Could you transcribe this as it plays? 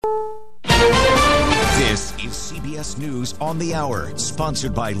CBS News on the Hour,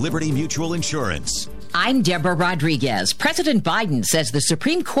 sponsored by Liberty Mutual Insurance. I'm Deborah Rodriguez. President Biden says the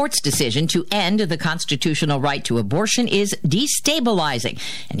Supreme Court's decision to end the constitutional right to abortion is destabilizing,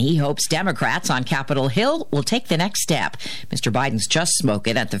 and he hopes Democrats on Capitol Hill will take the next step. Mr. Biden's just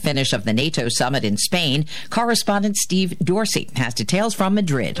spoken at the finish of the NATO summit in Spain. Correspondent Steve Dorsey has details from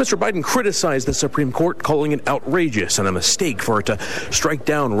Madrid. Mr. Biden criticized the Supreme Court, calling it outrageous and a mistake for it to strike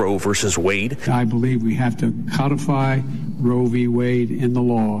down Roe versus Wade. I believe we have to codify Roe v. Wade in the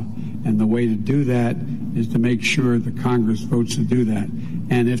law, and the way to do that is to make sure the Congress votes to do that.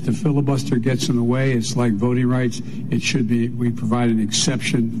 And if the filibuster gets in the way, it's like voting rights. It should be, we provide an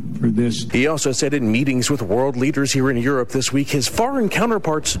exception for this. He also said in meetings with world leaders here in Europe this week, his foreign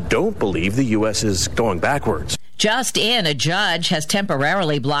counterparts don't believe the U.S. is going backwards. Just in, a judge has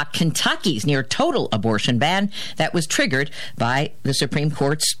temporarily blocked Kentucky's near total abortion ban that was triggered by the Supreme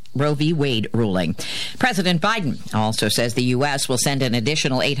Court's Roe v. Wade ruling. President Biden also says the U.S. will send an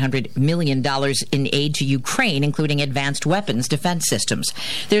additional $800 million in aid to Ukraine, including advanced weapons defense systems.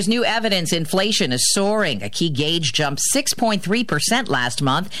 There's new evidence inflation is soaring. A key gauge jumped 6.3% last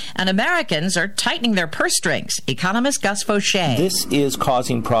month, and Americans are tightening their purse strings. Economist Gus Fauché. This is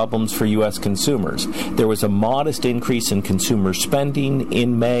causing problems for U.S. consumers. There was a modest increase in consumer spending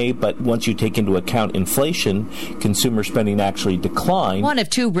in May, but once you take into account inflation, consumer spending actually declined. One of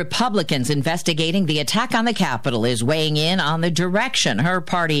two Republicans investigating the attack on the Capitol is weighing in on the direction her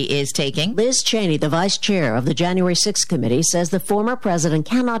party is taking. Liz Cheney, the vice chair of the January 6th committee, says the former president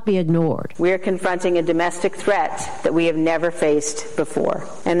cannot be ignored. We are confronting a domestic threat that we have never faced before,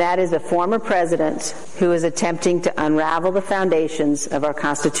 and that is a former president who is attempting to unravel the foundations of our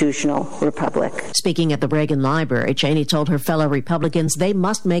constitutional republic. Speaking at the Reagan Library, Cheney told her fellow Republicans they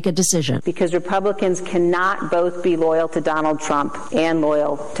must make a decision. Because Republicans cannot both be loyal to Donald Trump and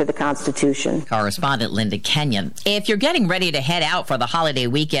loyal to the Constitution. Correspondent Linda Kenyon. If you're getting ready to head out for the holiday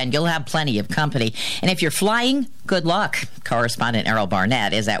weekend, you'll have plenty of company. And if you're flying, good luck. Correspondent Errol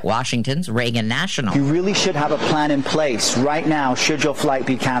Barnett is at Washington's Reagan National. You really should have a plan in place right now should your flight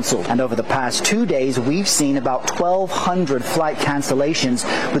be canceled. And over the past 2 days, we've seen about 1,200 flight cancellations,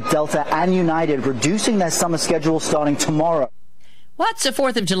 with Delta and United reducing their summer schedule starting tomorrow. What's a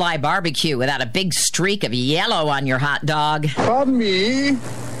 4th of July barbecue without a big streak of yellow on your hot dog? Pardon me,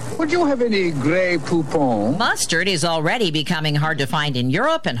 would you have any Grey Poupon? Mustard is already becoming hard to find in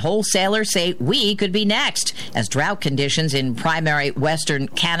Europe, and wholesalers say we could be next, as drought conditions in primary Western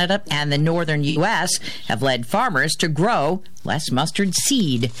Canada and the northern U.S. have led farmers to grow less mustard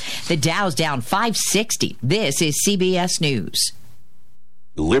seed. The Dow's down 560. This is CBS News.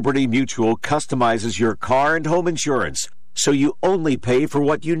 Liberty Mutual customizes your car and home insurance, so you only pay for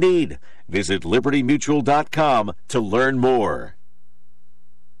what you need. Visit libertymutual.com to learn more.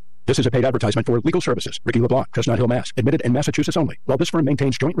 This is a paid advertisement for legal services. Ricky LeBlanc, Chestnut Hill, Mass. Admitted in Massachusetts only. While this firm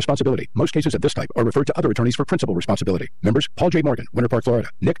maintains joint responsibility, most cases of this type are referred to other attorneys for principal responsibility. Members, Paul J. Morgan, Winter Park, Florida.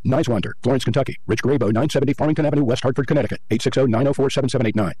 Nick Niswander, Florence, Kentucky. Rich Grabo, 970 Farmington Avenue, West Hartford, Connecticut.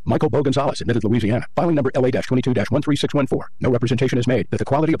 860-904-7789. Michael Bo Gonzalez, admitted Louisiana. Filing number LA-22-13614. No representation is made that the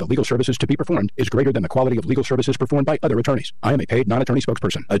quality of the legal services to be performed is greater than the quality of legal services performed by other attorneys. I am a paid non-attorney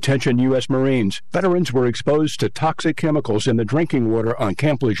spokesperson. Attention U.S. Marines. Veterans were exposed to toxic chemicals in the drinking water on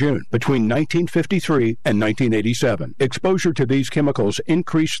Camp Lejeune between 1953 and 1987. Exposure to these chemicals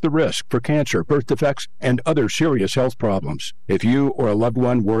increased the risk for cancer, birth defects, and other serious health problems. If you or a loved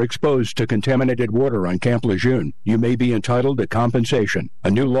one were exposed to contaminated water on Camp Lejeune, you may be entitled to compensation. A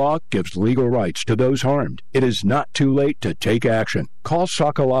new law gives legal rights to those harmed. It is not too late to take action. Call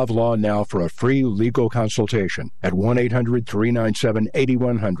Sokolov Law now for a free legal consultation at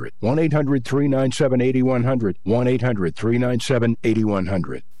 1-800-397-8100. 1-800-397-8100.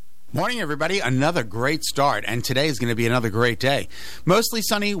 1-800-397-8100. Morning, everybody. Another great start, and today is going to be another great day. Mostly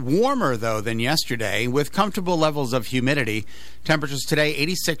sunny, warmer, though, than yesterday, with comfortable levels of humidity. Temperatures today,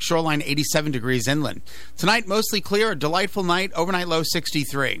 86 shoreline, 87 degrees inland. Tonight, mostly clear, a delightful night, overnight low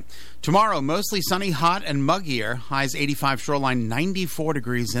 63. Tomorrow, mostly sunny, hot, and muggier. Highs 85 shoreline, 94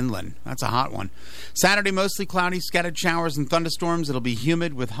 degrees inland. That's a hot one. Saturday, mostly cloudy, scattered showers and thunderstorms. It'll be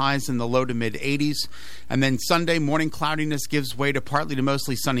humid with highs in the low to mid-80s. And then Sunday, morning cloudiness gives way to partly to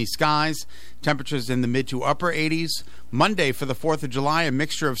mostly sunny skies. Temperatures in the mid to upper 80s. Monday, for the 4th of July, a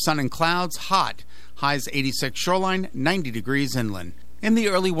mixture of sun and clouds, hot. Highs 86 shoreline, 90 degrees inland. In the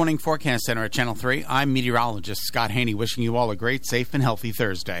early warning forecast center at Channel 3, I'm meteorologist Scott Haney, wishing you all a great, safe, and healthy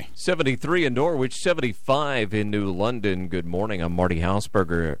Thursday. 73 in Norwich, 75 in New London. Good morning. I'm Marty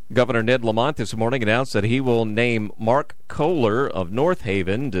Hausberger. Governor Ned Lamont this morning announced that he will name Mark Kohler of North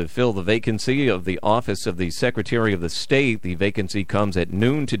Haven to fill the vacancy of the office of the Secretary of the State. The vacancy comes at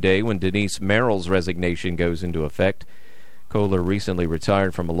noon today when Denise Merrill's resignation goes into effect. Kohler recently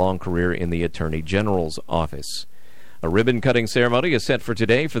retired from a long career in the Attorney General's office. A ribbon-cutting ceremony is set for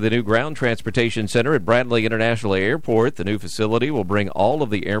today for the new Ground Transportation Center at Bradley International Airport. The new facility will bring all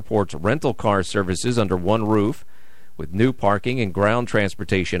of the airport's rental car services under one roof, with new parking and ground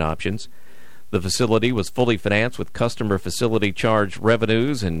transportation options. The facility was fully financed with customer facility charge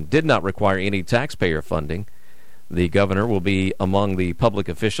revenues and did not require any taxpayer funding. The governor will be among the public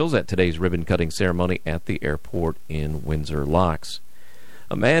officials at today's ribbon-cutting ceremony at the airport in Windsor Locks.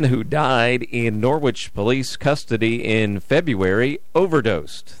 A man who died in Norwich police custody in February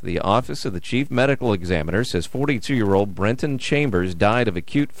overdosed. The Office of the Chief Medical Examiner says 42-year-old Brenton Chambers died of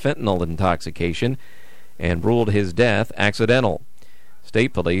acute fentanyl intoxication and ruled his death accidental.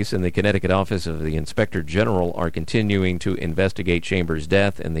 State police and the Connecticut Office of the Inspector General are continuing to investigate Chambers'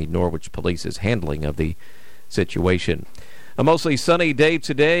 death and the Norwich Police's handling of the situation. A mostly sunny day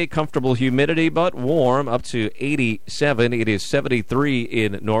today, comfortable humidity but warm, up to 87. It is 73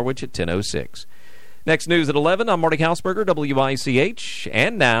 in Norwich at 10:06. Next news at 11, I'm Marty Hausberger, WICH.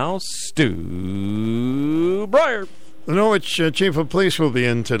 And now, Stu Bryer. The Norwich Chief of Police will be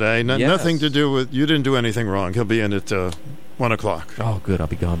in today. Yes. Nothing to do with, you didn't do anything wrong. He'll be in at 1 o'clock. Oh, good. I'll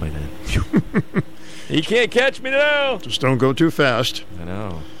be gone by then. He can't catch me now. Just don't go too fast. I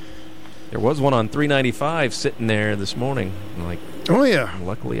know. There was one on 395 sitting there this morning. Oh, yeah.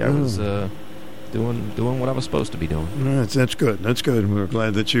 Luckily, I was doing what I was supposed to be doing. That's good. That's good. We're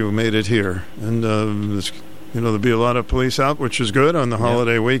glad that you made it here. And, there'll be a lot of police out, which is good on the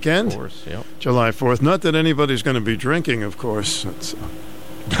holiday weekend. Of course, yep. July 4th. Not that anybody's going to be drinking, of course.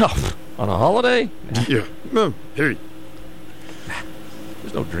 On a holiday? Yeah. Well, here.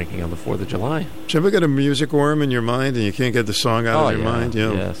 There's no drinking on the 4th of July. Did you ever get a music worm in your mind and you can't get the song out of your mind?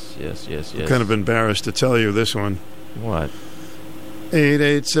 Yes. I'm kind of embarrassed to tell you this one. What?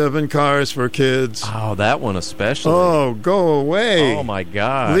 887 Cars for Kids. Oh, that one especially. Oh, go away. Oh, my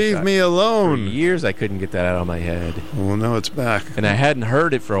God. Leave me alone. For years I couldn't get that out of my head. Well, now it's back. And I hadn't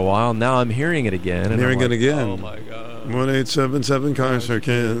heard it for a while. Now I'm hearing it again. Hearing it again. Oh, my God. 1877 Cars for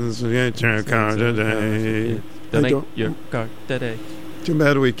Kids. Get your car today. Donate your car today. Too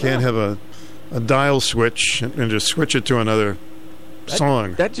bad we can't have a dial switch and just switch it to another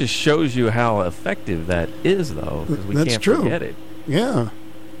song. That just shows you how effective that is, though, because we can't forget it. Yeah.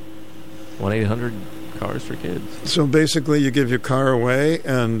 1-800-CARS for Kids. So basically you give your car away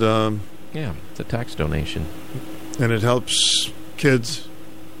and... yeah, it's a tax donation. And it helps kids...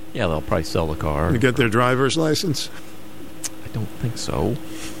 Yeah, they'll probably sell the car. To get their driver's license? I don't think so.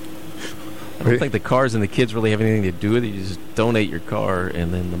 I don't think the cars and the kids really have anything to do with it. You just donate your car,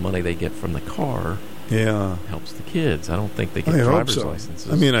 and then the money they get from the car helps the kids. I don't think they get driver's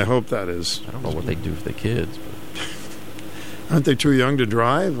licenses. I mean, I hope that is. I don't know what they do for the kids. But aren't they too young to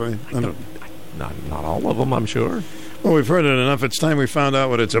drive? I don't. Not all of them, I'm sure. Well, we've heard it enough. It's time we found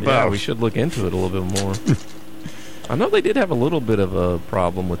out what it's about. Yeah, we should look into it a little bit more. I know they did have a little bit of a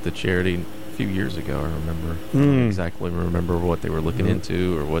problem with the charity a few years ago, I remember. I don't exactly remember what they were looking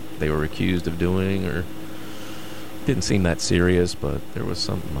into or what they were accused of doing, or didn't seem that serious, but there was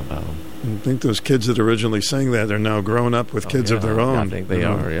something about them. I think those kids that originally sang that are now grown up with kids of their own. I think they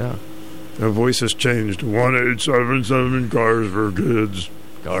are, yeah. Their voices changed. 1877 Cars for Kids.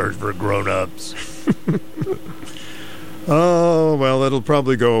 Cars for grown-ups. Oh, well, it'll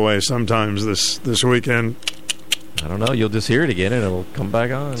probably go away sometimes this weekend. I don't know. You'll just hear it again, and it'll come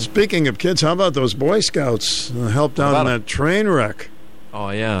back on. Speaking of kids, how about those Boy Scouts helped out in that train wreck? Oh,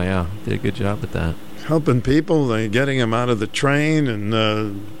 yeah. Did a good job at that. Helping people, getting them out of the train and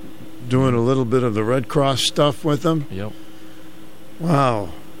doing a little bit of the Red Cross stuff with them. Yep. Wow.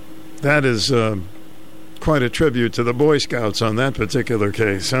 That is quite a tribute to the Boy Scouts on that particular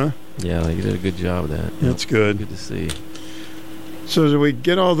case, huh? Yeah, you did a good job of that. That's good. Good to see. So did we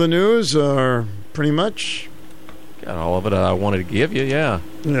get all the news, or pretty much? Got all of it I wanted to give you, yeah.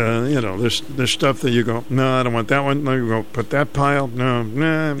 Yeah, there's stuff that you go, no, I don't want that one. No, you go, put that pile. No.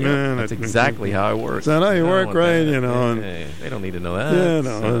 That's exactly how I work. Is that how you work, right? That. Hey, they don't need to know that. Yeah,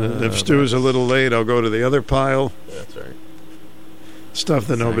 no. If Stu's a little late, I'll go to the other pile. That's right. Stuff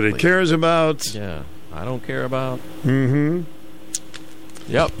that nobody cares about. Yeah, I don't care about. Mm-hmm.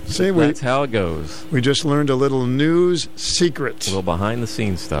 Yep. See, that's how it goes. We just learned a little news secret. A little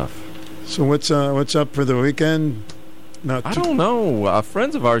behind-the-scenes stuff. So what's up for the weekend? not? I don't know.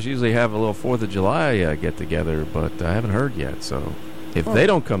 Friends of ours usually have a little 4th of July get-together, but I haven't heard yet. So if they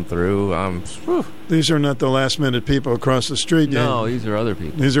don't come through, These are not the last-minute people across the street. No, these are other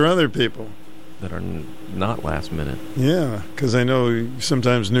people. These are other people that are not last minute. Yeah, because I know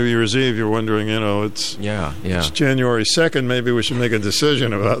sometimes New Year's Eve you're wondering, it's January 2nd. Maybe we should make a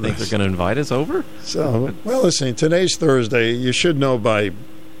decision about this. Think they're going to invite us over? So, well, listen, today's Thursday. You should know by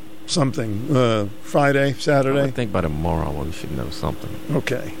something. Friday, Saturday? I think by tomorrow we should know something.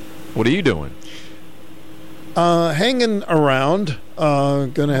 Okay. What are you doing? Hanging around.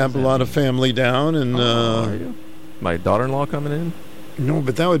 Going to have a lot of family down. And are you? My daughter-in-law coming in? No,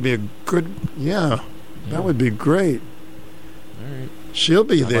 but that would be a good... Yeah, that would be great. All right. She'll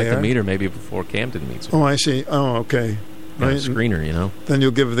be there. I'd like to meet her maybe before Camden meets her. Oh, I see. Oh, okay. Right. Screener, Then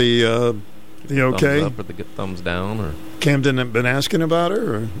you'll give the okay? Thumbs up or the thumbs down? Or Camden been asking about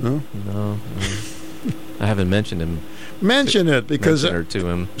her? Or no? No. I haven't mentioned him. Mention it because her to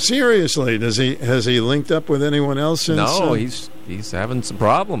him. Seriously, has he linked up with anyone else since? No, he's having some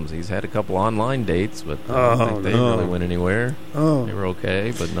problems. He's had a couple online dates, but I don't think they really went anywhere. Oh, they were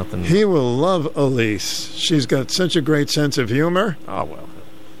okay, but nothing. He will love Elise. She's got such a great sense of humor. Oh well,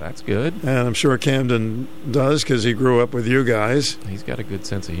 that's good. And I'm sure Camden does because he grew up with you guys. He's got a good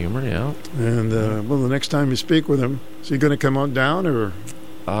sense of humor, yeah. And well, the next time you speak with him, is he going to come on down or?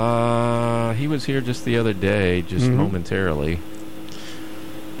 He was here just the other day, just momentarily.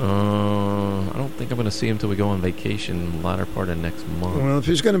 I don't think I'm going to see him till we go on vacation latter part of next month. Well, if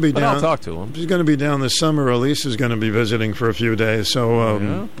he's going to be down, I'll talk to him. If he's going to be down this summer, Elise is going to be visiting for a few days,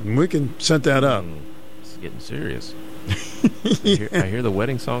 so we can set that up. It's getting serious. I hear the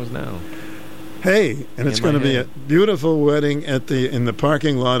wedding songs now. Hey, and it's going to be a beautiful wedding in the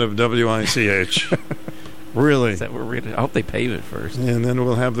parking lot of WICH. Really? Is that where I hope they pave it first. And then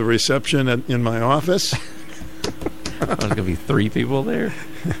we'll have the reception in my office. There's going to be 3 people there.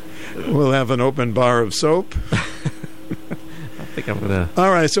 We'll have an open bar of soap. I think I'm going to...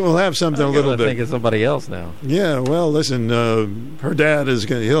 All right, so we'll have something a little bit... think of somebody else now. Yeah, well, listen, her dad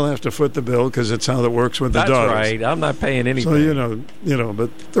he'll have to foot the bill because it's how it works with the dogs. That's right. I'm not paying anything. So,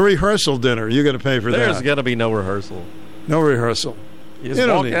 but the rehearsal dinner, you got to pay for that. There's going to be no rehearsal. No rehearsal. You just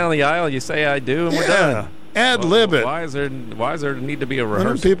walk down the aisle, you say I do, and we're done. Ad-lib it. Why is there need to be a rehearsal?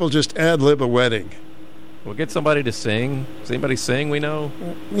 Why don't people just ad-lib a wedding? We'll get somebody to sing. Does anybody sing we know?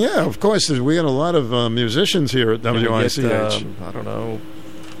 Yeah, of course. We got a lot of musicians here at WICH. I don't know,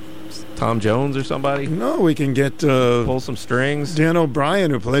 Tom Jones or somebody? No, we can get... pull some strings. Dan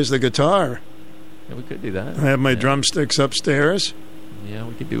O'Brien, who plays the guitar. Yeah, we could do that. I have my drumsticks upstairs. Yeah,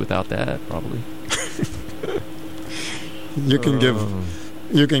 we could do without that, probably.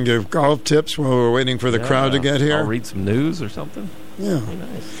 You can give golf tips while we're waiting for the crowd to get here. I'll read some news or something. Yeah.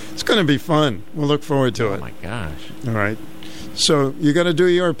 Nice. It's going to be fun. We'll look forward to it. Oh, my gosh. All right. So you got to do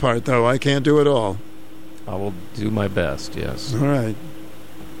your part, though. I can't do it all. I will do my best, yes. All right.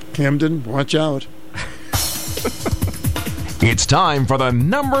 Camden, watch out. It's time for the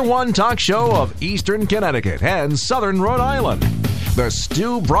 #1 talk show of Eastern Connecticut and Southern Rhode Island. The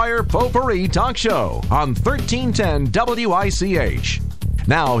Stu Bryer Potpourri Talk Show on 1310 WICH.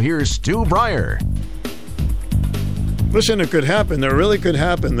 Now, here's Stu Bryer. Listen, it could happen. It really could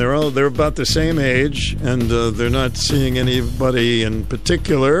happen. They're about the same age, and they're not seeing anybody in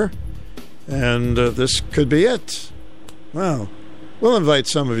particular. And this could be it. Well, we'll invite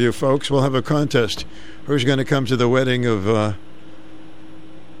some of you folks. We'll have a contest. Who's going to come to the wedding of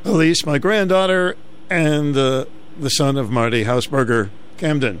Elise, my granddaughter, and the son of Marty Hausberger,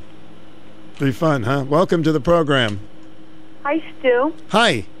 Camden. Be fun, huh? Welcome to the program. Hi, Stu.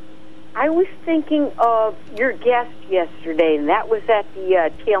 Hi. I was thinking of your guest yesterday, and that was at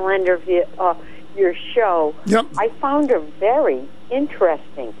the tail end of your show. Yep. I found her very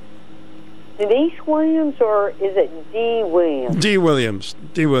interesting. Denise Williams, or is it Dee Williams? Dee Williams.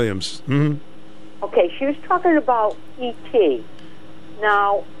 Dee Williams. Mm-hmm. Okay, she was talking about E.T.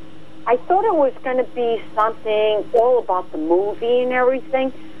 Now, I thought it was going to be something all about the movie and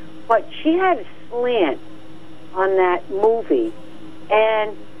everything, but she had a slant on that movie.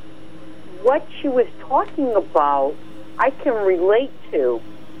 And what she was talking about, I can relate to,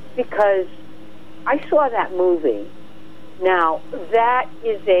 because I saw that movie. Now, that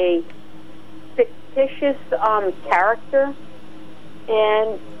is a fictitious character,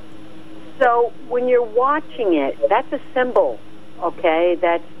 and so when you're watching it, that's a symbol, okay?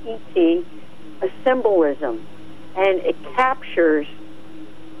 That's E.T., a symbolism, and it captures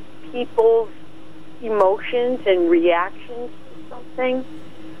people's emotions and reactions to something.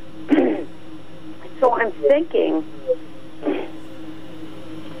 So I'm thinking,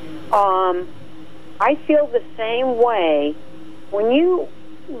 I feel the same way. When you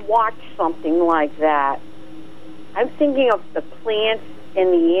watch something like that, I'm thinking of the plants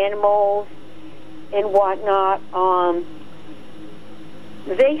and the animals and whatnot.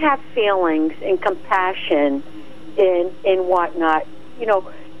 They have feelings and compassion and whatnot. You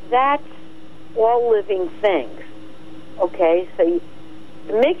know, that's all living things. Okay, so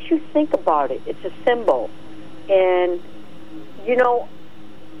it makes you think about it. It's a symbol. And, you know,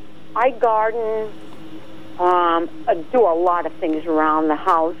 I garden, I do a lot of things around the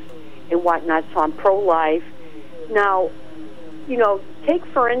house and whatnot, so I'm pro-life. Now, you know, take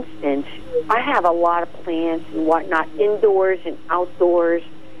for instance, I have a lot of plants and whatnot, indoors and outdoors.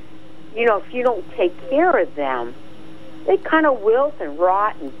 You know, if you don't take care of them, they kind of wilt and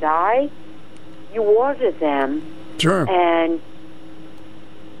rot and die. You water them, sure, and,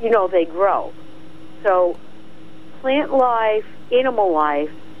 you know, they grow. So plant life, animal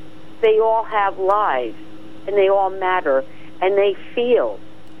life, they all have lives, and they all matter, and they feel.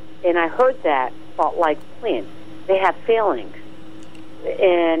 And I heard that about, like, plants. They have feelings.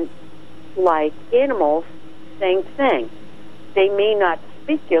 And like animals, same thing. They may not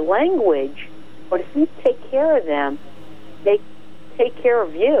speak your language, but if you take care of them, they take care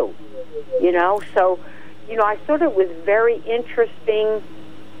of you. You know, so, you know, I thought it was very interesting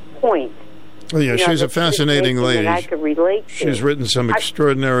point. Well, yeah, she's a fascinating lady. That I could relate to. She's written some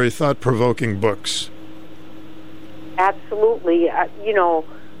extraordinary, thought-provoking books. Absolutely. You know,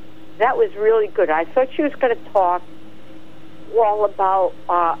 that was really good. I thought she was going to talk all about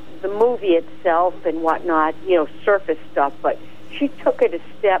the movie itself and whatnot, you know, surface stuff, but she took it a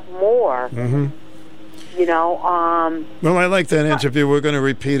step more. Mm-hmm. You know, well, I like that interview. We're going to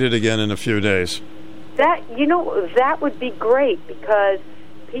repeat it again in a few days. That, you know, that would be great, because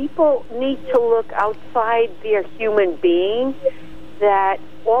people need to look outside their human being, that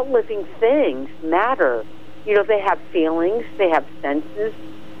all living things matter. You know, they have feelings, they have senses,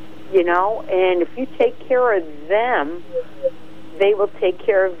 you know, and if you take care of them, they will take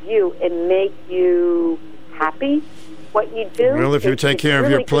care of you and make you happy. What you do. Well, if you take care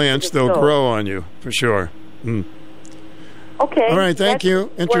of your plants, they'll grow on you, for sure. Mm. Okay. All right, thank you.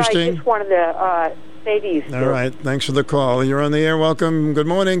 Interesting. What I just wanted to say to you, Stu. All right, thanks for the call. You're on the air. Welcome. Good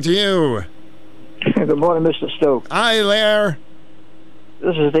morning to you. Good morning, Mr. Stoke. Hi, Lair.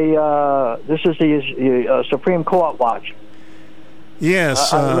 This is the Supreme Court watch.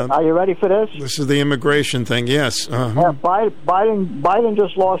 Yes. Are you ready for this? This is the immigration thing. Yes. Yeah, Biden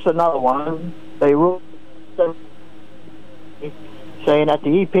just lost another one. They ruled, saying that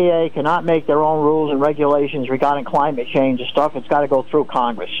the EPA cannot make their own rules and regulations regarding climate change and stuff. It's got to go through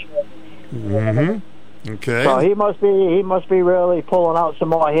Congress. Mm-hmm. Okay. So he must be really pulling out some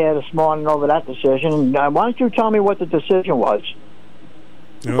more hair this morning over that decision. Why don't you tell me what the decision was?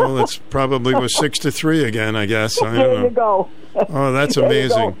 Well, it's probably was 6-3 again, I guess. I don't know. There you go. Oh, that's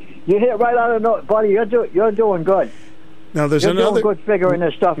amazing. You hit right out of the note, buddy. You're doing good. Now there's you're another. Doing good figuring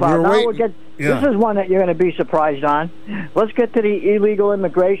this stuff out. This is one that you're going to be surprised on. Let's get to the illegal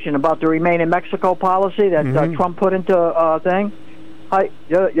immigration, about the Remain in Mexico policy that Trump put into thing.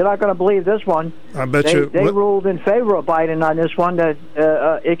 You're not going to believe this one. I bet they ruled in favor of Biden on this one, that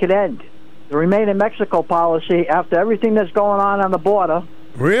it could end. The Remain in Mexico policy, after everything that's going on the border,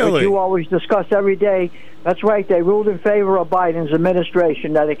 really, which you always discuss every day. That's right. They ruled in favor of Biden's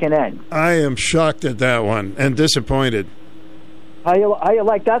administration, that it can end. I am shocked at that one and disappointed. How you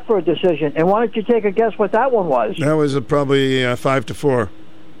like that for a decision? And why don't you take a guess what that one was? That was probably 5-4.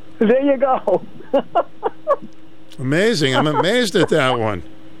 There you go. Amazing. I'm amazed at that one.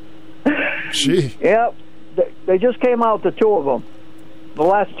 Gee. Yep. They just came out, the two of them. The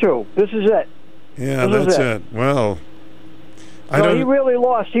last two. This is it. Yeah, that's it. Well, he really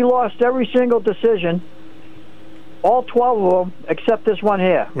lost. He lost every single decision. All 12 of them, except this one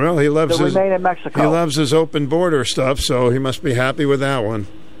here. Well, he loves his Remain in Mexico. He loves his open border stuff, so he must be happy with that one.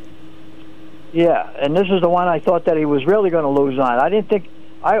 Yeah, and this is the one I thought that he was really going to lose on. I didn't think.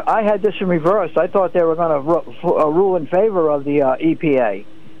 I had this in reverse. I thought they were going to rule in favor of the EPA,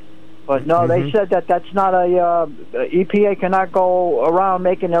 but no, they said that that's not EPA cannot go around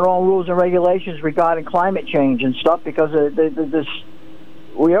making their own rules and regulations regarding climate change and stuff, because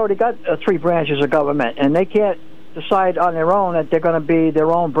we already got 3 branches of government, and they can't decide on their own that they're going to be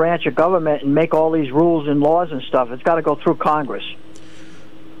their own branch of government and make all these rules and laws and stuff. It's got to go through Congress.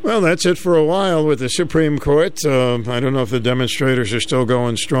 Well, that's it for a while with the Supreme Court. I don't know if the demonstrators are still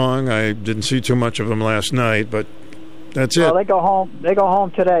going strong. I didn't see too much of them last night, but that's it. Well, they go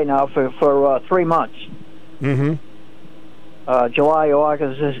home today now for 3 months. Mm-hmm. July,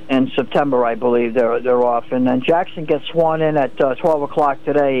 August, and September, I believe they're off. And then Jackson gets sworn in at 12 o'clock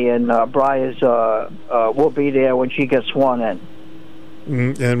today, and Bryer will be there when she gets sworn in.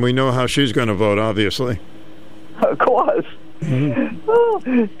 And we know how she's going to vote, obviously. Of course. Mm-hmm. Oh,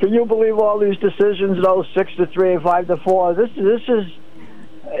 can you believe all these decisions? Those 6-3 and 5-4. This is,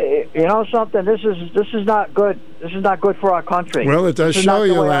 you know, something. This is not good. This is not good for our country. Well, it does show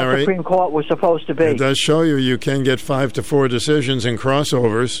you, Larry. Our Supreme Court was supposed to be. It does show you can get 5-4 decisions in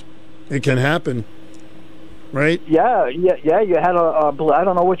crossovers. It can happen, right? Yeah. You had I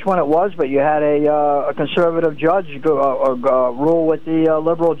don't know which one it was, but you had a conservative judge rule with the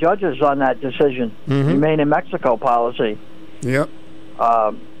liberal judges on that decision. Mm-hmm. Remain in Mexico policy. Yep.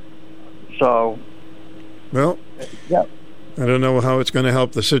 So. Well. Yep. I don't know how it's going to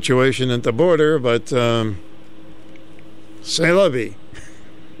help the situation at the border, but c'est la vie.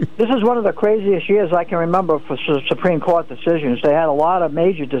 This is one of the craziest years I can remember for Supreme Court decisions. They had a lot of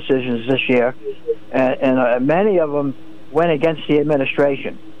major decisions this year, and many of them went against the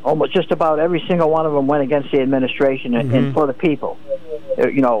administration. Almost just about every single one of them went against the administration and for the people.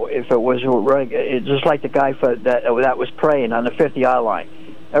 You know, if it was just like the guy that was praying on the 50-yard line.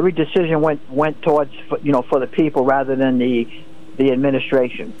 Every decision went towards for the people rather than the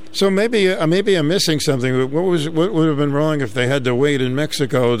administration. So maybe I'm missing something. What would have been wrong if they had to wait in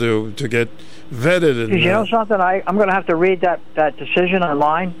Mexico to get vetted? You know something? I'm going to have to read that decision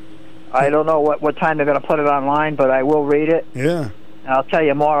online. I don't know what time they're going to put it online, but I will read it. Yeah. And I'll tell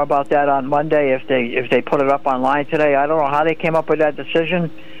you more about that on Monday if they put it up online today. I don't know how they came up with that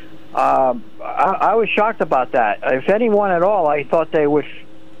decision. I was shocked about that. If anyone at all, I thought they would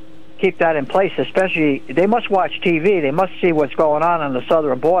keep that in place. Especially, they must watch TV. They must see what's going on the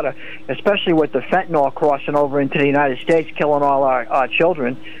southern border, especially with the fentanyl crossing over into the United States, killing all our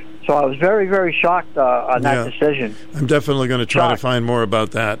children. So I was very, very shocked on that decision. I'm definitely going to try to find more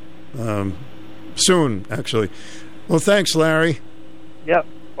about that soon, actually. Well, thanks, Larry. Yep.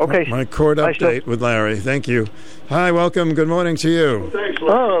 Okay. My court update with Larry. Thank you. Hi, welcome. Good morning to you. Thanks.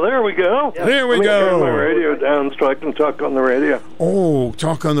 Oh, there we go. Yep. There we go. Turn my radio down so I can talk on the radio. Oh,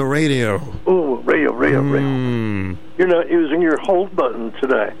 talk on the radio. Oh, radio. You're not using your hold button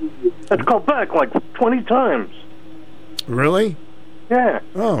today. I had to call back like 20 times. Really? Yeah.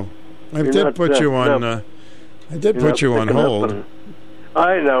 Oh, I did put you on. I did put you on hold.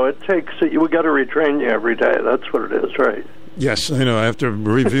 I know it takes. We got to retrain you every day. That's what it is, right? Yes, I know. I have to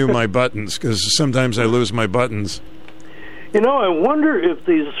review my buttons because sometimes I lose my buttons. You know, I wonder if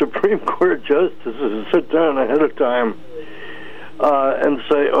these Supreme Court justices sit down ahead of time and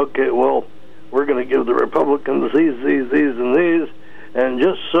say, okay, well, we're going to give the Republicans these, and these, and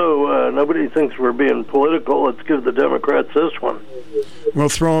just so nobody thinks we're being political, let's give the Democrats this one. We'll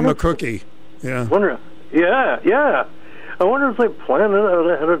throw them a cookie. Yeah. Yeah. I wonder if they plan it out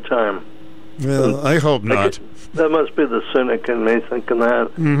ahead of time. Well, I hope not. That must be the cynic in me thinking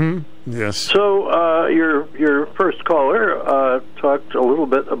that. Mm-hmm. Yes. So your first caller talked a little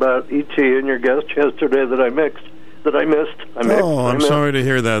bit about E.T. and your guest yesterday that I missed. I'm sorry to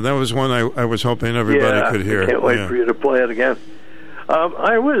hear that. That was one I was hoping everybody could hear. I can't wait for you to play it again.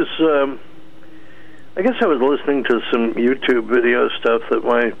 I guess I was listening to some YouTube video stuff that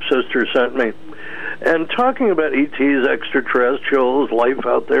my sister sent me. And talking about E.T.'s extraterrestrials, life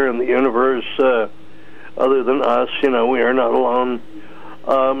out there in the universe, other than us, we are not alone.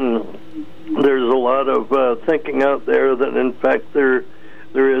 There's a lot of thinking out there that, in fact, there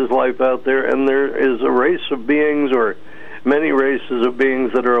is life out there, and there is a race of beings, or many races of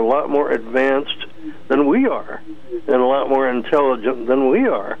beings, that are a lot more advanced than we are, and a lot more intelligent than we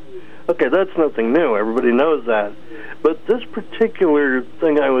are. Okay, that's nothing new. Everybody knows that. But this particular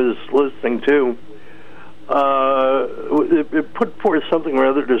thing I was listening to, it put forth something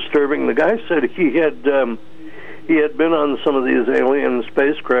rather disturbing. The guy said he had been on some of these alien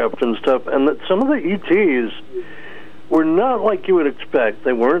spacecraft and stuff, and that some of the ETs were not like you would expect.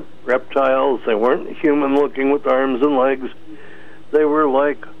 They weren't reptiles. They weren't human-looking with arms and legs. They were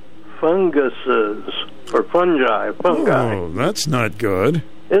like funguses or fungi. Oh, that's not good.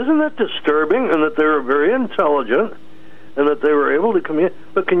 Isn't that disturbing? And that they were very intelligent, and that they were able to communicate.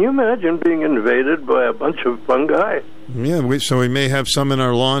 But can you imagine being invaded by a bunch of fungi? Yeah, so we may have some in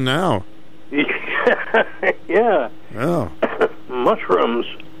our lawn now. Yeah. Oh. Mushrooms.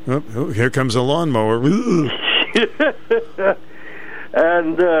 Oh, here comes a lawnmower.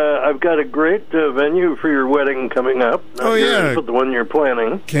 And I've got a great venue for your wedding coming up. But the one you're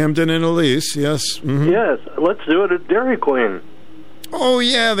planning. Camden and Elise, yes. Mm-hmm. Yes, let's do it at Dairy Queen. Oh,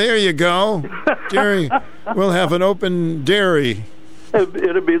 yeah, there you go. Dairy. We'll have an open dairy.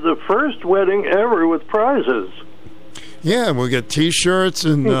 It'll be the first wedding ever with prizes. Yeah, we'll get T-shirts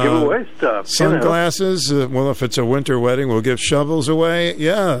and give away stuff. Sunglasses. Well, if it's a winter wedding, we'll give shovels away.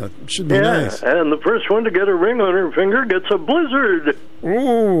 Yeah, it should be nice. And the first one to get a ring on her finger gets a blizzard.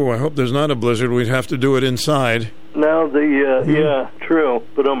 Ooh, I hope there's not a blizzard. We'd have to do it inside. Now yeah, true.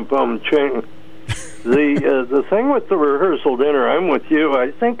 But ching. The thing with the rehearsal dinner, I'm with you.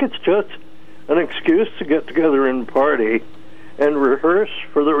 I think it's just an excuse to get together and party and rehearse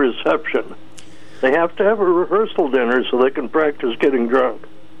for the reception. They have to have a rehearsal dinner so they can practice getting drunk.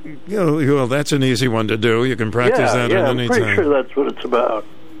 Well, that's an easy one to do. You can practice that at any time. I'm pretty sure that's what it's about.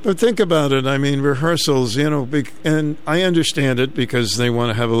 But think about it. I mean, rehearsals, and I understand it because they want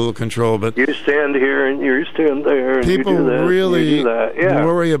to have a little control. But you stand here and you stand there. And people you do that, really you do that. Yeah.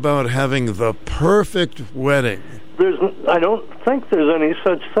 worry about having the perfect wedding. I don't think there's any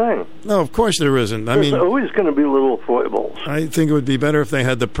such thing. No, of course there isn't. There's always going to be little foibles. I think it would be better if they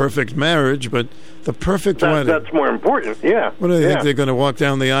had the perfect marriage, but the perfect wedding. That's more important, yeah. What do you think? They're going to walk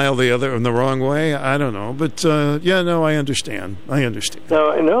down the aisle in the wrong way? I don't know. But, I understand. Now,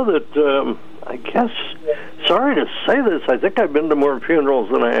 I know that, I guess, sorry to say this, I think I've been to more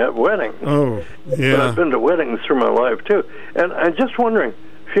funerals than I have weddings. Oh, yeah. But I've been to weddings through my life, too. And I'm just wondering,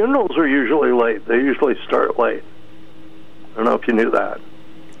 funerals are usually late. They usually start late. I don't know if you knew that.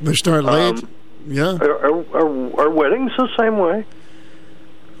 They start late? Yeah. Are weddings the same way?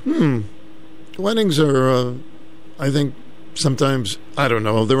 Weddings are, I think, sometimes, I don't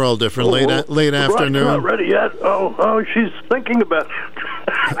know, they're all different. Late afternoon. Not ready yet. Oh, she's thinking about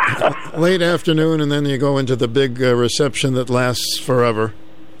it. Late afternoon, and then you go into the big reception that lasts forever.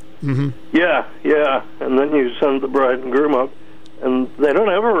 Mm-hmm. Yeah. And then you send the bride and groom up. And they don't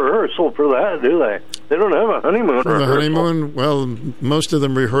have a rehearsal for that, do they? They don't have a honeymoon rehearsal. The honeymoon? Well, most of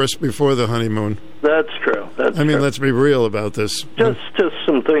them rehearse before the honeymoon. That's true. I mean, let's be real about this. Just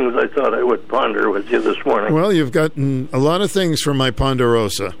some things I thought I would ponder with you this morning. Well, you've gotten a lot of things from my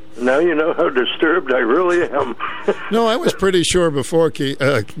Ponderosa. Now you know how disturbed I really am. No, I was pretty sure before,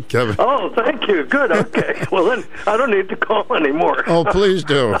 Kevin. Oh, thank you. Good. Okay. Well, then I don't need to call anymore. Oh, please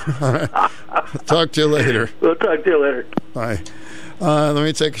do. Talk to you later. We'll talk to you later. Bye. Let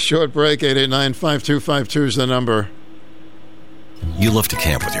me take a short break. 889-5252 is the number. You love to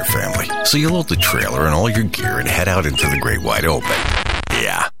camp with your family, so you load the trailer and all your gear and head out into the great wide open.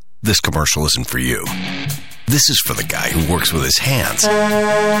 Yeah, this commercial isn't for you. This is for the guy who works with his hands.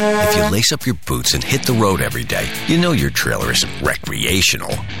 If you lace up your boots and hit the road every day, you know your trailer isn't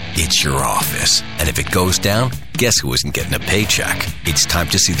recreational. It's your office. And if it goes down, guess who isn't getting a paycheck? It's time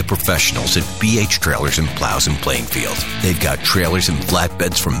to see the professionals at BH Trailers and Plows in Plainfield. They've got trailers and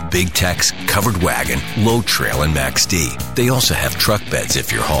flatbeds from Big Tex, Covered Wagon, Low Trail, and Max D. They also have truck beds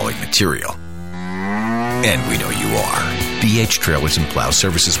if you're hauling material. And we know you are. BH Trailers and Plows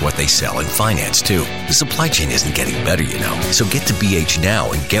services what they sell and finance, too. The supply chain isn't getting better, you know. So get to BH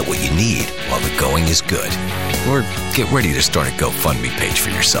now and get what you need while the going is good. Or get ready to start a GoFundMe page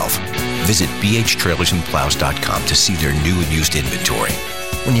for yourself. Visit bhtrailersandplows.com to see their new and used inventory.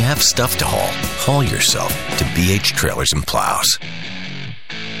 When you have stuff to haul yourself to BH Trailers and Plows.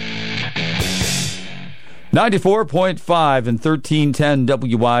 94.5 and 1310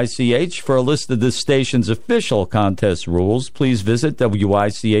 WICH. For a list of this station's official contest rules, please visit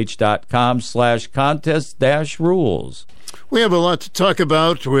wich.com/contest-rules. We have a lot to talk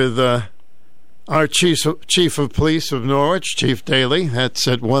about with our Chief of Police of Norwich, Chief Daly. That's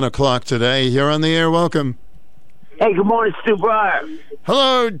at 1 o'clock today. You're on the air. Welcome. Hey, good morning, Stu Bryer.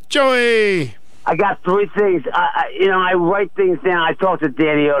 Hello, Joey. I got three things. I write things down. I talked to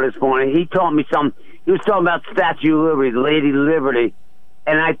Danny O this morning. He taught me something. He was talking about Statue of Liberty, Lady Liberty,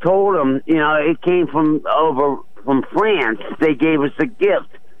 and I told him, it came from France. They gave us a gift,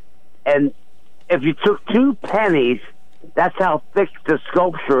 and if you took 2 pennies, that's how thick the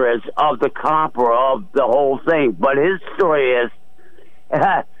sculpture is of the copper of the whole thing. But his story is,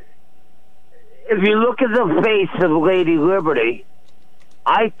 if you look at the face of Lady Liberty,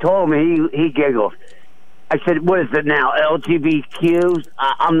 I told him, he giggled. I said, what is it now, LGBTQ?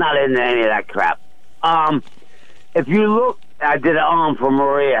 I'm not into any of that crap. If you look, I did an for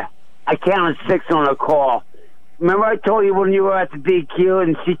Maria. I counted 6 on a call. Remember I told you when you were at the DQ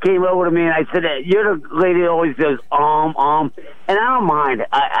and she came over to me and I said, you're the lady that always goes, and I don't mind.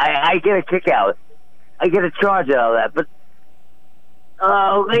 I get a kick out of it. I get a charge out of that. But,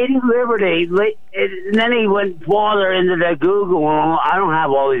 Lady Liberty, and then he went farther into the Google, and I don't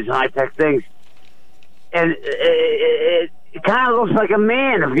have all these high-tech things. And it kind of looks like a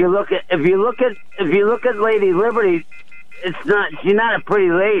man. If you look at Lady Liberty, she's not a pretty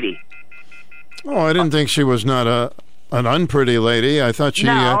lady. Oh, I didn't think she was not an unpretty lady. I thought she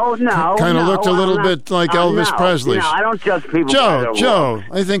kind of looked a little bit like Elvis Presley. No, I don't judge people by their Joe, looks.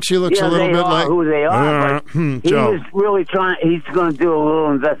 I think she looks a little bit like who they are. But he Joe. was really trying. He's going to do a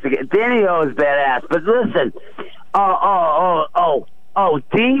little investigation. Danny O is badass, but listen.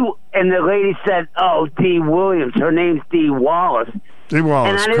 D, and the lady said, D Williams. Her name's D Wallace. D Wallace,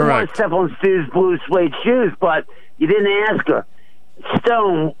 and I didn't want to correct. step on Stu's blue suede shoes, but you didn't ask her.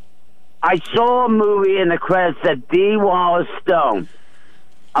 Stone. I saw a movie in the credits that D. Wallace Stone.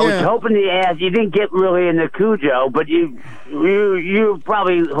 I was hoping to ask. You didn't get really into Cujo, but you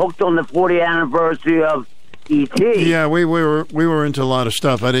probably hooked on the 40th anniversary of E.T. Yeah, we were into a lot of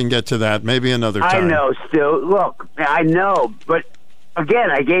stuff. I didn't get to that. Maybe another time. I know, Stu. Look, I know, but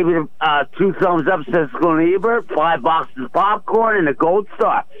again, I gave you 2 thumbs up, Siskel and Ebert, 5 boxes of popcorn, and a gold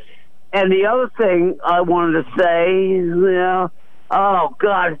star. And the other thing I wanted to say, oh,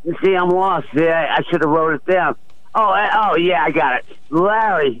 God, see, I'm lost. Yeah, I should have wrote it down. Oh, yeah, I got it.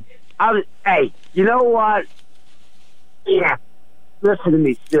 Larry, hey, you know what? Yeah, listen to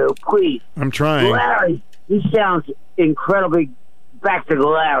me, Stu, please. I'm trying. Larry, he sounds incredibly, back to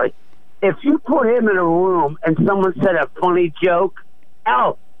Larry. If you put him in a room and someone said a funny joke,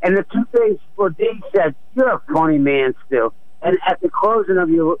 and the 2 things for D said, you're a funny man, Stu. And at the closing of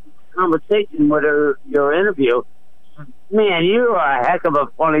your conversation with your interview, man, you are a heck of a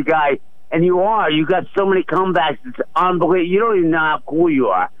funny guy, and you are. You got so many comebacks, it's unbelievable. You don't even know how cool you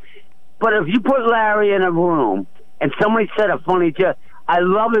are. But if you put Larry in a room and somebody said a funny joke, I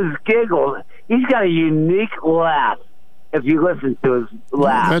love his giggle. He's got a unique laugh. If you listen to his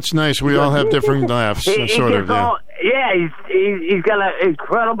laugh, that's nice. We all have different laughs, sort of. Yeah, he's got an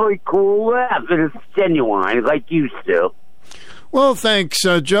incredibly cool laugh, and it's genuine, like you do. Well, thanks,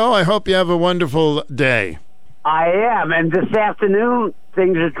 Joe. I hope you have a wonderful day. I am, and this afternoon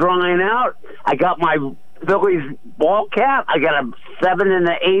things are drying out. I got my Phillies ball cap. I got a 7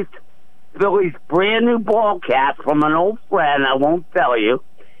 1/8 Phillies brand new ball cap from an old friend. I won't tell you.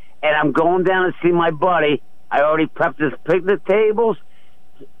 And I'm going down to see my buddy. I already prepped his picnic tables.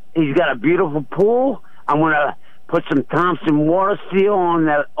 He's got a beautiful pool. I'm going to put some Thompson water seal on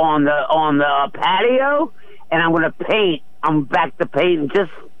the patio, and I'm going to paint. I'm back to painting,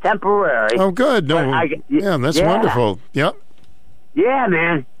 just temporary. Oh, good. That's wonderful. Yep. Yeah,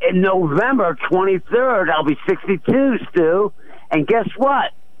 man. In November 23rd, I'll be 62, Stu. And guess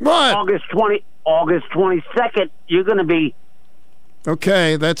what? What? August 22nd, you're going to be.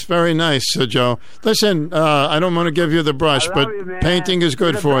 Okay, that's very nice, Joe. Listen, I don't want to give you the brush, but painting is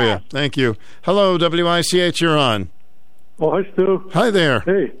good for you. Thank you. Hello, WICH, you're on. Oh, hi, Stu. Hi there.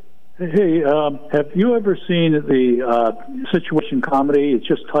 Hey, have you ever seen the situation comedy? It's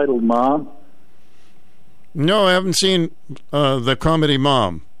just titled Mom. No, I haven't seen the comedy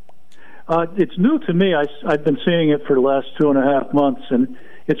Mom. It's new to me. I've been seeing it for the last 2.5 months, and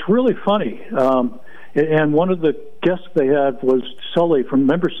it's really funny. And one of the guests they had was Sully.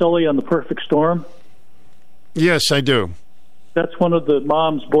 Remember Sully on The Perfect Storm? Yes, I do. That's one of the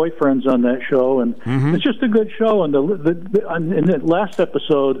mom's boyfriends on that show, and it's just a good show. And in the last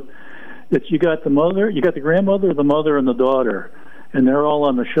episode, you got the mother, you got the grandmother, the mother, and the daughter, and they're all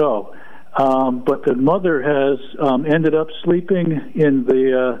on the show. But the mother has ended up sleeping in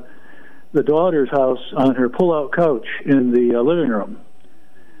the daughter's house on her pull-out couch in the living room.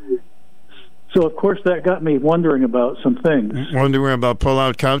 So, of course, that got me wondering about some things. Wondering about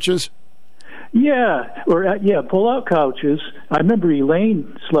pull-out couches? Yeah, pull-out couches. I remember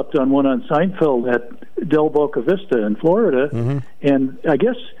Elaine slept on one on Seinfeld at Del Boca Vista in Florida, and I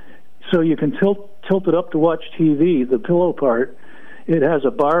guess so you can tilt it up to watch TV, the pillow part. It has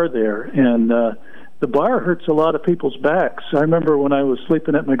a bar there, and the bar hurts a lot of people's backs. I remember when I was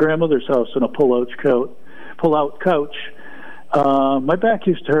sleeping at my grandmother's house in a pull-out couch. My back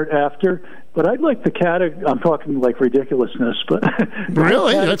used to hurt after, but I'd like the category. I'm talking like ridiculousness, but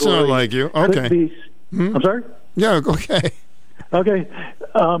really, that's not like you. Okay, I'm sorry. Yeah, okay. Okay,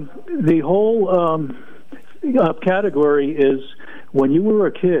 the whole category is when you were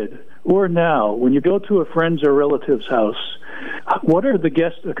a kid or now, when you go to a friend's or relative's house. What are the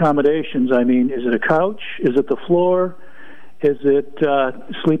guest accommodations? I mean, is it a couch? Is it the floor? Is it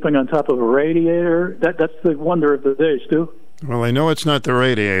sleeping on top of a radiator? That's the wonder of the day, Stu. Well, I know it's not the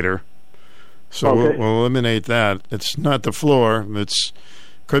radiator, so we'll eliminate that. It's not the floor.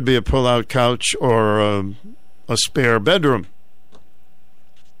 Could be a pull-out couch or a spare bedroom.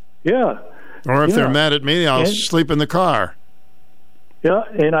 Yeah. Or if they're mad at me, I'll sleep in the car. Yeah,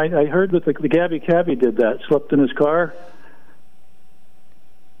 and I heard that the Gabby Cabbie did that, slept in his car.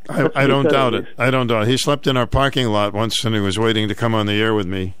 I don't doubt it. I don't doubt it. He slept in our parking lot once, and he was waiting to come on the air with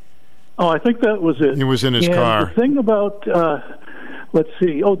me. Oh, I think that was it. He was in his car. The thing about, let's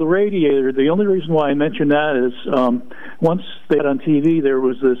see, the radiator, the only reason why I mentioned that is once they got on TV, there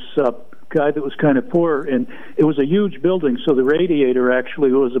was this guy that was kind of poor, and it was a huge building, so the radiator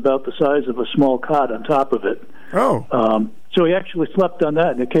actually was about the size of a small cot on top of it. Oh. So he actually slept on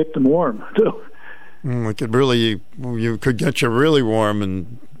that, and it kept him warm, too. It could really, you could get you really warm,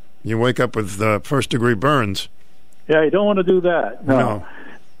 and you wake up with first-degree burns. Yeah, you don't want to do that. No.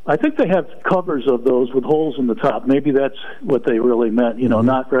 I think they have covers of those with holes in the top. Maybe that's what they really meant,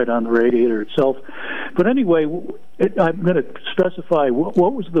 not right on the radiator itself. But anyway, I'm going to specify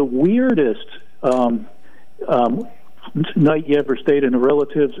what was the weirdest night you ever stayed in a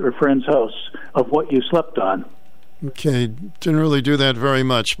relative's or friend's house of what you slept on. Okay, didn't really do that very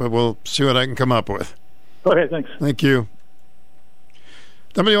much, but we'll see what I can come up with. Okay, thanks. Thank you.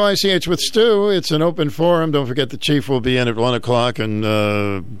 WICH with Stu. It's an open forum. Don't forget the chief will be in at 1 o'clock, and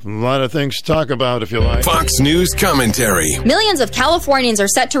a lot of things to talk about if you like. Fox News commentary. Millions of Californians are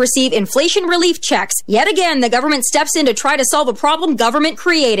set to receive inflation relief checks. Yet again, the government steps in to try to solve a problem government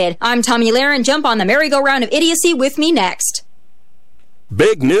created. I'm Tommy Lahren. Jump on the merry-go-round of idiocy with me next.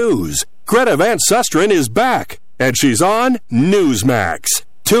 Big news. Greta Van Susteren is back, and she's on Newsmax.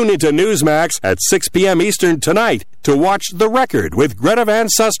 Tune into Newsmax at 6 p.m. Eastern tonight to watch The Record with Greta Van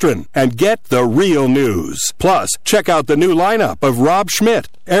Susteren and get the real news. Plus, check out the new lineup of Rob Schmidt,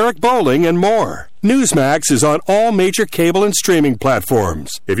 Eric Bowling, and more. Newsmax is on all major cable and streaming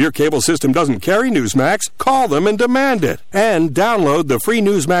platforms. If your cable system doesn't carry Newsmax, call them and demand it. And download the free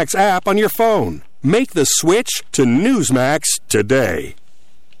Newsmax app on your phone. Make the switch to Newsmax today.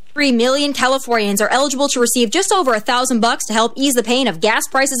 3 million Californians are eligible to receive just over $1,000 to help ease the pain of gas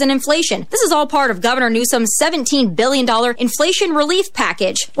prices and inflation. This is all part of Governor Newsom's $17 billion inflation relief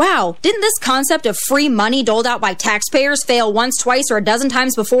package. Wow, didn't this concept of free money doled out by taxpayers fail once, twice, or a dozen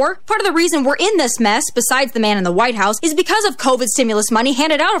times before? Part of the reason we're in this mess, besides the man in the White House, is because of COVID stimulus money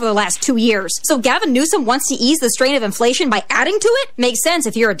handed out over the last 2 years. So Gavin Newsom wants to ease the strain of inflation by adding to it? Makes sense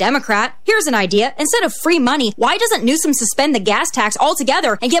if you're a Democrat. Here's an idea. Instead of free money, why doesn't Newsom suspend the gas tax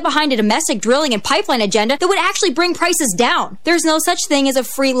altogether and get behind a domestic drilling and pipeline agenda that would actually bring prices down? There's no such thing as a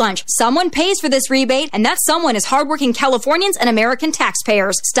free lunch. Someone pays for this rebate, and that someone is hardworking Californians and American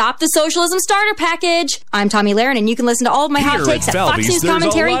taxpayers. Stop the socialism starter package. I'm Tommy Lahren, and you can listen to all of my hot takes at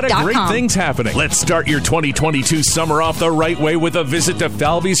FoxNewsCommentary.com. There's a lot of great things happening. Let's start your 2022 summer off the right way with a visit to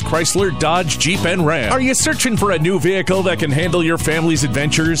Falvey's Chrysler, Dodge, Jeep, and Ram. Are you searching for a new vehicle that can handle your family's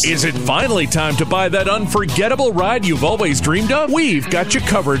adventures? Is it finally time to buy that unforgettable ride you've always dreamed of? We've got you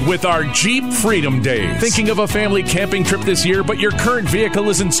covered with our Jeep Freedom Days. Thinking of a family camping trip this year, but your current vehicle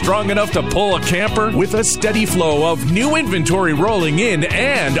isn't strong enough to pull a camper? With a steady flow of new inventory rolling in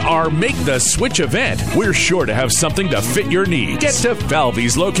and our Make the Switch event, we're sure to have something to fit your needs. Get to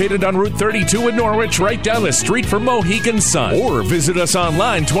Falvey's, located on Route 32 in Norwich, right down the street from Mohegan Sun. Or visit us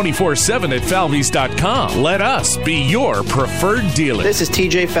online 24/7 at falveys.com. Let us be your preferred dealer. This is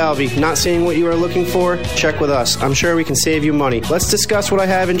TJ Falvey. Not seeing what you are looking for? Check with us. I'm sure we can save you money. Let's discuss what I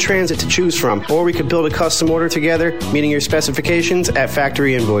have in transit to choose from, or we could build a custom order together, meeting your specifications at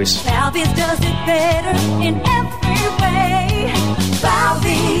factory invoice. Falvey's does it better in every way.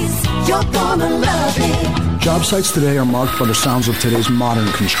 Falvey's, you're gonna love it. Job sites today are marked by the sounds of today's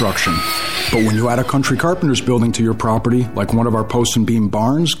modern construction. But when you add a Country Carpenters building to your property, like one of our post and beam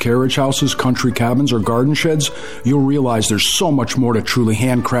barns, carriage houses, country cabins, or garden sheds, you'll realize there's so much more to truly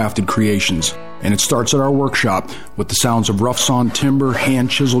handcrafted creations. And it starts at our workshop with the sounds of rough-sawn timber,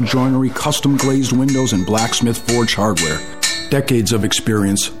 hand-chiseled joinery, custom glazed windows, and blacksmith forged hardware. Decades of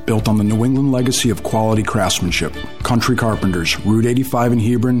experience built on the New England legacy of quality craftsmanship. Country Carpenters, Route 85 in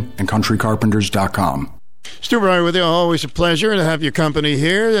Hebron, and countrycarpenters.com. Stu Bryer with you. Always a pleasure to have your company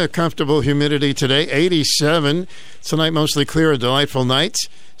here. Comfortable humidity today, 87. Tonight, mostly clear, a delightful night.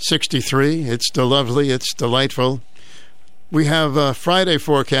 63. It's lovely. It's delightful. We have a Friday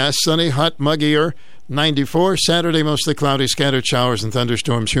forecast, sunny, hot, muggier, 94. Saturday, mostly cloudy, scattered showers and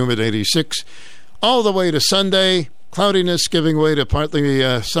thunderstorms, humid, 86. All the way to Sunday, cloudiness giving way to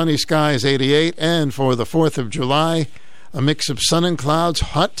partly sunny skies, 88. And for the 4th of July, a mix of sun and clouds,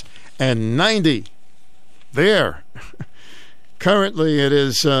 hot, and 90. There. Currently, it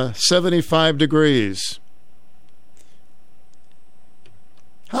is 75 degrees.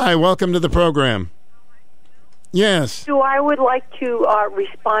 Hi, welcome to the program. Yes. So I would like to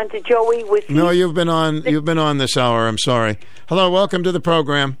respond to Joey with. No, you've been on. You've been on this hour. I'm sorry. Hello, welcome to the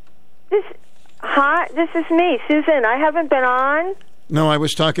program. Hi, this is me, Susan. I haven't been on. No, I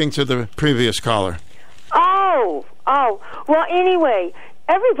was talking to the previous caller. Oh. Well, anyway,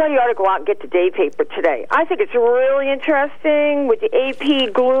 everybody ought to go out and get the day paper today. I think it's really interesting with the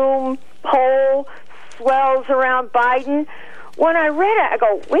AP gloom poll swells around Biden. When I read it, I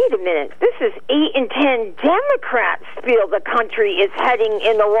go, wait a minute, this is 8 in 10 Democrats feel the country is heading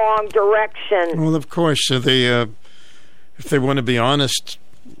in the wrong direction. Well, of course, if they want to be honest,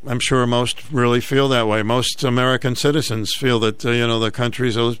 I'm sure most really feel that way. Most American citizens feel that, the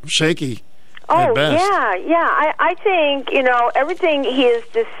country's shaky. Oh, yeah. I think, everything he is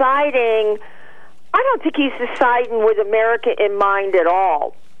deciding, I don't think he's deciding with America in mind at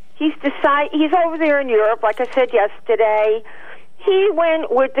all. He's over there in Europe, like I said yesterday. He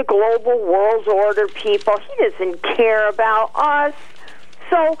went with the global world order people. He doesn't care about us.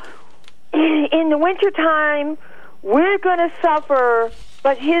 So, in the wintertime, we're going to suffer,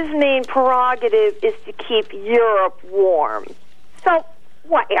 but his main prerogative is to keep Europe warm. So,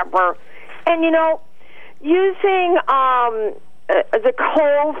 whatever. And, using the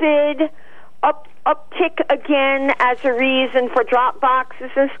COVID uptick again as a reason for drop boxes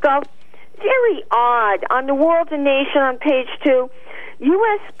and stuff, very odd. On the World and Nation on page 2,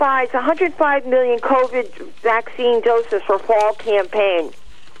 U.S. buys 105 million COVID vaccine doses for fall campaign.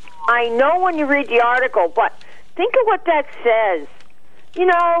 I know when you read the article, but think of what that says.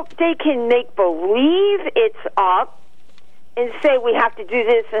 They can make believe it's up and say we have to do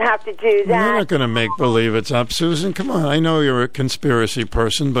this and have to do that. You're not going to make believe it's up, Susan. Come on. I know you're a conspiracy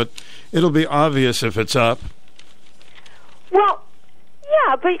person, but it'll be obvious if it's up. Well,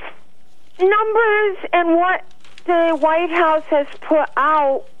 yeah, but numbers and what the White House has put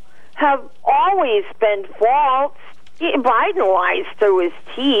out have always been false. Biden lies through his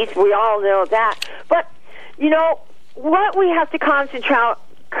teeth. We all know that. But, what we have to concentrate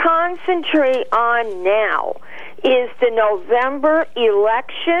on now is the November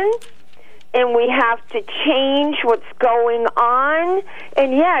election, and we have to change what's going on.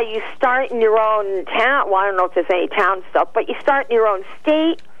 And, yeah, you start in your own town. Well, I don't know if there's any town stuff, but you start in your own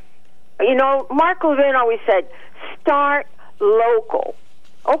state. Mark Levin always said, start local.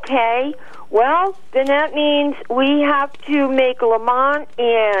 Okay, well, then that means we have to make Lamont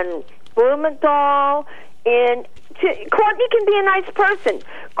and Blumenthal and Courtney can be a nice person,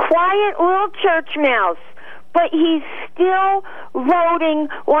 quiet little church mouse, but he's still voting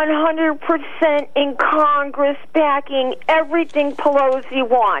 100% in Congress, backing everything Pelosi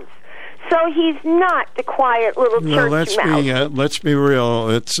wants. So he's not the quiet little church mouse. Let's be real.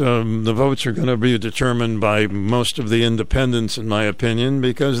 It's the votes are going to be determined by most of the independents, in my opinion,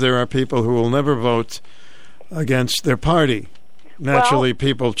 because there are people who will never vote against their party. Naturally,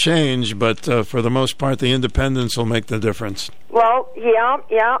 people change, but for the most part, the independents will make the difference. Well,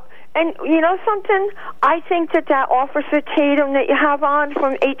 yeah. And you know something? I think that Officer Tatum that you have on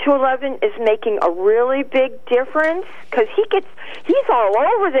from 8 to 11 is making a really big difference because he's all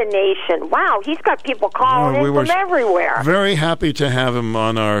over the nation. Wow, he's got people calling in from everywhere. Very happy to have him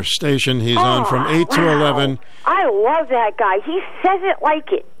on our station. He's on from 8 to 11. I love that guy. He says it like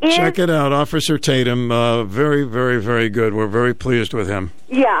it is. Check it out, Officer Tatum. Very, very, very good. We're very pleased with him.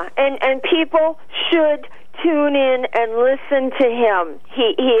 Yeah, and people should tune in and listen to him.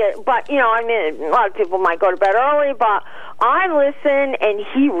 But a lot of people might go to bed early, but I listen, and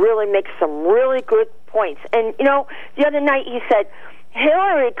he really makes some really good points. And the other night he said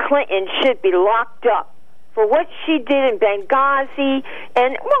Hillary Clinton should be locked up for what she did in Benghazi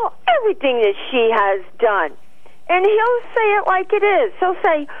and everything that she has done. And he'll say it like it is. He'll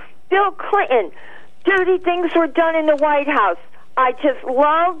say, Bill Clinton, dirty things were done in the White House. I just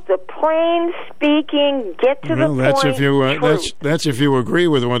love the plain speaking, get to the point. That's if you agree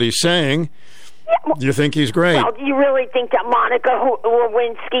with what he's saying. Yeah, you think he's great. Well, do you really think that Monica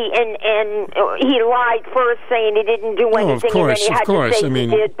Lewinsky and he lied first, saying he didn't do anything, of course, and then he had to say he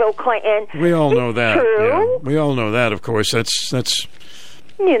did, Bill Clinton? We all know that. True. Yeah, we all know that. Of course, that's no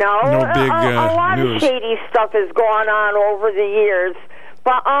big a lot news. of shady stuff has gone on over the years.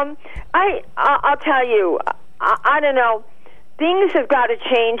 But I'll tell you, I don't know. Things have got to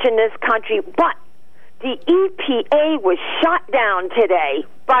change in this country, but the EPA was shot down today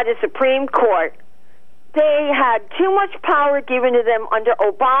by the Supreme Court. They had too much power given to them under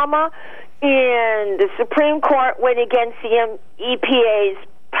Obama, and the Supreme Court went against the EPA's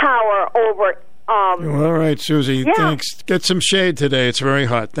power over. All right, Susie, thanks. Get some shade today. It's very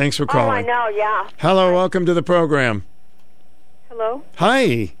hot. Thanks for calling. Oh, I know, yeah. Hello, welcome to the program. Hello?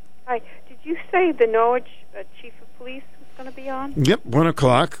 Hi. Hi. Did you say the Norwich chief of police going to be on? Yep, 1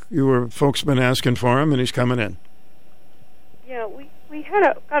 o'clock. Folks been asking for him, and he's coming in. Yeah, we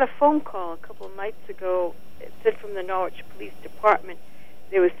got a phone call a couple of nights ago. It said from the Norwich Police Department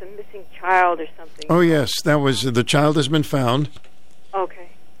there was some missing child or something. Oh yes, the child has been found. Okay.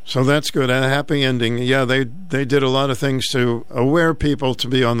 So that's good. A happy ending. Yeah, they did a lot of things to aware people to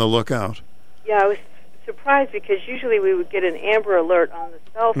be on the lookout. Yeah, I was surprised because usually we would get an Amber Alert on the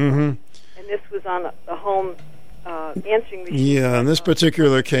cell phone, and this was on the home answering machine. Yeah, in this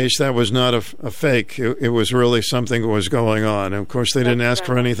particular case, that was not a fake. It was really something that was going on. And of course, they didn't ask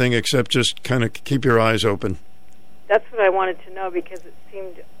for anything except just kind of keep your eyes open. That's what I wanted to know because it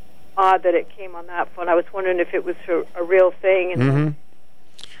seemed odd that it came on that phone. I was wondering if it was a real thing. And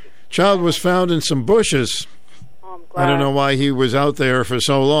Child was found in some bushes. Oh, I'm glad. I don't know why he was out there for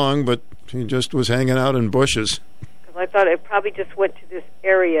so long, but he just was hanging out in bushes. Because I thought it probably just went to this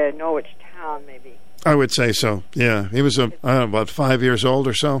area in Norwich Town, maybe. I would say so, yeah. He was about 5 years old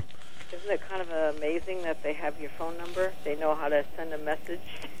or so. Isn't it kind of amazing that they have your phone number? They know how to send a message?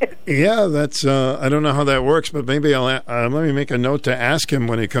 Yeah, that's, I don't know how that works, but maybe let me make a note to ask him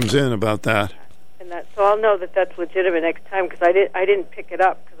when he comes in about that. And so I'll know that that's legitimate next time because I didn't pick it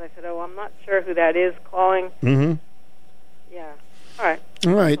up because I said, I'm not sure who that is calling. Yeah. All right.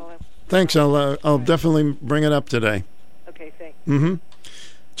 All right. Thanks. I'll definitely bring it up today. Okay, thanks.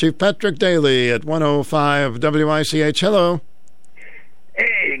 Chief Patrick Daly at 105 WICH. Hello.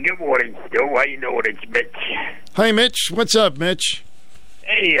 Hey, good morning, Stu. How you doing? It's Mitch. Hi, Mitch. What's up, Mitch?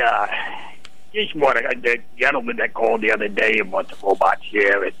 Hey, just wondering, the gentleman that called the other day about the robots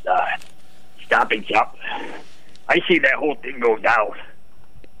here at Stop and Shop. I see that whole thing go down.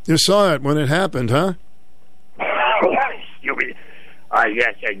 You saw it when it happened, huh? Excuse me.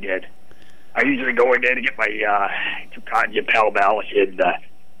 Yes, I did. I usually go in there to get my 2 cartons of Pall Malls, and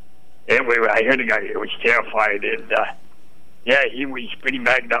anyway, I heard the guy was terrified, and yeah, he was pretty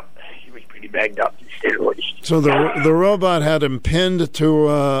bagged up. To say the least. So the robot had him pinned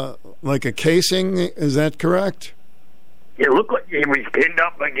to like a casing. Is that correct? It looked like he was pinned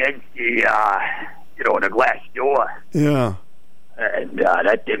up against the the glass door. Yeah. And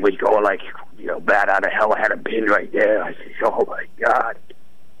that thing was going like, bad out of hell. I had a pin right there. I said, oh my God.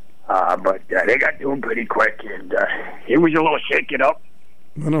 But they got to him pretty quick, and he was a little shaken up.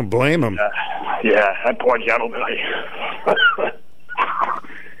 I don't blame him. Yeah, that poor gentleman.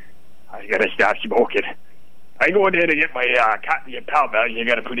 I got to stop smoking. I go in there to get my cotton and Pall Malls. You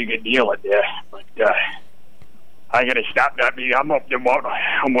got a pretty good deal in there. But I got to stop that. I'm up to about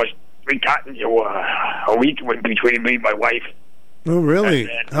almost 3 cottons a week between me and my wife. Oh, really?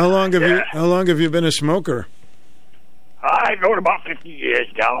 How long have you been a smoker? I've known about 50 years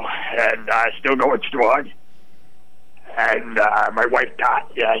now, and still going strong. And my wife,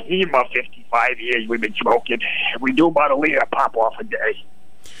 Dot, he's about 55 years we've been smoking. We do about a liter pop off a day.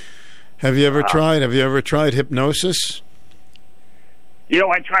 Have you ever tried hypnosis?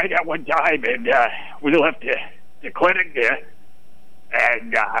 I tried that one time, and we left the clinic there,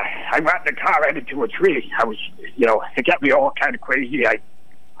 and I got in the car right into a tree. I was, it got me all kind of crazy. I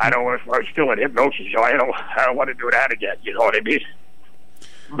don't know if I was still in hypnosis, so I don't want to do that again. You know what I mean?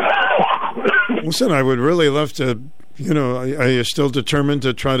 Listen, I would really love to. Are you still determined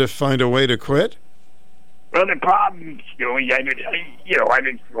to try to find a way to quit? Well, the problem, I've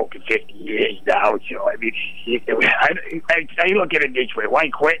been smoking 50 years now, so I mean, I look at it this way: why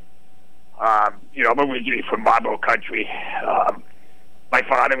quit? I'm originally from Marlboro country. My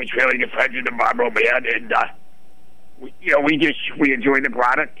father was really good friends with the Marlboro man, and we enjoy the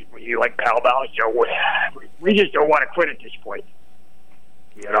product. We like Pall Malls, so we just don't want to quit at this point.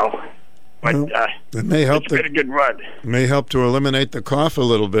 But it may help. It's been a good run. It may help to eliminate the cough a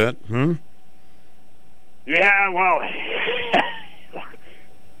little bit. Yeah, well,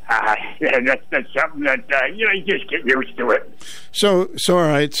 that's something that you just get used to it. So all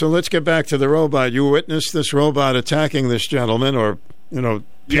right. So let's get back to the robot. You witnessed this robot attacking this gentleman, or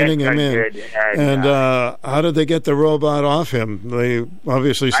pinning him in. Did. And how did they get the robot off him? They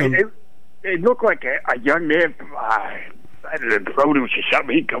obviously It looked like a young man from the produce or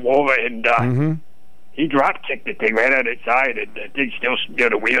something. He'd come over and he drop kicked the thing right on its side, and the thing still,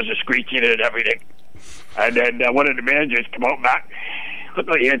 the wheels are screeching and everything. And then one of the managers come out back. Looked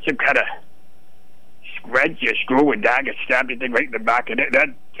like he had some kind of wrench or screw and dagger, stabbed the thing right in the back, and that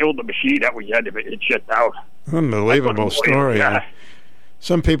killed the machine that we had. It shut down. Unbelievable story. Yeah.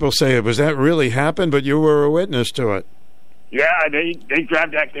 Some people say, was that really happened, but you were a witness to it? Yeah, they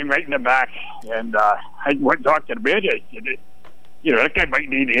grabbed that thing right in the back, and I went and talked to the manager. That guy might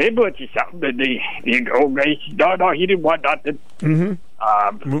need an ambulance or something. And the old guy said, no, he didn't want nothing.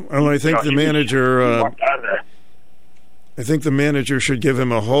 Well, I think the manager... I think the manager should give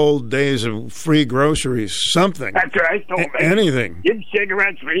him a whole days of free groceries, something. That's what I told him. Anything. Give him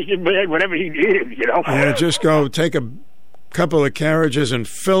cigarettes, whatever he needed, Yeah, just go take a couple of carriages and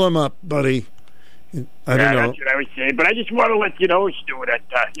fill them up, buddy. I don't know. That's what I was saying. But I just want to let you know, Stu, that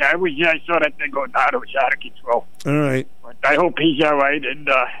I saw that thing go down. It was out of control. All right. But I hope he's all right. And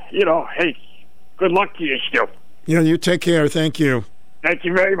hey, good luck to you, Stu. Yeah, you take care. Thank you. Thank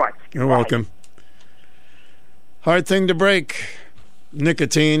you very much. You're welcome. Hard thing to break,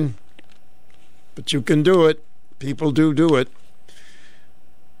 nicotine, but you can do it. People do it.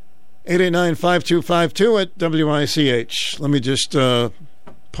 889-5252 at WICH. Let me just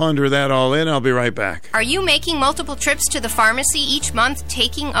ponder that all in. I'll be right back. Are you making multiple trips to the pharmacy each month,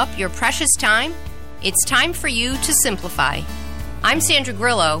 taking up your precious time? It's time for you to simplify. I'm Sandra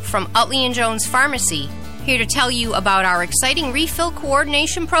Grillo from Utley & Jones Pharmacy, here to tell you about our exciting refill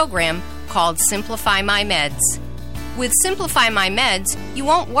coordination program called Simplify My Meds. With Simplify My Meds, you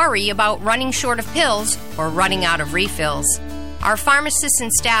won't worry about running short of pills or running out of refills. Our pharmacists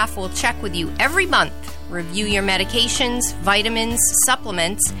and staff will check with you every month, review your medications, vitamins,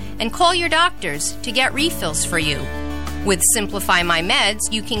 supplements, and call your doctors to get refills for you. With Simplify My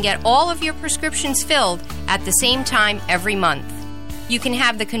Meds, you can get all of your prescriptions filled at the same time every month. You can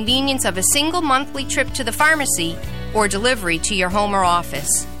have the convenience of a single monthly trip to the pharmacy or delivery to your home or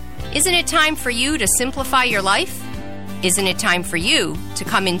office. Isn't it time for you to simplify your life? Isn't it time for you to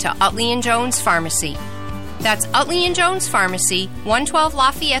come into Utley & Jones Pharmacy? That's Utley & Jones Pharmacy, 112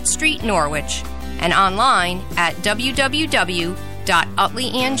 Lafayette Street, Norwich, and online at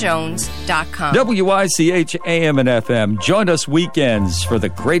www.utleyandjones.com. WICH AM and FM. Join us weekends for the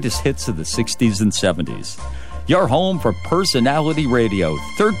greatest hits of the 60s and 70s. Your home for personality radio,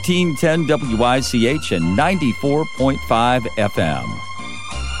 1310 WICH and 94.5 FM.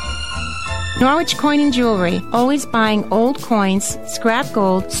 Norwich Coin and Jewelry, always buying old coins, scrap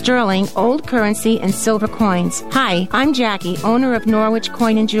gold, sterling, old currency, and silver coins. Hi, I'm Jackie, owner of Norwich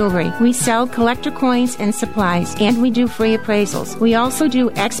Coin and Jewelry. We sell collector coins and supplies, and we do free appraisals. We also do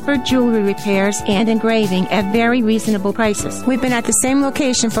expert jewelry repairs and engraving at very reasonable prices. We've been at the same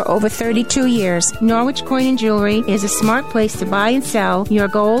location for over 32 years. Norwich Coin and Jewelry is a smart place to buy and sell your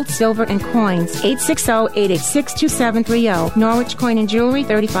gold, silver, and coins. 860-886-2730. Norwich Coin and Jewelry,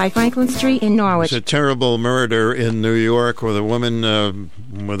 35 Franklin Street in Norwich. There's a terrible murder in New York with a woman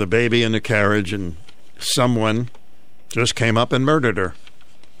with a baby in a carriage, and someone just came up and murdered her.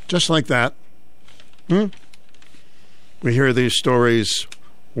 Just like that. We hear these stories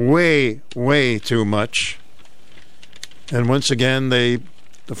way, way too much. And once again, the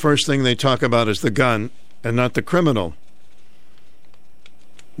first thing they talk about is the gun and not the criminal.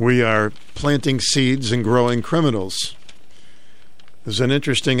 We are planting seeds and growing criminals. There's an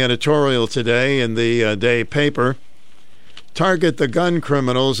interesting editorial today in the Day paper. Target the gun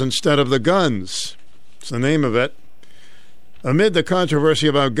criminals instead of the guns. It's the name of it. Amid the controversy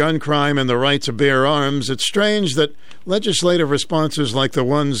about gun crime and the right to bear arms, it's strange that legislative responses like the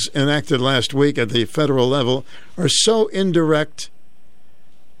ones enacted last week at the federal level are so indirect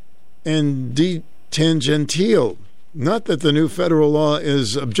and tangential. Not that the new federal law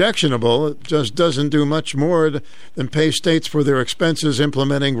is objectionable, it just doesn't do much more than pay states for their expenses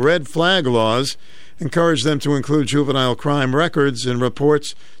implementing red flag laws, encourage them to include juvenile crime records in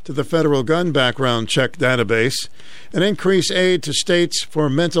reports to the federal gun background check database, and increase aid to states for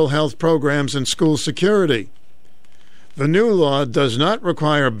mental health programs and school security. The new law does not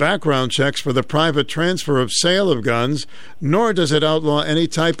require background checks for the private transfer of sale of guns, nor does it outlaw any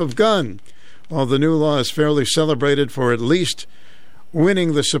type of gun. While the new law is fairly celebrated for at least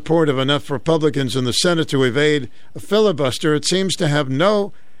winning the support of enough Republicans in the Senate to evade a filibuster, it seems to have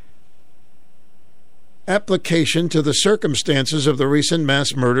no application to the circumstances of the recent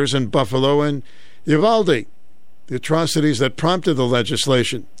mass murders in Buffalo and Uvalde, the atrocities that prompted the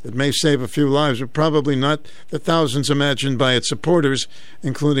legislation. It may save a few lives, but probably not the thousands imagined by its supporters,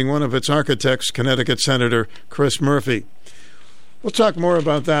 including one of its architects, Connecticut Senator Chris Murphy. We'll talk more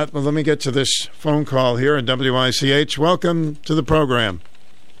about that, but let me get to this phone call here at WICH. Welcome to the program.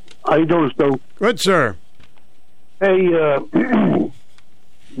 How you doing, Stu? Good, sir. Hey, you're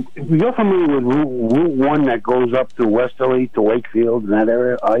familiar with Route 1 that goes up to Westerly, to Wakefield, in that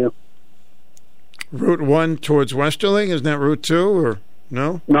area, are you? Route 1 towards Westerly? Isn't that Route 2, or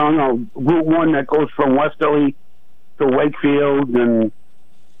no? No. Route 1 that goes from Westerly to Wakefield and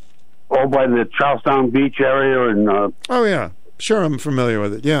all by the Charlestown Beach area. And oh, yeah. Sure, I'm familiar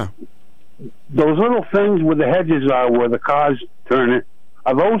with it, yeah. Those little things where the hedges are, where the cars turn it,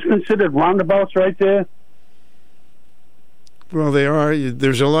 are those considered roundabouts right there? Well, they are.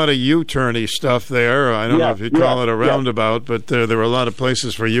 There's a lot of U-turny stuff there. I don't know if you call it a roundabout, but there are a lot of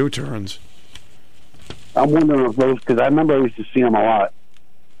places for U-turns. I'm wondering if those, because I remember I used to see them a lot.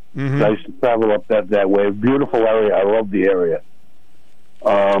 Mm-hmm. So I used to travel up that way. Beautiful area. I love the area.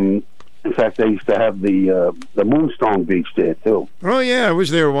 In fact, they used to have the Moonstone Beach there, too. Oh, yeah, I was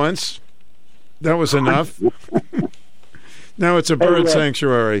there once. That was enough. Now it's a bird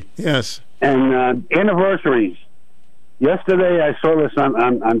sanctuary. Yes. And anniversaries. Yesterday, I saw this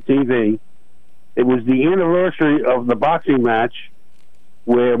on TV. It was the anniversary of the boxing match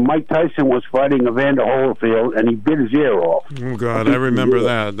where Mike Tyson was fighting Evander Holyfield, and he bit his ear off. Oh, God, I remember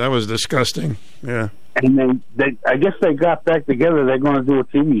that. That was disgusting. Yeah. And they I guess they got back together. They're going to do a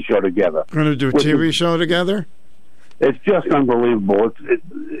TV show together. Going to do a TV show together? It's just unbelievable.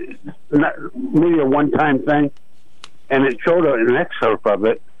 It's not really a one-time thing. And it showed an excerpt of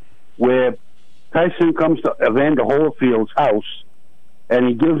it where Tyson comes to Evander Holyfield's house, and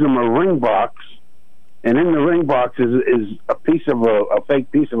he gives him a ring box, and in the ring box is a piece of a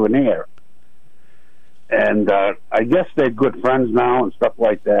fake piece of an ear. And I guess they're good friends now and stuff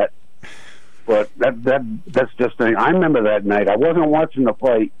like that. But that's just I remember that night. I wasn't watching the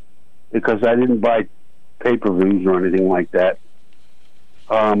fight because I didn't buy pay-per-views or anything like that.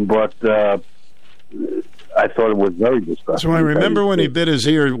 But I thought it was very disgusting. So I remember when he bit his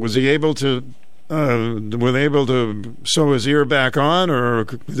ear, was he able to were they able to sew his ear back on, or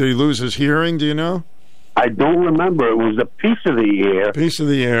did he lose his hearing? Do you know? I don't remember. It was a piece of the ear. Piece of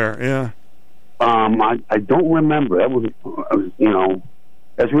the ear, yeah. I don't remember. That was,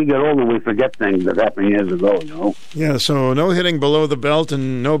 as we get older, we forget things that happened years ago, Yeah, so no hitting below the belt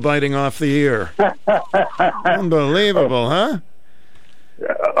and no biting off the ear. Unbelievable, huh?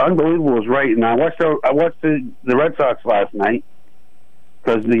 Unbelievable is right. And I watched the Red Sox last night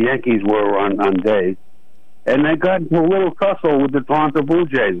because the Yankees were on day, and they got into a little tussle with the Toronto Blue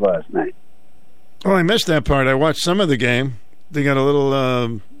Jays last night. Oh, I missed that part. I watched some of the game. They got a little.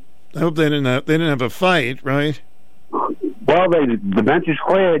 I hope they didn't have a fight, right? Well, the bench is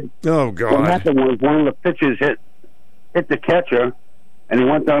cleared. Oh God! What happened was one of the pitchers hit the catcher, and he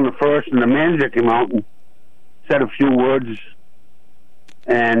went down to first, and the manager came out and said a few words,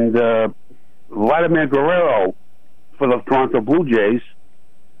 and Vladimir Guerrero for the Toronto Blue Jays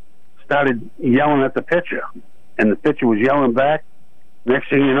started yelling at the pitcher, and the pitcher was yelling back. Next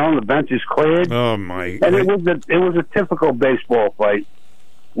thing you know, the bench is cleared. Oh my! And it was a typical baseball fight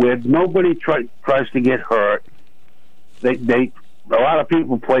where nobody tries to get hurt. A lot of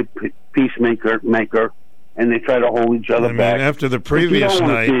people play peacemaker, and they try to hold each other back. After the previous you don't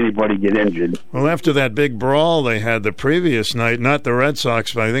night, see anybody get injured. Well, after that big brawl they had the previous night, not the Red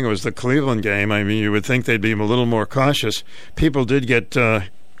Sox, but I think it was the Cleveland game. I mean, you would think they'd be a little more cautious. People did get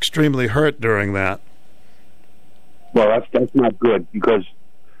extremely hurt during that. Well, that's not good, because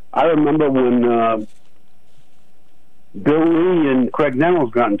I remember when Bill Lee and Craig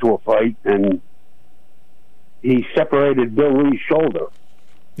Nettles got into a fight, and he separated Bill Lee's shoulder.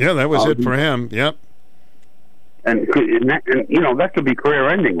 Yeah, that was it for him. Yep. And that could be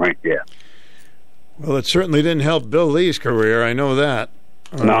career-ending right there. Well, it certainly didn't help Bill Lee's career. I know that.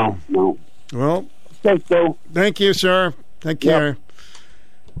 No. Well, thanks, Bill. Thank you, sir. Take care. Yep.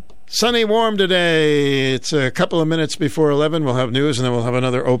 Sunny, warm today. It's a couple of minutes before 11. We'll have news, and then we'll have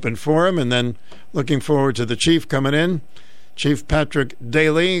another open forum. And then looking forward to the chief coming in. Chief Patrick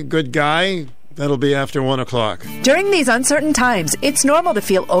Daly, good guy. That'll be after 1 o'clock. During these uncertain times, it's normal to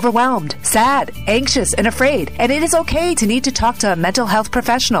feel overwhelmed, sad, anxious, and afraid, and it is okay to need to talk to a mental health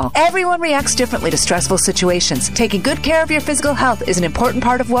professional. Everyone reacts differently to stressful situations. Taking good care of your physical health is an important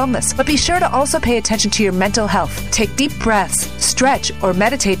part of wellness, but be sure to also pay attention to your mental health. Take deep breaths, stretch, or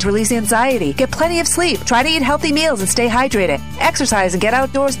meditate to release anxiety. Get plenty of sleep. Try to eat healthy meals and stay hydrated. Exercise and get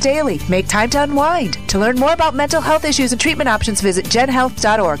outdoors daily. Make time to unwind. To learn more about mental health issues and treatment options, visit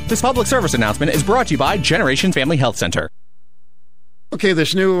genhealth.org. This public service announcement is brought to you by Generation Family Health Center. Okay,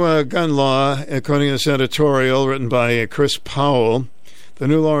 this new gun law, according to this editorial written by Chris Powell, the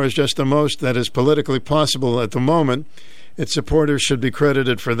new law is just the most that is politically possible at the moment. Its supporters should be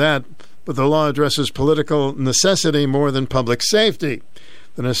credited for that, but the law addresses political necessity more than public safety.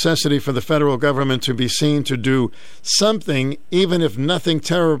 The necessity for the federal government to be seen to do something, even if nothing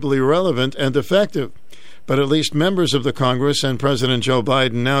terribly relevant and effective. But at least members of the Congress and President Joe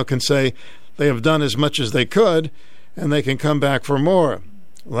Biden now can say they have done as much as they could, and they can come back for more,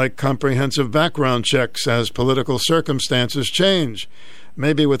 like comprehensive background checks as political circumstances change,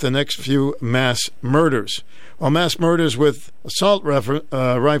 maybe with the next few mass murders. While mass murders with assault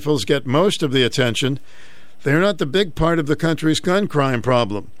rifles get most of the attention, they're not the big part of the country's gun crime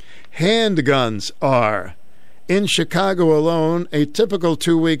problem. Handguns are. In Chicago alone, a typical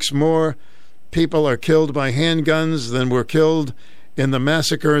 2 weeks more people are killed by handguns than were killed in the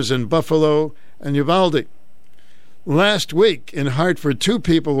massacres in Buffalo and Uvalde. Last week in Hartford, 2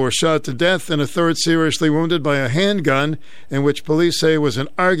 people were shot to death and a third seriously wounded by a handgun in which police say was an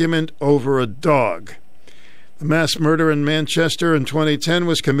argument over a dog. The mass murder in Manchester in 2010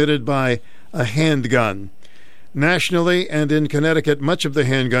 was committed by a handgun. Nationally and in Connecticut, much of the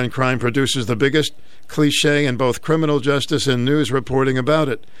handgun crime produces the biggest cliche in both criminal justice and news reporting about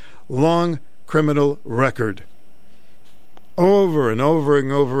it. Long criminal record. Over and over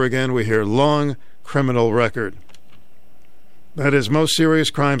and over again we hear long criminal record. That is, most serious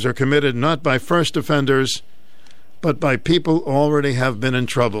crimes are committed not by first offenders, but by people who already have been in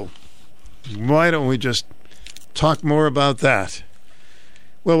trouble. Why don't we just talk more about that?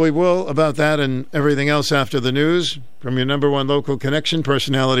 Well, we will about that and everything else after the news. From your number one local connection,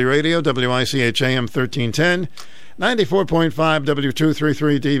 Personality Radio, WICH AM 1310, 94.5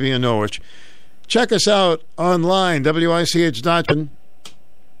 W233DB in Norwich. Check us out online, WICH.com.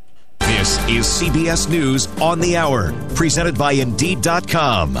 This is CBS News on the Hour, presented by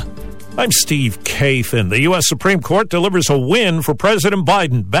Indeed.com. I'm Steve Kathan. The U.S. Supreme Court delivers a win for President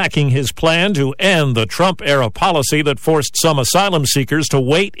Biden, backing his plan to end the Trump-era policy that forced some asylum seekers to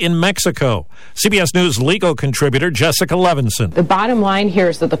wait in Mexico. CBS News legal contributor Jessica Levinson. The bottom line here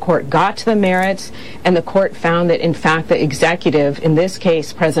is that the court got to the merits, and the court found that, in fact, the executive, in this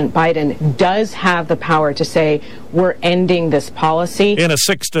case, President Biden, does have the power to say, we're ending this policy. In a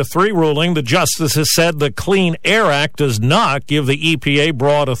 6-3 ruling, the justices said the Clean Air Act does not give the EPA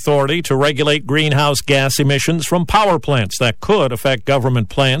broad authority to regulate greenhouse gas emissions from power plants that could affect government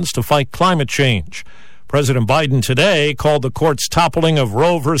plans to fight climate change. President Biden today called the court's toppling of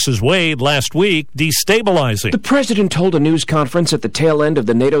Roe v. Wade last week destabilizing. The president told a news conference at the tail end of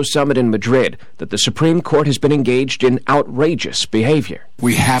the NATO summit in Madrid that the Supreme Court has been engaged in outrageous behavior.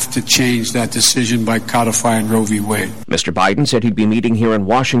 We have to change that decision by codifying Roe v. Wade. Mr. Biden said he'd be meeting here in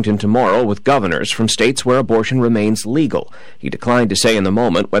Washington tomorrow with governors from states where abortion remains legal. He declined to say in the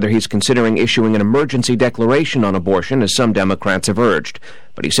moment whether he's considering issuing an emergency declaration on abortion, as some Democrats have urged.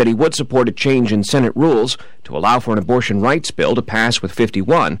 But he said he would support a change in Senate rules to allow for an abortion rights bill to pass with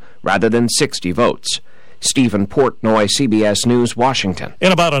 51 rather than 60 votes. Stephen Portnoy, CBS News, Washington.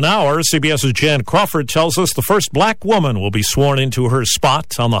 In about an hour, CBS's Jan Crawford tells us the first black woman will be sworn into her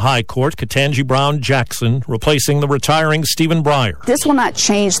spot on the High Court, Ketanji Brown Jackson, replacing the retiring Stephen Bryer. This will not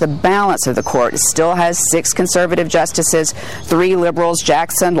change the balance of the court. It still has 6 conservative justices, 3 liberals.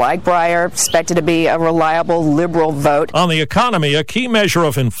 Jackson, like Bryer, expected to be a reliable liberal vote. On the economy, a key measure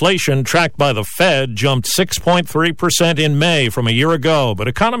of inflation tracked by the Fed jumped 6.3% in May from a year ago, but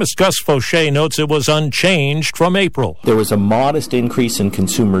economist Gus Fauché notes it was unchanged from April. There was a modest increase in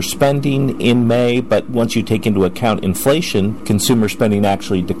consumer spending in May, but once you take into account inflation, consumer spending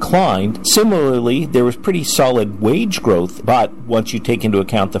actually declined. Similarly, there was pretty solid wage growth, but once you take into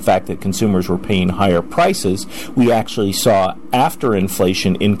account the fact that consumers were paying higher prices, we actually saw after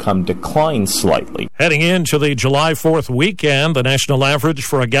inflation income decline slightly. Heading into the July 4th weekend, the national average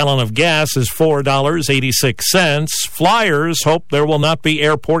for a gallon of gas is $4.86. Flyers hope there will not be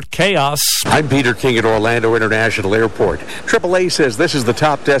airport chaos. I'm Peter King at Orlando International Airport. AAA says this is the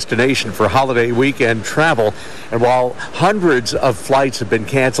top destination for holiday weekend travel. And while hundreds of flights have been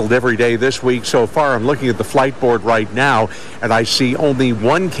canceled every day this week so far, I'm looking at the flight board right now, and I see only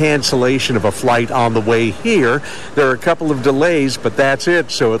one cancellation of a flight on the way here. There are a couple of delays, but that's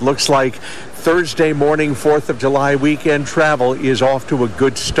it. So it looks like Thursday morning, 4th of July weekend travel is off to a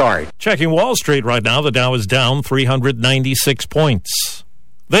good start. Checking Wall Street right now, the Dow is down 396 points.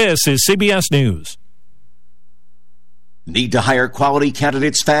 This is CBS News. Need to hire quality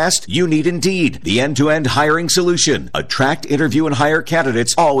candidates fast? You need Indeed, the end-to-end hiring solution. Attract, interview, and hire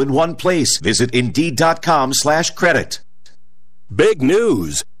candidates all in one place. Visit Indeed.com/credit. Big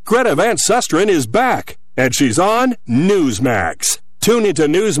news. Greta Van Susteren is back, and she's on Newsmax. Tune into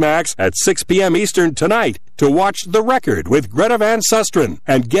Newsmax at 6 p.m. Eastern tonight to watch The Record with Greta Van Susteren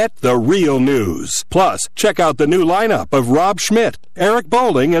and get the real news. Plus, check out the new lineup of Rob Schmidt, Eric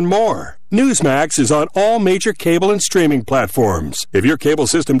Bowling, and more. Newsmax is on all major cable and streaming platforms. If your cable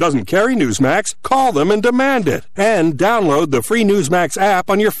system doesn't carry Newsmax, call them and demand it. And download the free Newsmax app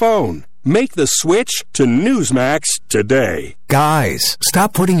on your phone. Make the switch to Newsmax today. Guys,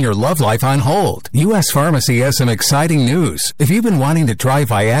 stop putting your love life on hold. U.S. Pharmacy has some exciting news. If you've been wanting to try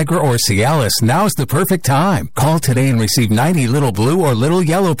Viagra or Cialis, now's the perfect time. Call today and receive 90 little blue or little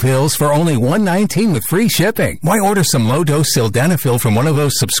yellow pills for only $1.19 with free shipping. Why order some low-dose sildenafil from one of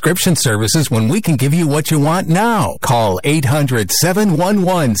those subscription services when we can give you what you want now? Call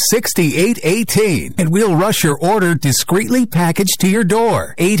 800-711-6818 and we'll rush your order discreetly packaged to your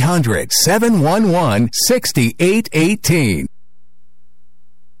door. 800-711-6818.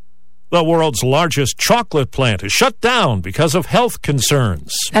 The world's largest chocolate plant is shut down because of health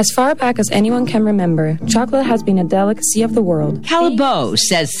concerns. As far back as anyone can remember, chocolate has been a delicacy of the world. Callebaut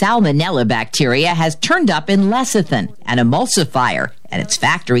says salmonella bacteria has turned up in lecithin, an emulsifier, at its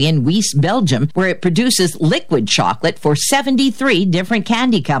factory in Wies, Belgium, where it produces liquid chocolate for 73 different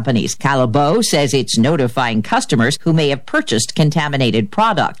candy companies. Callebaut says it's notifying customers who may have purchased contaminated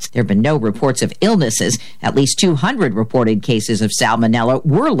products. There have been no reports of illnesses. At least 200 reported cases of salmonella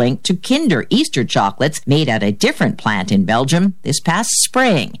were linked to Kinder Easter chocolates made at a different plant in Belgium this past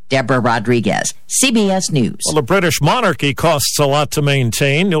spring. Deborah Rodriguez, CBS News. Well, the British monarchy costs a lot to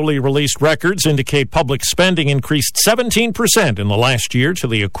maintain. Newly released records indicate public spending increased 17% in the last year to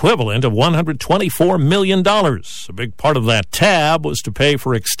the equivalent of $124 million. A big part of that tab was to pay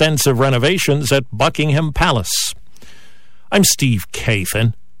for extensive renovations at Buckingham Palace. I'm Steve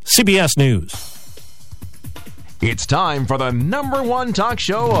Kathan, CBS News. It's time for the #1 talk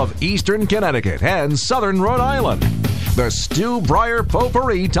show of Eastern Connecticut and Southern Rhode Island. The Stu Bryer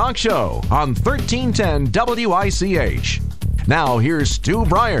Potpourri Talk Show on 1310 WICH. Now here's Stu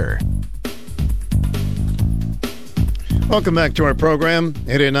Bryer. Welcome back to our program.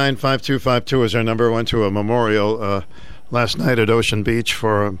 889-5252 is our number. Went to a memorial last night at Ocean Beach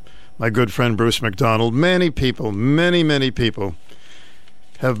for my good friend Bruce McDonald. Many people, many people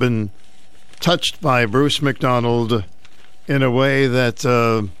have been touched by Bruce McDonald in a way that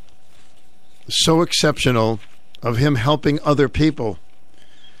so exceptional of him helping other people.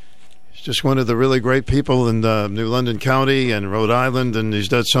 He's just one of the really great people in New London County and Rhode Island, and he's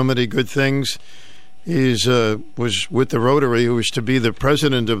done so many good things. He's was with the Rotary, who was to be the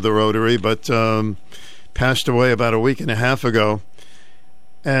president of the Rotary, but passed away about a week and a half ago.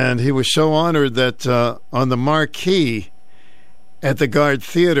 And he was so honored that on the marquee at the Guard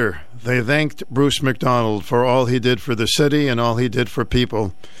Theater, they thanked Bruce McDonald for all he did for the city and all he did for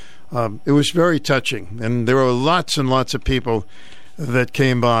people. It was very touching, and there were lots and lots of people that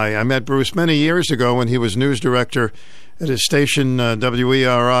came by. I met Bruce many years ago when he was news director at his station,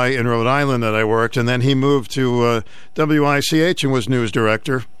 WERI, in Rhode Island that I worked, and then he moved to WICH and was news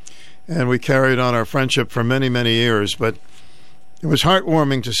director, and we carried on our friendship for many, many years. But it was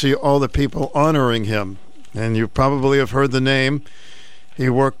heartwarming to see all the people honoring him, and you probably have heard the name. He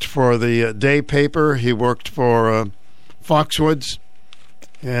worked for the Day paper, he worked for Foxwoods,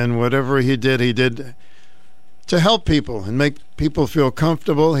 and whatever he did to help people and make people feel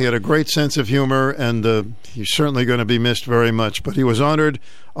comfortable. He had a great sense of humor, and he's certainly going to be missed very much. But he was honored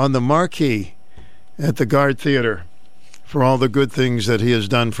on the marquee at the Guard Theater for all the good things that he has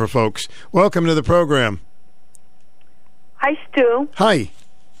done for folks. Welcome to the program. Hi, Stu. Hi.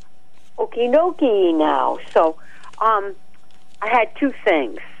 Okie dokie now. So, I had two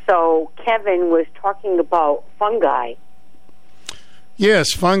things. So, Kevin was talking about fungi.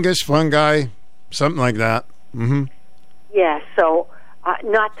 Yes, fungi, something like that. Mm-hmm. Yeah, so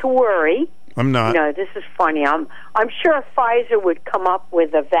not to worry. I'm not. No, this is funny. I'm sure Pfizer would come up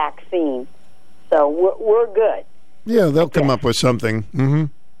with a vaccine, so we're good. Yeah, they'll come up with something. Mm-hmm.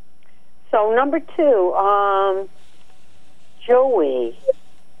 So number two, Joey,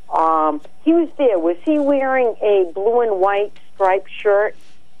 he was there. Was he wearing a blue and white striped shirt?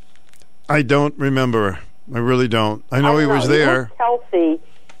 I don't remember. I really don't. I know he was there. He was healthy.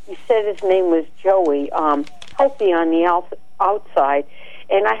 He said his name was Joey. Healthy on the outside,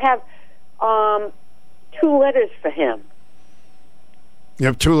 and I have 2 letters for him. You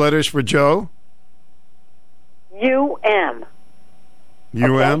have 2 letters for Joe? U-M.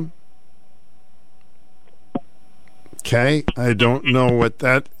 U-M? Okay, I don't know what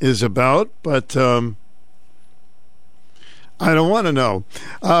that is about, but I don't want to know.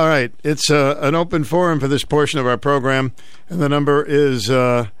 All right, it's an open forum for this portion of our program, and the number is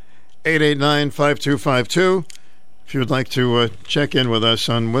 889-5252. If you would like to check in with us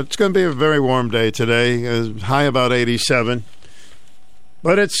on what's going to be a very warm day today, high about 87.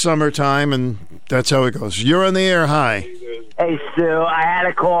 But it's summertime, and that's how it goes. You're on the air. Hi. Hey, Stu. I had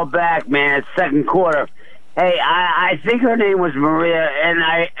to call back, man. It's second quarter. Hey, I think her name was Maria, and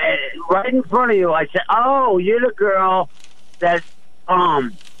I right in front of you, I said, "Oh, you're the girl that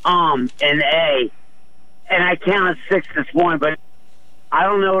and A," and I counted 6 this morning, but I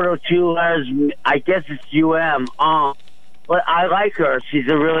don't know what those 2 letters. I guess it's U-M. But I like her. She's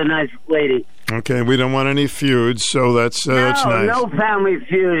a really nice lady. Okay, we don't want any feuds, so that's nice. No family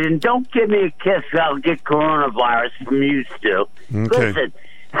feud, and don't give me a kiss. I'll get coronavirus from you, Stu. Okay. Listen.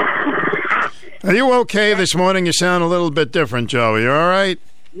 Are you okay this morning? You sound a little bit different, Joey. You all right?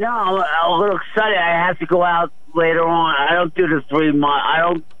 No, I'm a little excited. I have to go out later on. I don't do the 3 mile. I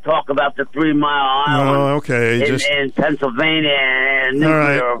don't talk about the 3 Mile Island. Oh, okay. In Pennsylvania and all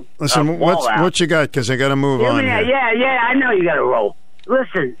right. Listen, what you got? Because I got to move on. Yeah, I know you got to roll.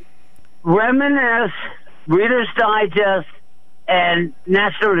 Listen, Reminisce, Reader's Digest, and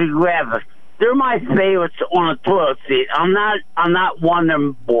National Geographic. They're my favorites on a toilet seat. I'm not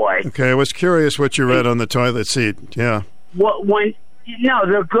Wonder Boy. Okay, I was curious what you read on the toilet seat. Yeah. No,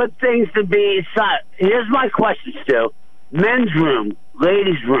 they're good things to be. Here's my question, Stu. Men's room,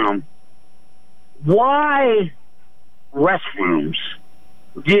 ladies' room. Why restrooms?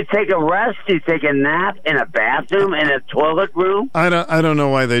 Do you take a rest? Do you take a nap in a bathroom, in a toilet room? I don't know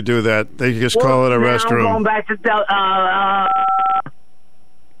why they do that. They just call it a restroom. I'm going back to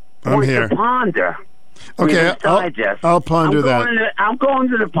I'm here. To ponder. Okay, I'll ponder that. I'm going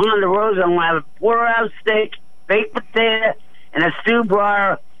to the Ponderosa. I'm going to have a porterhouse steak, baked potato, and a Stu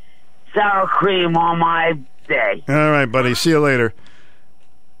Bryer sour cream on my day. All right, buddy. See you later.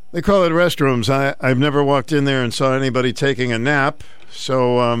 They call it restrooms. I've never walked in there and saw anybody taking a nap,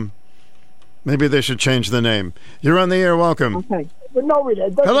 so maybe they should change the name. You're on the air. Welcome. Okay. But no,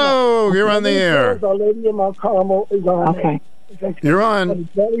 hello, you're on the air. The lady in Mount Carmel is on. Okay. You're on.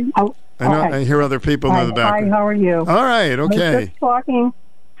 I know. I hear other people in the background. Hi, how are you? All right, okay. I was just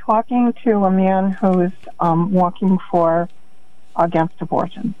talking to a man who's walking against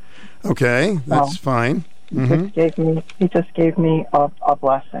abortion. Okay, that's fine. He just gave me a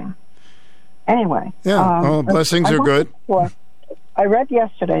blessing. Anyway. Yeah, blessings are good. I read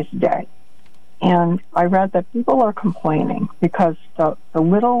yesterday's day, and I read that people are complaining because the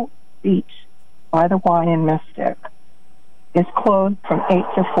little beach by the Y in Mystic is closed from 8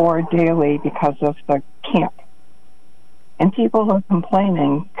 to 4 daily because of the camp. And people are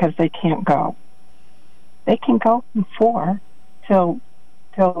complaining because they can't go. They can go from 4 till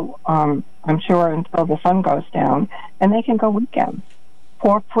I'm sure until the sun goes down, and they can go weekends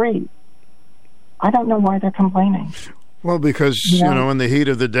for free. I don't know why they're complaining. Well, because in the heat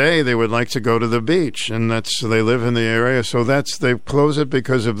of the day, they would like to go to the beach, and they live in the area. So they close it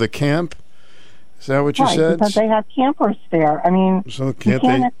because of the camp. Is that what you said? Because they have campers there. I mean, so you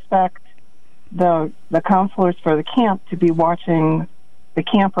can't expect the counselors for the camp to be watching the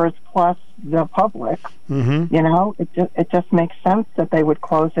campers plus the public. Mm-hmm. It just makes sense that they would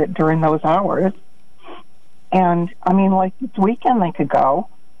close it during those hours. And I mean, like this weekend they could go.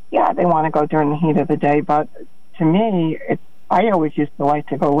 Yeah, they want to go during the heat of the day, but to me, I always used to like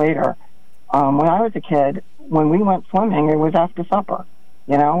to go later. When I was a kid, when we went swimming, it was after supper.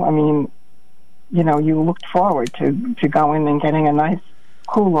 You looked forward to going and getting a nice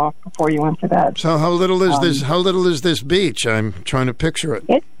cool off before you went to bed. So how little is this? How little is this beach? I'm trying to picture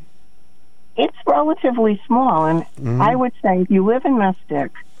it. It's relatively small, and I would say if you live in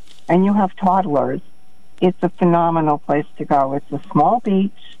Mystic and you have toddlers, it's a phenomenal place to go. It's a small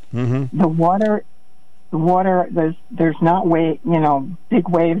beach. Mm-hmm. The water. There's not big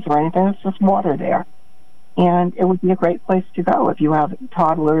waves or anything. It's just water there. And it would be a great place to go if you have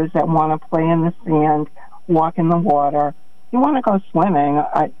toddlers that want to play in the sand, walk in the water. If you want to go swimming,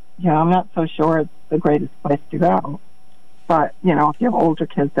 I'm not so sure it's the greatest place to go. But, if you have older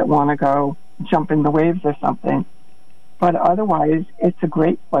kids that want to go jump in the waves or something. But otherwise, it's a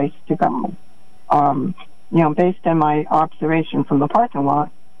great place to go. Based on my observation from the parking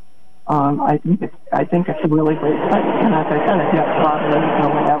lot, I think it's a really great place. And as I said, if you have toddlers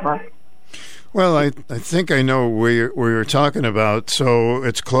or whatever. Well, I think I know where you're talking about. So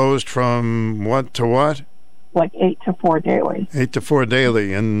it's closed from what to what? Like 8 to 4 daily. 8 to 4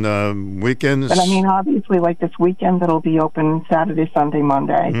 daily, and weekends. But I mean, obviously, like this weekend, it'll be open Saturday, Sunday,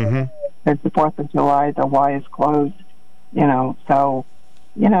 Monday. Mm-hmm. There's the 4th of July. The Y is closed. So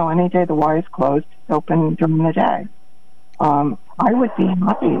any day the Y is closed, it's open during the day. I would be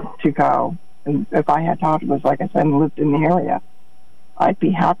happy to go if I had toddlers, like I said, and lived in the area. I'd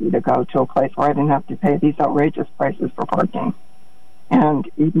be happy to go to a place where I didn't have to pay these outrageous prices for parking. And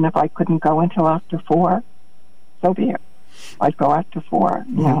even if I couldn't go until after 4, so be it. I'd go after 4.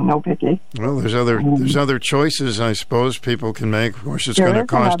 No biggie. Well, there's other choices, I suppose, people can make. Of course, it's going to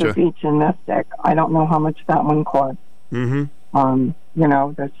cost you. There is another beach in Mystic. I don't know how much that one costs. Mm-hmm.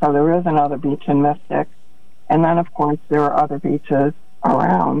 So there is another beach in Mystic. And then, of course, there are other beaches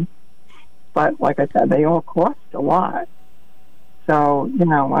around. But like I said, they all cost a lot. So, I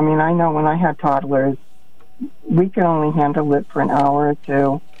know when I had toddlers, we could only handle it for an hour or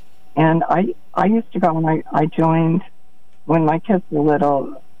two. And I used to go when I joined, when my kids were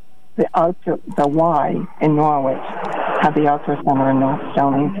little, the Y in Norwich had the outdoor center in North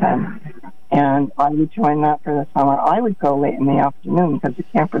Stonington. And I would join that for the summer. I would go late in the afternoon because the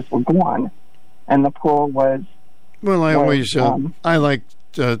campers were gone, and the pool was. Well, I like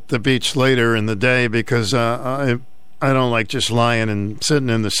the beach later in the day because I don't like just lying and sitting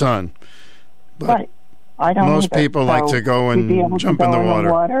in the sun. But right. I don't most either. people like to go and jump in the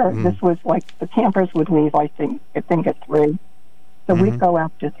water. Mm. This was like the campers would leave, I think at 3. So we'd go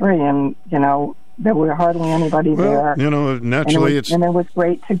after 3, and, there were hardly anybody there. Naturally, and it was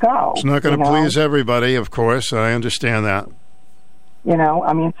great to go. It's not going to please everybody, of course. I understand that.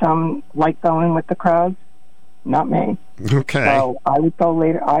 Some like going with the crowds. Not me. Okay. So I would go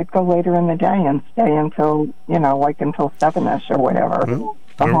later. I'd go later in the day and stay until until 7ish or whatever. Go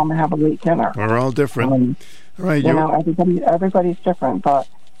home and have a late dinner. We're all different. Right. Everybody's different. But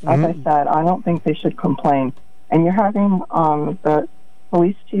as I said, I don't think they should complain. And you're having the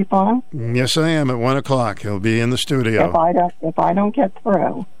police chief on? Yes, I am at 1:00. He'll be in the studio. If I don't get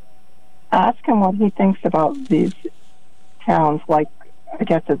through, ask him what he thinks about these towns. Like, I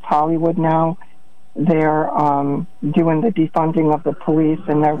guess it's Hollywood now. They're doing the defunding of the police,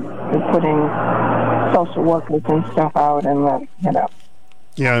 and they're putting social workers and stuff out, and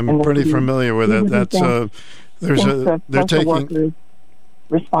Yeah, I'm pretty familiar with it. That's they're taking workers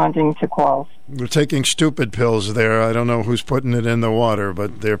responding to calls. They're taking stupid pills there. I don't know who's putting it in the water,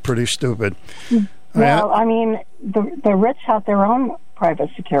 but they're pretty stupid. Well, the rich have their own private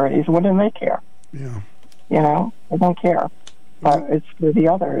securities. What do they care? Yeah. They don't care. But it's for the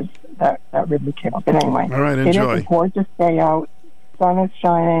others that really care. But anyway, all right, enjoy. It is a gorgeous day out. Sun is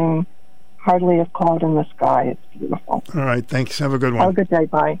shining. Hardly a cloud in the sky. It's beautiful. All right, thanks. Have a good one. Have a good day.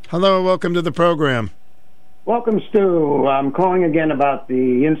 Bye. Hello, welcome to the program. Welcome, Stu. I'm calling again about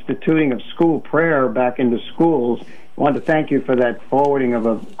the instituting of school prayer back into schools. I wanted to thank you for that forwarding of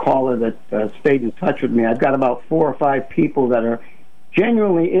a caller that stayed in touch with me. I've got about 4 or 5 people that are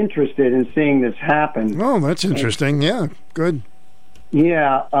genuinely interested in seeing this happen. Oh, that's interesting. Yeah, good.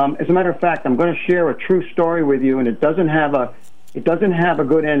 Yeah. As a matter of fact, I'm going to share a true story with you, and it doesn't have a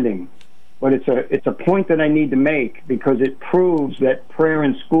good ending, but it's a point that I need to make because it proves that prayer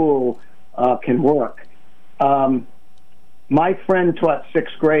in school can work. My friend taught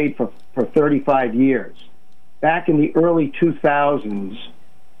 6th grade for 35 years. Back in the early 2000s,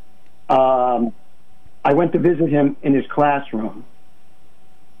 I went to visit him in his classroom.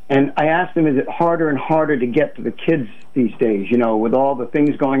 And I asked him, is it harder and harder to get to the kids these days, with all the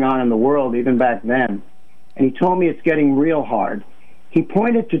things going on in the world, even back then? And he told me it's getting real hard. He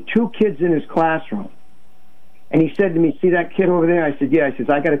pointed to 2 kids in his classroom. And he said to me, see that kid over there? I said, yeah. He says,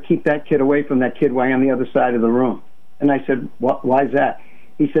 I got to keep that kid away from that kid while I'm on the other side of the room. And I said, why is that?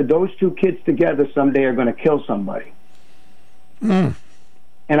 He said, those 2 kids together someday are going to kill somebody. Mm.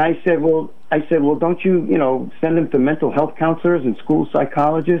 And I said, well, don't you, send them to mental health counselors and school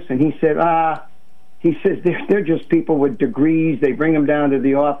psychologists? And he said, they're just people with degrees. They bring them down to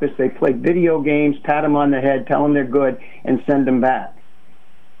the office. They play video games, pat them on the head, tell them they're good, and send them back.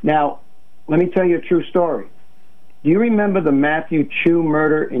 Now, let me tell you a true story. Do you remember the Matthew Chew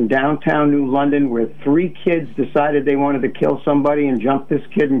murder in downtown New London where 3 kids decided they wanted to kill somebody and jump this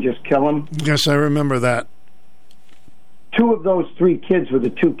kid and just kill him? Yes, I remember that. 2 of those 3 kids were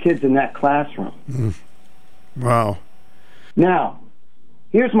the 2 kids in that classroom. Mm. Wow. Now,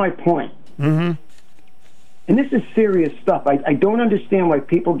 here's my point. Mm-hmm. And this is serious stuff. I don't understand why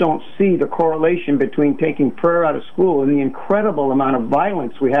people don't see the correlation between taking prayer out of school and the incredible amount of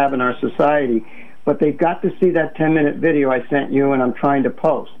violence we have in our society. But they've got to see that 10-minute video I sent you and I'm trying to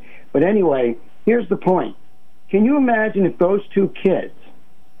post. But anyway, here's the point. Can you imagine if those 2 kids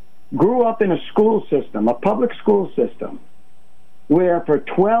grew up in a school system, a public school system, where for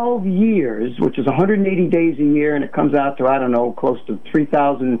 12 years, which is 180 days a year, and it comes out to, close to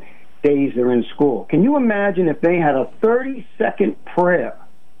 3,000 days they're in school. Can you imagine if they had a 30-second prayer,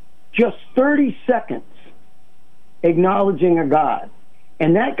 just 30 seconds, acknowledging a God,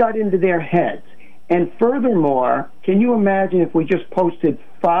 and that got into their heads? And furthermore, can you imagine if we just posted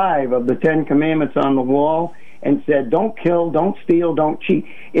 5 of the 10 commandments on the wall and said, don't kill, don't steal, don't cheat?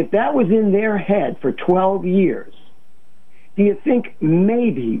 If that was in their head for 12 years, do you think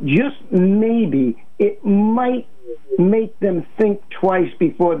maybe, just maybe, it might make them think twice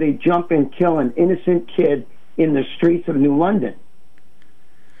before they jump and kill an innocent kid in the streets of New London?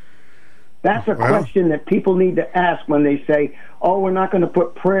 That's a question that people need to ask when they say, oh, we're not going to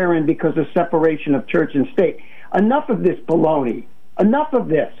put prayer in because of separation of church and state. Enough of this baloney. Enough of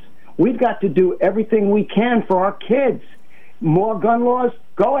this. We've got to do everything we can for our kids. More gun laws?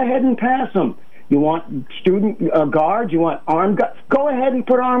 Go ahead and pass them. You want student guards? You want armed guards? Go ahead and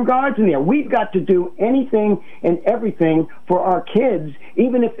put armed guards in there. We've got to do anything and everything for our kids,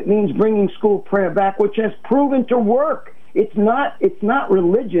 even if it means bringing school prayer back, which has proven to work. It's not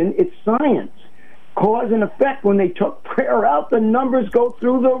religion, it's science. Cause and effect. When they took prayer out, the numbers go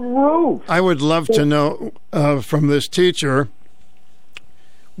through the roof. I would love to know from this teacher,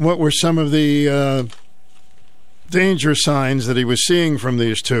 what were some of the danger signs that he was seeing from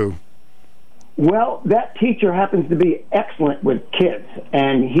these two? Well, that teacher happens to be excellent with kids,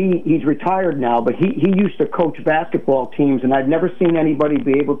 and he's retired now, but he used to coach basketball teams, and I've never seen anybody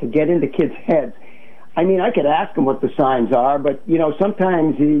be able to get into kids' heads. I mean, I could ask him what the signs are, but,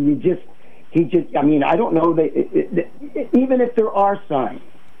 sometimes I don't know, even if there are signs,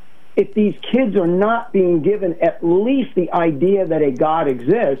 if these kids are not being given at least the idea that a God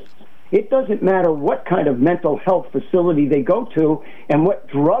exists, it doesn't matter what kind of mental health facility they go to and what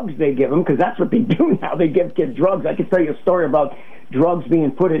drugs they give them, because that's what they do now. They give kids drugs. I can tell you a story about drugs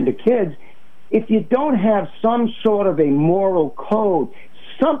being put into kids. If you don't have some sort of a moral code,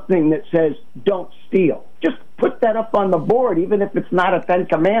 something that says don't steal, just put that up on the board, even if it's not a 10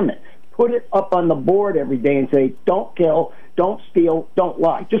 commandment. Put it up on the board every day and say, don't kill, don't steal, don't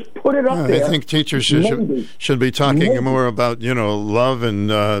lie. Just put it up there. I think teachers should be talking more about, love and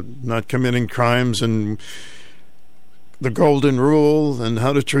not committing crimes and the golden rule and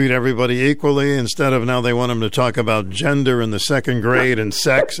how to treat everybody equally, instead of now they want them to talk about gender in the second grade and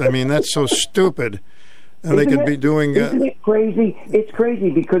sex. I mean, that's so stupid. And they could be doing... Isn't it crazy? It's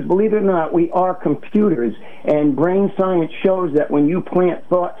crazy because, believe it or not, we are computers, and brain science shows that when you plant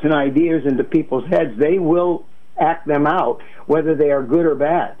thoughts and ideas into people's heads, they will act them out, whether they are good or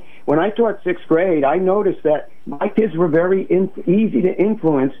bad. When I taught sixth grade, I noticed that my kids were very easy to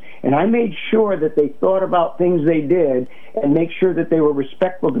influence, and I made sure that they thought about things they did and make sure that they were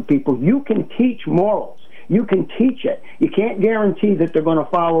respectful to people. You can teach morals. You can teach it. You can't guarantee that they're going to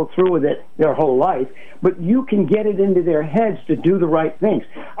follow through with it their whole life, but you can get it into their heads to do the right things.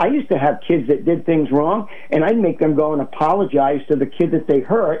 I used to have kids that did things wrong, and I'd make them go and apologize to the kid that they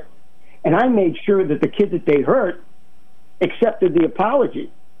hurt, and I made sure that the kid that they hurt accepted the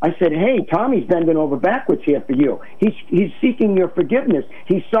apology. I said, hey, Tommy's bending over backwards here for you. He's seeking your forgiveness.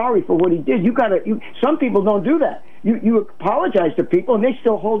 He's sorry for what he did. Some people don't do that. You apologize to people, and they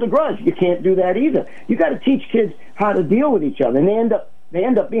still hold a grudge. You can't do that either. You got to teach kids how to deal with each other, and they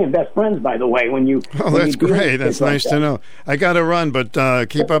end up being best friends, by the way, when you... Oh, that's great. That's nice to know. I got to run, but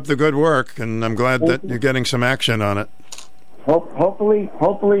keep up the good work, and I'm glad that you're getting some action on it. Hopefully.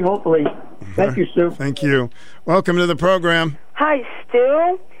 Thank you, Stu. Thank you. Welcome to the program. Hi,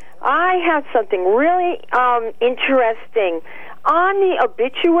 Stu. I have something really interesting. On the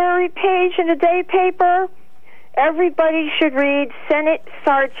obituary page in the day paper, everybody should read Senate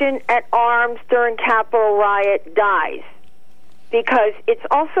Sergeant at Arms during Capitol riot dies, because it's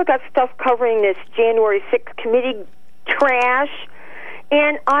also got stuff covering this January 6th committee trash.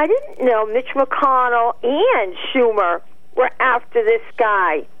 And I didn't know Mitch McConnell and Schumer were after this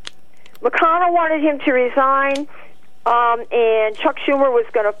guy. McConnell wanted him to resign, and Chuck Schumer was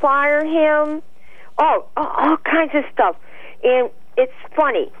going to fire him. All kinds of stuff. And it's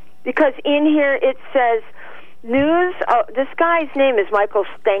funny, because in here it says, this guy's name is Michael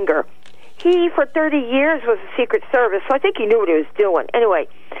Stenger. He, for 30 years, was a Secret Service, so I think he knew what he was doing. Anyway,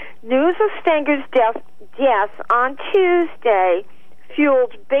 news of Stenger's death on Tuesday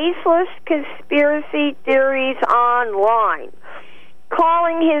fueled baseless conspiracy theories online,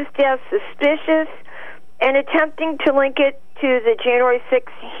 calling his death suspicious and attempting to link it to the January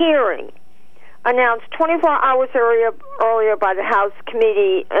 6th hearing, announced 24 hours earlier by the House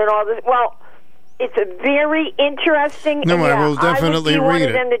committee and all this. Well, it's a very interesting... No, I will definitely read it. I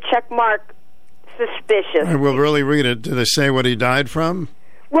would them to check mark suspicious. I will really read it. Do they say what he died from?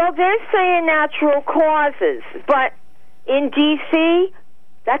 Well, they're saying natural causes, but in D.C.,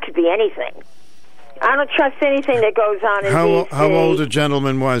 that could be anything. I don't trust anything that goes on in D.C. How old a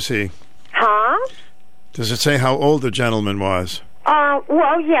gentleman was he? Huh? Does it say how old the gentleman was?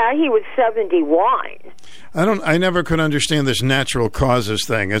 Well, yeah, he was 71. I never could understand this natural causes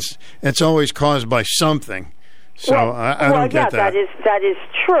thing. It's always caused by something. So I don't get that. That is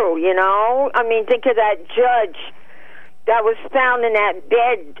true, you know? I mean, think of that judge that was found in that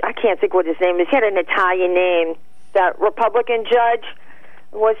bed. I can't think what his name is. He had an Italian name. That Republican judge.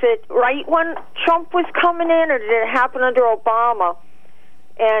 Was it right when Trump was coming in, or did it happen under Obama?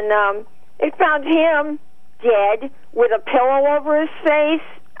 And they found him dead with a pillow over his face.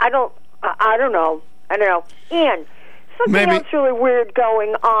 I don't know. Ian, something else really weird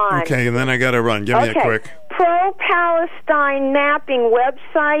going on. Okay, and then I got to run. Give me a quick. pro-Palestine mapping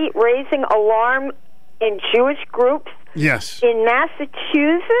website raising alarm in Jewish groups Yes. in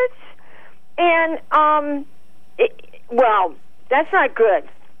Massachusetts. And, well, that's not good.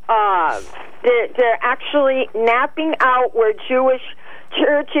 They're actually mapping out where Jewish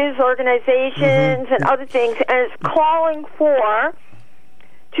churches, organizations, and other things, and it's calling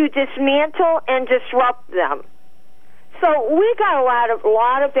to dismantle and disrupt them. So we got a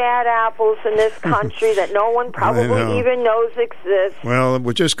lot of bad apples in this country that no one probably even knows exist. Well,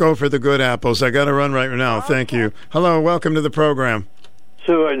 we'll just go for the good apples. I got to run right now. Okay. Thank you. Hello, welcome to the program.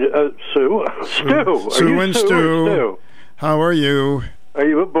 Stu. Sue and Stu. How are you? Are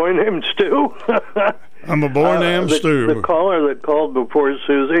you a boy named Stu? I'm a boy named Stu. The caller that called before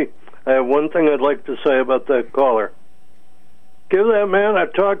Susie, I have one thing I'd like to say about that caller. Give that man a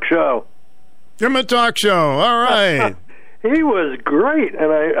talk show. Give him a talk show. All right. He was great,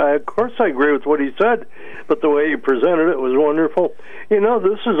 and I of course I agree with what he said, but the way he presented it was wonderful. You know,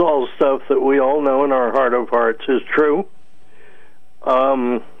 this is all stuff that we all know in our heart of hearts is true.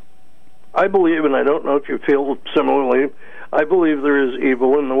 I believe, and I don't know if you feel similarly, I believe there is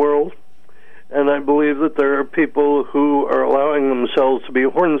evil in the world, and I believe that there are people who are allowing themselves to be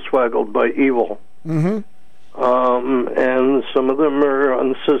hornswoggled by evil. Mm-hmm. And some of them are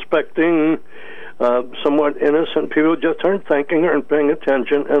unsuspecting, somewhat innocent people just aren't thinking, aren't paying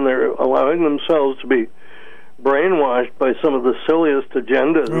attention, and they're allowing themselves to be brainwashed by some of the silliest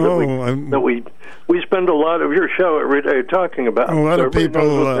agendas that we spend a lot of your show every day talking about. A lot of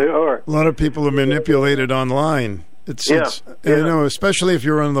people are manipulated online. It's you know, especially if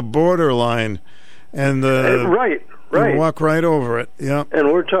you're on the borderline, and right. You walk right over it. Yeah.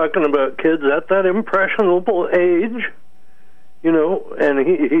 And we're talking about kids at that impressionable age, you know, and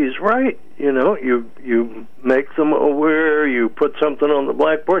he's right. You know, you make them aware, you put something on the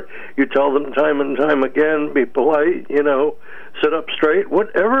blackboard, you tell them time and time again, be polite, you know, sit up straight,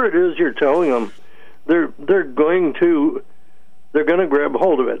 whatever it is you're telling them, they're going to grab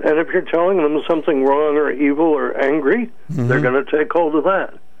hold of it. And if you're telling them something wrong or evil or angry, they're going to take hold of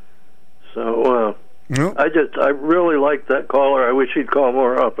that. So, I really like that caller. I wish he'd call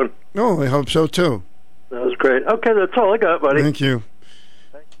more often. Oh, I hope so too. That was great. Okay, that's all I got, buddy. Thank you.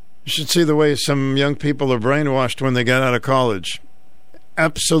 You should see the way some young people are brainwashed when they get out of college.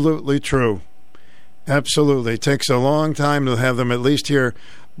 Absolutely true. Absolutely. It takes a long time to have them at least hear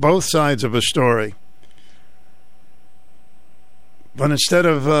both sides of a story. But instead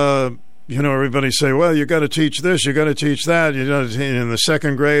of, everybody say, well, you got to teach this, you got to teach that, you know, in the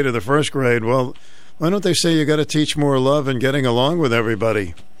second grade or the first grade. Well, why don't they say you got to teach more love and getting along with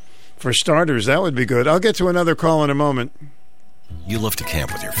everybody? For starters, that would be good. I'll get to another call in a moment. You love to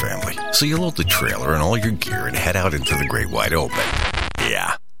camp with your family, so you load the trailer and all your gear and head out into the great wide open.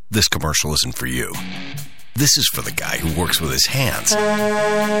 Yeah, this commercial isn't for you. This is for the guy who works with his hands.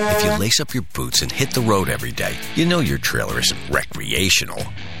 If you lace up your boots and hit the road every day, you know your trailer isn't recreational.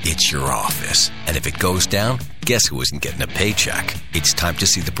 It's your office. And if it goes down, guess who isn't getting a paycheck? It's time to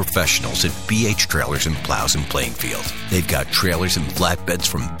see the professionals at BH Trailers and Plows in Plainfield. They've got trailers and flatbeds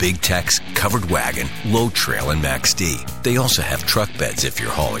from Big Tex, Covered Wagon, Low Trail, and Max D. They also have truck beds if you're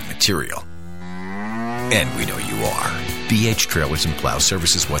hauling material. And we know you are. BH Trailers and Plows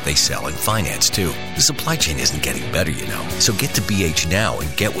services what they sell and finance, too. The supply chain isn't getting better, you know. So get to BH now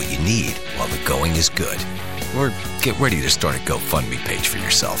and get what you need while the going is good. Or get ready to start a GoFundMe page for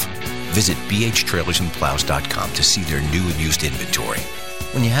yourself. Visit bhtrailersandplows.com to see their new and used inventory.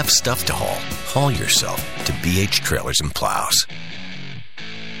 When you have stuff to haul yourself to BH Trailers and Plows.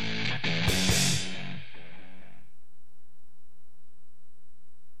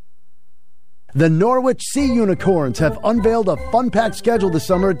 The Norwich Sea Unicorns have unveiled a fun-packed schedule this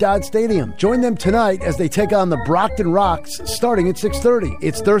summer at Dodd Stadium. Join them tonight as they take on the Brockton Rocks starting at 6:30.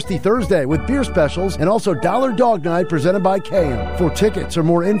 It's Thirsty Thursday with beer specials and also Dollar Dog Night presented by KM. For tickets or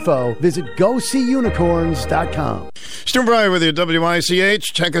more info, visit GoSeaUnicorns.com. Stu Bryer with you,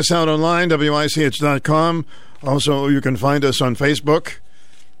 WICH. Check us out online, WICH.com. Also, you can find us on Facebook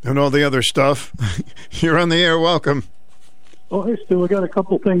and all the other stuff. You're on the air. Welcome. Oh, hey, Stu, I got a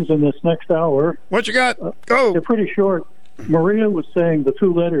couple things in this next hour. What you got? Go. They're pretty short. Maria was saying the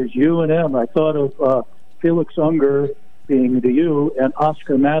two letters U and M. I thought of Felix Unger being the U and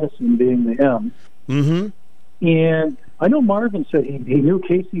Oscar Madison being the M. Mm-hmm. And I know Marvin said he knew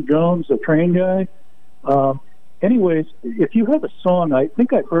Casey Jones, the train guy. Anyways, if you have a song, I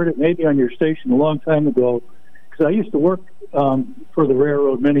think I've heard it maybe on your station a long time ago, because I used to work for the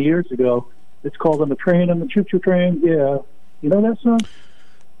railroad many years ago. It's called "On the Train, on the Choo-Choo Train." Yeah. You know that song?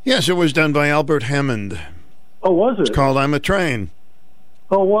 Yes, it was done by Albert Hammond. Oh, was it? It's called "I'm a Train."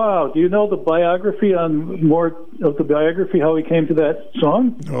 Oh, wow. Do you know the biography more of the biography, how he came to that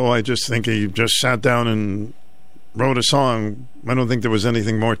song? Oh, I just think he just sat down and wrote a song. I don't think there was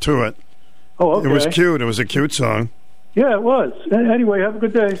anything more to it. Oh, okay. It was cute. It was a cute song. Yeah, it was. Anyway, have a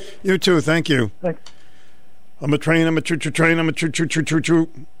good day. You too. Thank you. Thanks. I'm a train. I'm a choo-choo train. I'm a choo-choo-choo-choo-choo.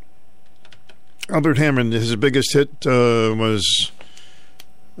 Albert Hammond, his biggest hit was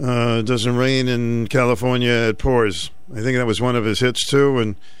Doesn't Rain in California, It Pours. I think that was one of his hits, too.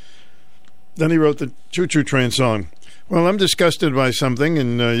 And then he wrote the Choo-Choo Train song. Well, I'm disgusted by something,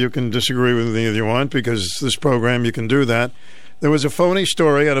 and you can disagree with me if you want, because this program, you can do that. There was a phony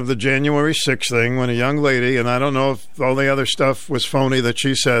story out of the January 6th thing when a young lady, and I don't know if all the other stuff was phony that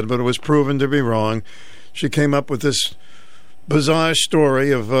she said, but it was proven to be wrong. She came up with this bizarre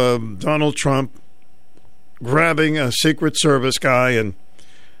story of Donald Trump grabbing a Secret Service guy and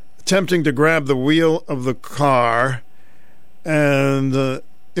attempting to grab the wheel of the car, and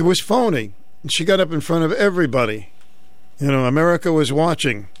it was phony. And she got up in front of everybody. You know, America was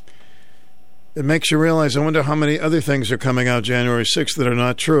watching. It makes you realize, I wonder how many other things are coming out January 6th that are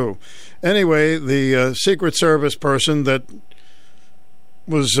not true. Anyway, the Secret Service person that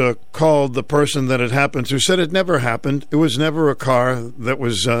was called the person that it happened to said it never happened. It was never a car that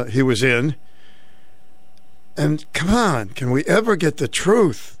was he was in. And come on, can we ever get the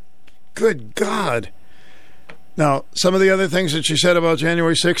truth? Good God. Now, some of the other things that she said about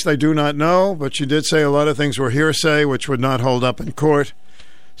January 6th, I do not know, but she did say a lot of things were hearsay, which would not hold up in court.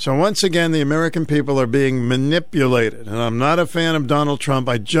 So once again, the American people are being manipulated. And I'm not a fan of Donald Trump.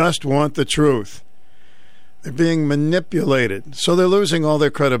 I just want the truth. They're being manipulated. So they're losing all their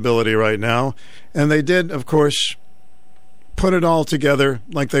credibility right now. And they did, of course, put it all together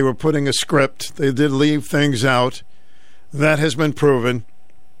like they were putting a script. They did leave things out. That has been proven.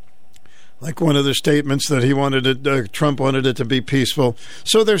 Like one of the statements that he wanted it, Trump wanted it to be peaceful.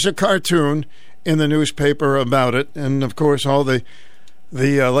 So there's a cartoon in the newspaper about it. And, of course, all the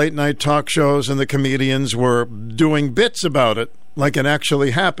late-night talk shows and the comedians were doing bits about it like it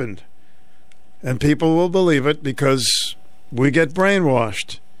actually happened. And people will believe it because we get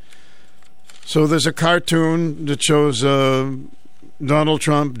brainwashed. So there's a cartoon that shows Donald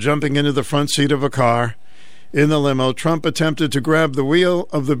Trump jumping into the front seat of a car in the limo. Trump attempted to grab the wheel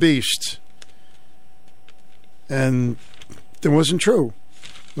of the beast. And it wasn't true.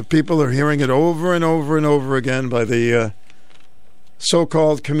 But people are hearing it over and over and over again by the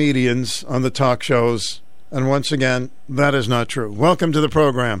so-called comedians on the talk shows. And once again, that is not true. Welcome to the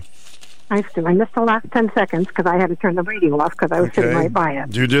program. Hi, Stu. I missed the last 10 seconds because I had to turn the radio off because I was sitting right by it.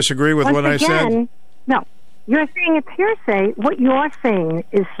 Do you disagree with what I said? No. You're saying it's hearsay. What you're saying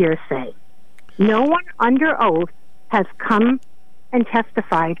is hearsay. No one under oath has come and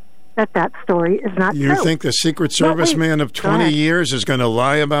testified that that story is not true. You think the Secret Service man of 20 years is going to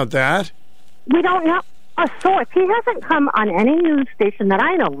lie about that? We don't know a source. He hasn't come on any news station that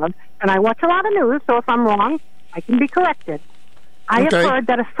I know of, and I watch a lot of news, so if I'm wrong, I can be corrected. I have heard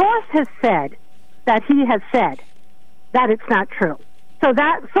that a source has said that he has said that it's not true. So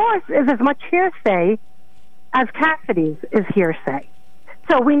that source is as much hearsay as Cassidy's is hearsay.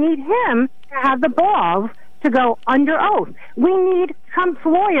 So we need him to have the balls to go under oath. We need Trump's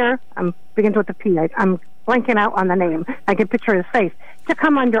lawyer, begins with a P, I'm blanking out on the name, I can picture his face, to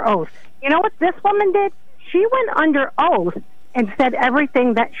come under oath. You know what this woman did? She went under oath and said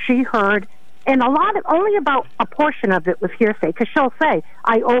everything that she heard, and only about a portion of it was hearsay, because she'll say,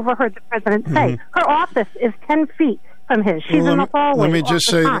 I overheard the president say. Her office is 10 feet from his. She's in the hallway. Let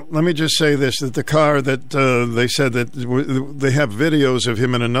me just say this, that the car that they said that they have videos of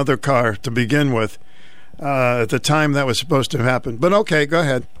him in another car to begin with, at the time that was supposed to happen. But okay, go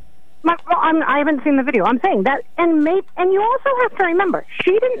ahead. I haven't seen the video. I'm saying that, and you also have to remember,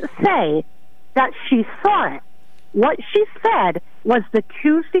 she didn't say that she saw it. What she said was the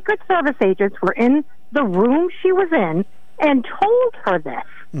two Secret Service agents were in the room she was in and told her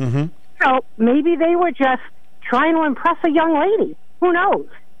this. So maybe they were just trying to impress a young lady. Who knows?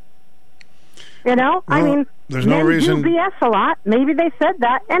 You know? Well, I mean, there's no reason. Do BS a lot. Maybe they said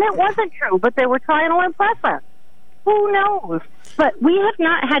that, and it wasn't true, but they were trying to impress her. Who knows? But we have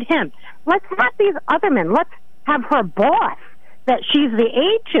not had him. Let's have these other men. Let's have her boss, that she's the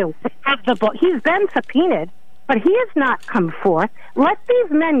aide to, have the boss. He's been subpoenaed, but he has not come forth. Let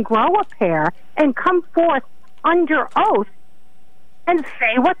these men grow a pair and come forth under oath and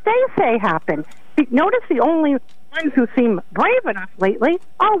say what they say happened. Notice the only ones who seem brave enough lately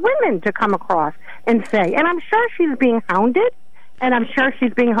are women to come across and say, and I'm sure she's being hounded, and I'm sure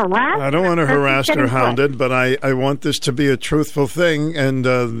she's being harassed. I don't want her harassed or hounded, but I want this to be a truthful thing. And,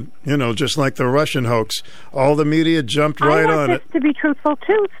 just like the Russian hoax, all the media jumped right on it. I want this to be truthful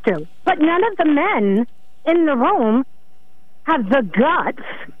too, Stu. But none of the men in the room have the guts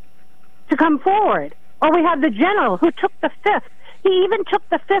to come forward. Or we have the general who took the fifth. He even took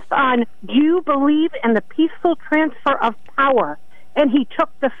the fifth on, do you believe in the peaceful transfer of power? And he took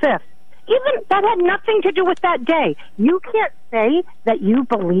the fifth. Even that had nothing to do with that day. You can't say that you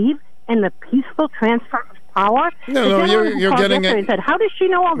believe in the peaceful transfer of power. No, you're getting it. Said, how does she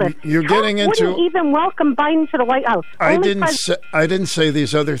know all this? You're getting Trump into. Wouldn't even welcome Biden to the White House. I didn't say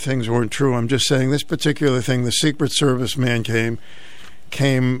these other things weren't true. I'm just saying this particular thing. The Secret Service man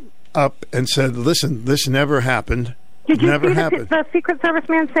came up and said, "Listen, this never happened. Did you never see happened." The Secret Service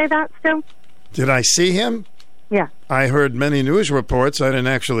man say that, Stu? Did I see him? Yeah. I heard many news reports. I didn't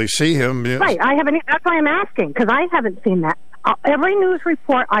actually see him. Right. I haven't. That's why I'm asking, because I haven't seen that. Every news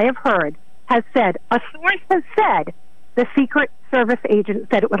report I have heard has said, a source has said, the Secret Service agent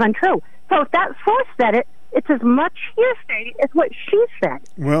said it was untrue. So if that source said it, it's as much hearsay as what she said.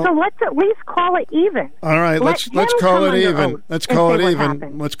 Well, so let's at least call it even. All right, let's call it even. Let's call it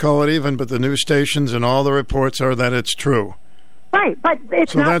even. Let's call it even. But the news stations and all the reports are that it's true. Right, but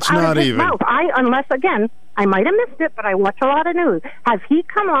it's not. That's out not of his even. Mouth. Unless again, I might have missed it, but I watch a lot of news. Has he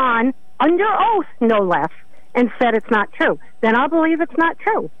come on under oath, no less, and said it's not true? Then I'll believe it's not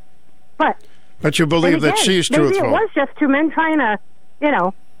true. But you believe that she's truthful. Maybe it was just two men trying to,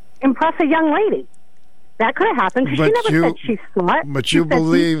 impress a young lady. That could have happened. She never said she saw it. But you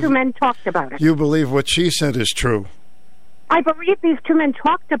believe these two men talked about it. You believe what she said is true. I believe these two men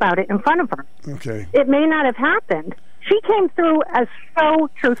talked about it in front of her. Okay. It may not have happened. She came through as so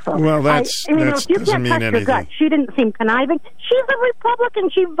truthful. Well, that you doesn't can't mean touch anything. her gut. She didn't seem conniving. She's a Republican.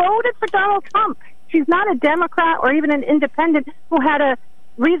 She voted for Donald Trump. She's not a Democrat or even an independent who had a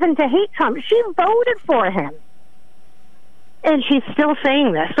reason to hate Trump. She voted for him. And she's still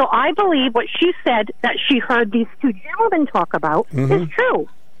saying this. So I believe what she said that she heard these two gentlemen talk about is true.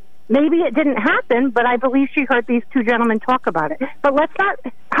 Maybe it didn't happen, but I believe she heard these two gentlemen talk about it. But let's not...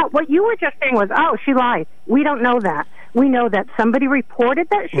 What you were just saying was, she lied. We don't know that. We know that somebody reported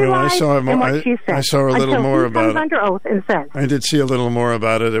that she lied and what she said. I saw a little more about it. Until he comes under oath and says. I did see a little more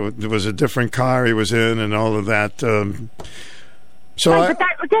about it. It was a different car he was in and all of that. But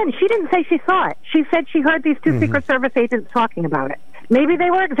again, she didn't say she saw it. She said she heard these two Secret Service agents talking about it. Maybe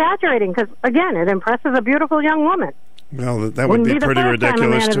they were exaggerating because, again, it impresses a beautiful young woman. Well, that would be pretty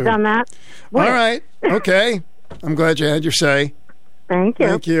ridiculous, too. Done that. All right. Okay. I'm glad you had your say. Thank you.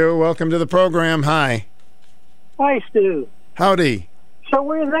 Thank you. Welcome to the program. Hi. Hi, Stu. Howdy. So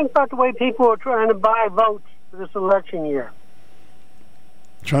what do you think about the way people are trying to buy votes for this election year?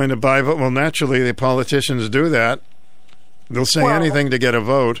 Trying to buy vote? Well, naturally, the politicians do that. They'll say anything to get a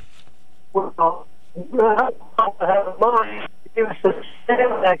vote. Well, I have mine. Give us the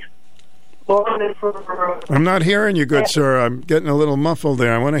sales tax. I'm not hearing you good, sir. I'm getting a little muffled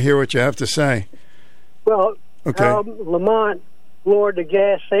there. I want to hear what you have to say. Well, okay. Lamont lowered the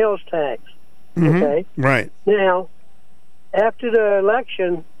gas sales tax. Okay? Right. Now, after the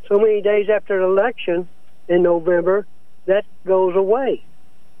election, so many days after the election in November, that goes away.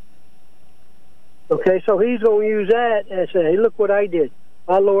 Okay, so he's going to use that and say, hey, look what I did.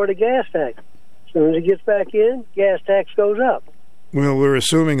 I lowered the gas tax. As soon as it gets back in, gas tax goes up. Well, we're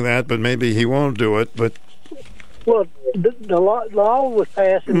assuming that, but maybe he won't do it. But well, the law was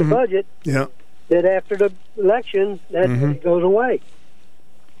passed in the budget that after the election, that goes away.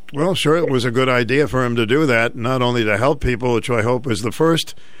 Well, sure, it was a good idea for him to do that, not only to help people, which I hope is the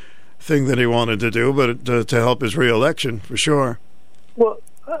first thing that he wanted to do, but to help his reelection, for sure. Well,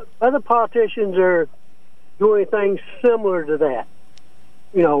 other politicians are doing things similar to that.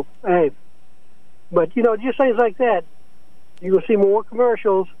 But, just things like that. You will see more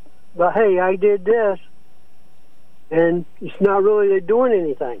commercials about, hey, I did this, and it's not really doing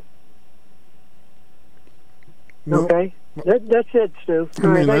anything. Well, okay? That's it, Stu.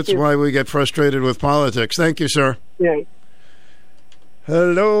 That's why we get frustrated with politics. Thank you, sir. Yeah.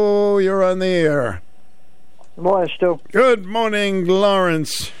 Hello, you're on the air. Good morning, Stu. Good morning,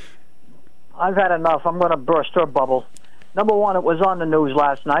 Lawrence. I've had enough. I'm going to burst her bubble. Number one, it was on the news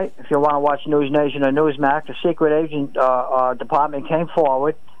last night. If you want to watch News Nation or Newsmax, the secret agent department came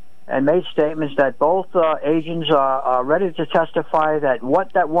forward and made statements that both agents are ready to testify that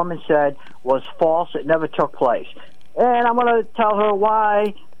what that woman said was false. It never took place. And I'm going to tell her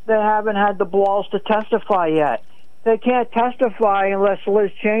why they haven't had the balls to testify yet. They can't testify unless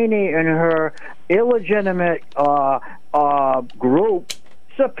Liz Cheney and her illegitimate group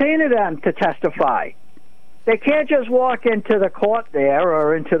subpoena them to testify. They can't just walk into the court there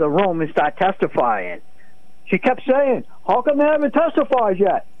or into the room and start testifying. She kept saying, how come they haven't testified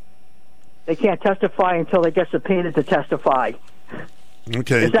yet? They can't testify until they get subpoenaed to testify.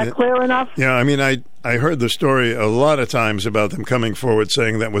 Okay. Is that clear enough? Yeah, I mean, I heard the story a lot of times about them coming forward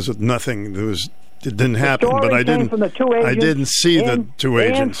saying that was nothing. It didn't happen, but I didn't. From the two agents I didn't see the two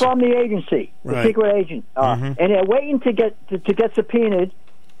agents. And from the agency, the Right. secret agent, and they're waiting to get subpoenaed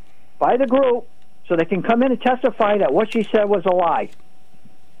by the group so they can come in and testify that what she said was a lie.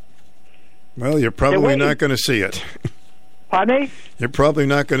 Well, you're probably not going to see it. Pardon me? You're probably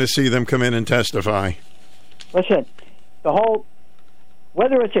not going to see them come in and testify. Listen,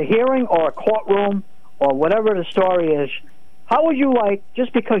 whether it's a hearing or a courtroom or whatever the story is, how would you like,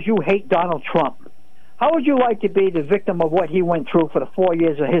 just because you hate Donald Trump, how would you like to be the victim of what he went through for the 4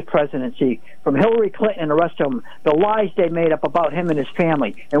 years of his presidency, from Hillary Clinton and the rest of them, the lies they made up about him and his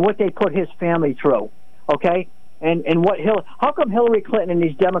family, and what they put his family through, okay? And how come Hillary Clinton and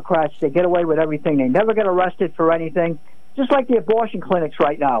these Democrats, they get away with everything? They never get arrested for anything, just like the abortion clinics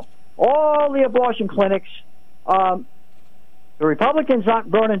right now. All the abortion clinics, the Republicans aren't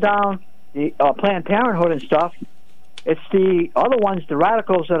burning down the Planned Parenthood and stuff. It's the other ones, the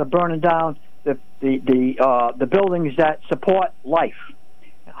radicals, that are burning down the buildings that support life.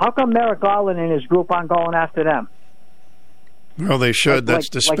 How come Merrick Garland and his group aren't going after them? Well, they should. That's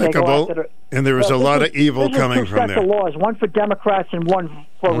despicable. And there is a lot of evil coming from there. There's two sets of laws, one for Democrats and one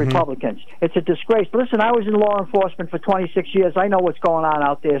for Republicans. It's a disgrace. Listen, I was in law enforcement for 26 years. I know what's going on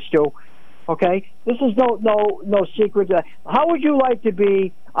out there, Stu. Okay? This is no secret. How would you like to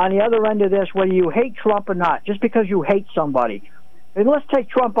be on the other end of this, whether you hate Trump or not, just because you hate somebody? And let's take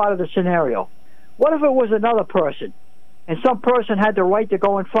Trump out of the scenario. What if it was another person, and some person had the right to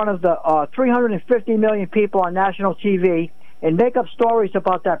go in front of the 350 million people on national TV and make up stories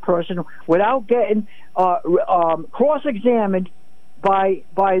about that person without getting cross-examined by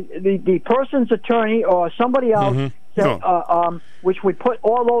the person's attorney or somebody else, which would put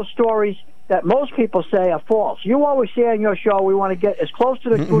all those stories that most people say are false. You always say on your show, we want to get as close to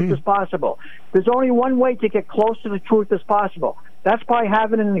the truth as possible. There's only one way to get close to the truth as possible. That's by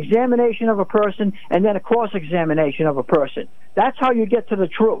having an examination of a person and then a cross-examination of a person. That's how you get to the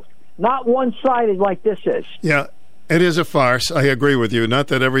truth, not one-sided like this is. Yeah. It is a farce. I agree with you. Not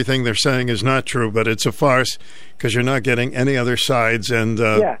that everything they're saying is not true, but it's a farce because you're not getting any other sides. And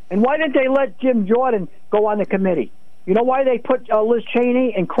yeah. And why didn't they let Jim Jordan go on the committee? You know why they put Liz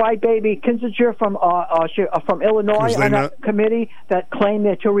Cheney and crybaby Kinzinger from Illinois on that committee that claim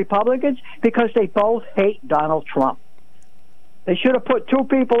they're two Republicans? Because they both hate Donald Trump. They should have put two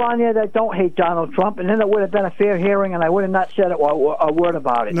people on there that don't hate Donald Trump, and then it would have been a fair hearing, and I would have not said a word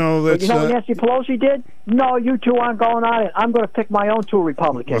about it. No, that's, but you know what Nancy Pelosi did? No, you two aren't going on it. I'm going to pick my own two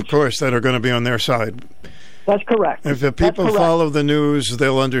Republicans. Of course, that are going to be on their side. That's correct. If the people follow the news,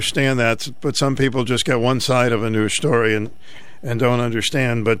 they'll understand that. But some people just get one side of a news story and don't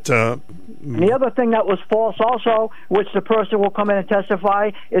understand. But and the other thing that was false also, which the person will come in and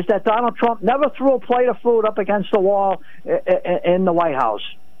testify, is that Donald Trump never threw a plate of food up against the wall in the White House.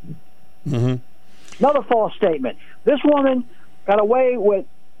 Another false statement. This woman got away with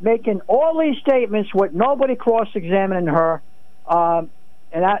making all these statements with nobody cross-examining her.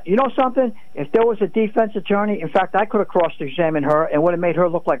 You know something? If there was a defense attorney, in fact, I could have cross-examined her and would have made her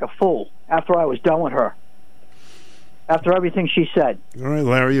look like a fool after I was done with her. After everything she said. All right,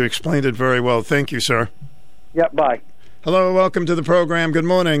 Larry, you explained it very well. Thank you, sir. Yep, bye. Hello, welcome to the program. Good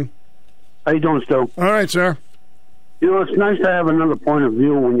morning. How you doing, Stu? All right, sir. You know, it's nice to have another point of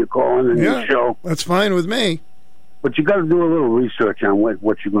view when you call in and your show. That's fine with me. But you got to do a little research on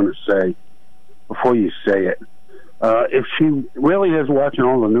what you're going to say before you say it. If she really is watching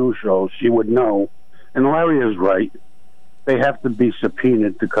all the news shows, she would know, and Larry is right, they have to be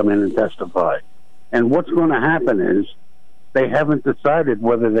subpoenaed to come in and testify. And what's going to happen is they haven't decided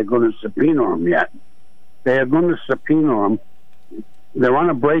whether they're going to subpoena them yet. They are going to subpoena them. They're on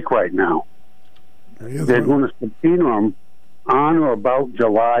a break right now. They're going to subpoena them on or about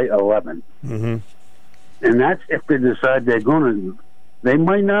July 11th. And that's if they decide they're going to. They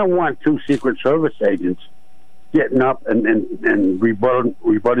might not want two Secret Service agents getting up and rebutting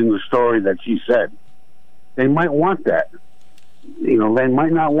the story that she said. They might want that. You know, they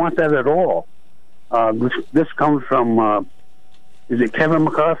might not want that at all. This comes from, is it Kevin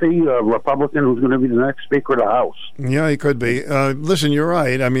McCarthy, a Republican who's going to be the next Speaker of the House? Yeah, he could be. Listen, you're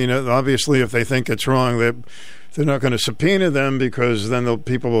right. I mean, obviously, if they think it's wrong, they're not going to subpoena them because then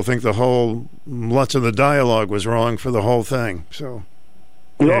people will think lots of the dialogue was wrong for the whole thing. So,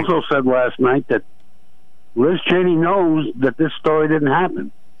 he also said last night that Liz Cheney knows that this story didn't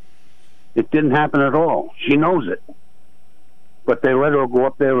happen. It didn't happen at all. She knows it. But they let her go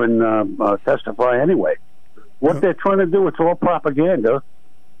up there and testify anyway. What they're trying to do, it's all propaganda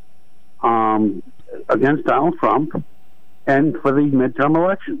against Donald Trump and for the midterm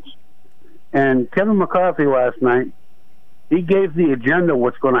elections. And Kevin McCarthy last night, he gave the agenda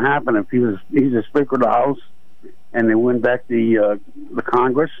what's going to happen if he's the Speaker of the House and they win back the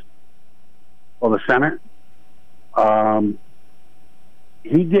Congress or the Senate.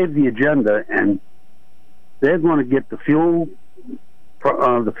 He gave the agenda, and they're going to get the fuel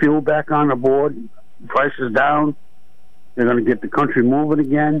back on the board, prices down. They're going to get the country moving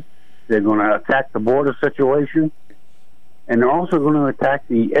again. They're going to attack the border situation, and they're also going to attack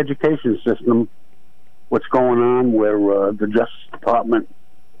the education system. What's going on where the Justice Department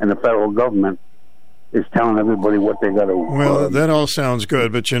and the federal government is telling everybody what they got to. Well, that all sounds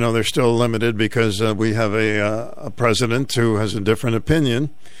good, but they're still limited because we have a president who has a different opinion.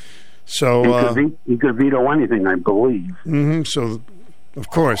 So he could veto anything, I believe. So, of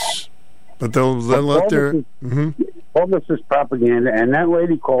course, but they'll let their. All this is propaganda, and that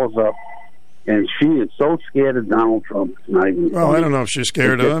lady calls up, and she is so scared of Donald Trump. Well, I don't know if she's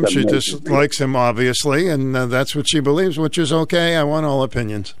scared of him. She just likes him, obviously, and that's what she believes, which is okay. I want all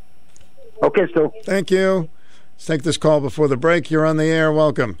opinions. Okay, Stu. Thank you. Let's take this call before the break. You're on the air.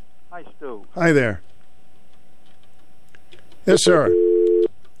 Welcome. Hi, Stu. Hi there. Yes, sir.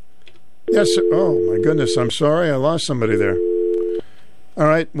 Yes, sir. Oh, my goodness. I'm sorry. I lost somebody there. All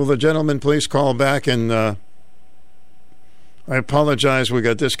right. Will the gentleman please call back? And I apologize. We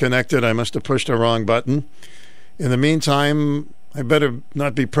got disconnected. I must have pushed the wrong button. In the meantime, I better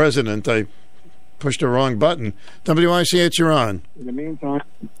not be president. I pushed the wrong button. WICH, you're on. In the meantime.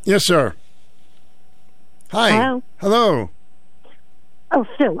 Yes, sir. Hi. Hello. Hello. Oh,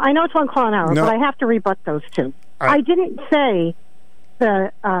 Stu, I know it's one call an hour, No. but I have to rebut those two. I didn't say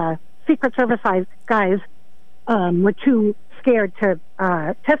the Secret Service guys were too scared to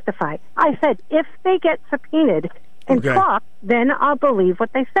testify. I said if they get subpoenaed and talk, then I'll believe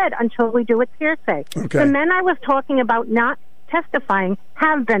what they said. Until we do, it's hearsay. Okay. The men I was talking about not testifying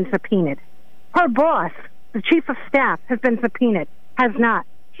have been subpoenaed. Her boss, the chief of staff, has been subpoenaed. Has not.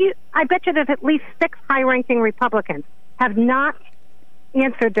 I bet you there's at least 6 high-ranking Republicans have not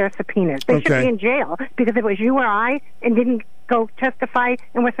answered their subpoenas. They should be in jail, because if it was you or I and didn't go testify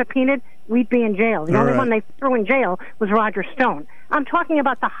and were subpoenaed, we'd be in jail. The only one they threw in jail was Roger Stone. I'm talking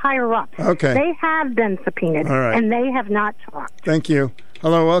about the higher-ups. Okay. They have been subpoenaed, and they have not talked. Thank you.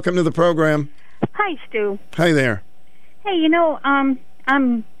 Hello, welcome to the program. Hi, Stu. Hi there. Hey,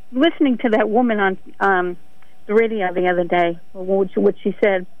 I'm listening to that woman on the radio the other day, what she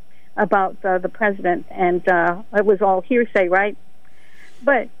said about the president, and it was all hearsay, right?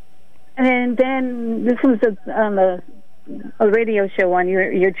 And then this was on a radio show on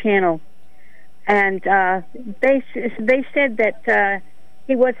your channel, and they said that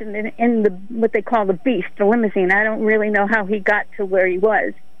he wasn't in the what they call the Beast, the limousine. I don't really know how he got to where he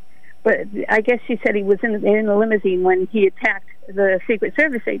was, but I guess she said he was in the limousine when he attacked the Secret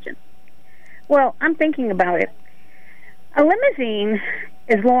Service agent. Well, I'm thinking about it. A limousine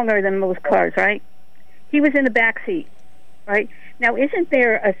is longer than most cars, right? He was in the back seat, right? Now, isn't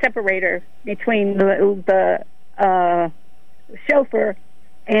there a separator between the chauffeur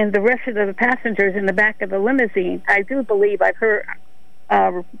and the rest of the passengers in the back of the limousine? I do believe I've read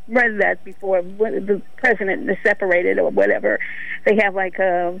that before. When the president is separated or whatever, they have like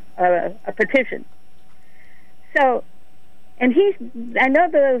a partition. So, and I know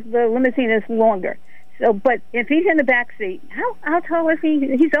the limousine is longer. So, but if he's in the back seat, how tall is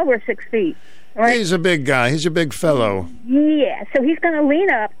he? He's over 6 feet. Right? He's a big guy. He's a big fellow. Yeah, so he's going to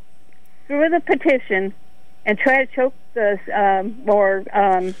lean up through the partition and try to choke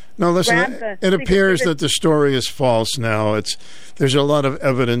No, listen, it appears that the story is false now. There's a lot of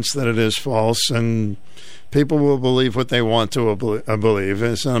evidence that it is false, and people will believe what they want to believe.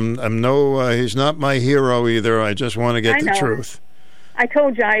 He's not my hero either. I just want to get the truth. I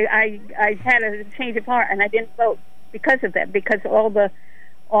told you I had a change of heart, and I didn't vote because of that, because all the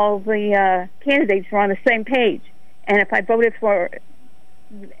candidates were on the same page, and if I voted for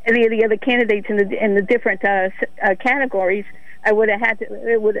any of the other candidates in the different categories, I would have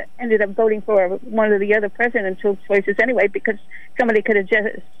ended up voting for one of the other presidential choices anyway, because somebody could have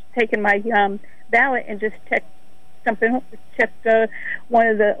just taken my ballot and just checked one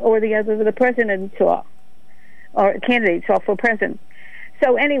of the or the other of the presidents off, or candidates off for president.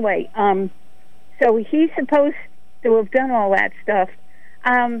 So anyway, so he's supposed to have done all that stuff.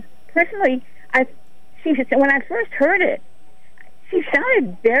 Personally, when I first heard it, she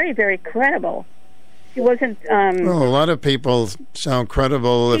sounded very, very credible. She wasn't. Well, a lot of people sound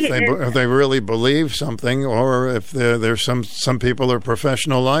credible if they really believe something, or if there's some people are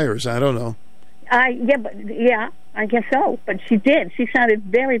professional liars. I don't know. I guess so. But she did. She sounded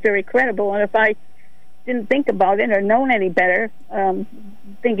very, very credible. And if I didn't think about it or known any better,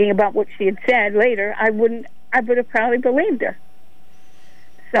 thinking about what she had said later, I would have probably believed her.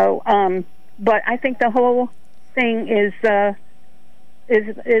 So, but I think the whole thing is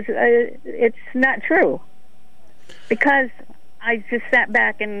it's not true, because I just sat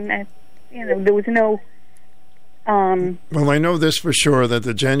back and there was no. Well, I know this for sure, that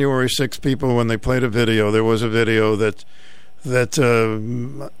the January 6th people, when they played a video, there was a video that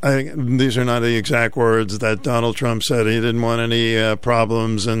these are not the exact words, that Donald Trump said he didn't want any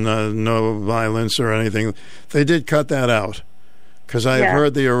problems and no violence or anything. They did cut that out, because I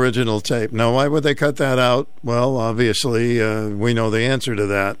heard the original tape. Now, why would they cut that out? Well, obviously, we know the answer to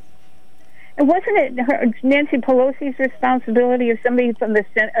that. And wasn't it Nancy Pelosi's responsibility, or somebody from the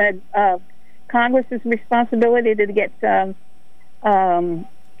Congress's responsibility to get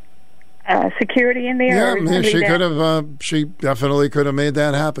security in there? Yeah, she could have. She definitely could have made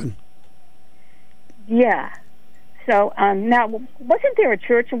that happen. Yeah. So now, wasn't there a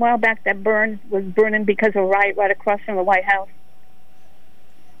church a while back that was burning because of a riot right across from the White House?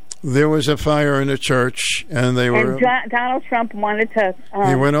 There was a fire in a church, and Donald Trump wanted to.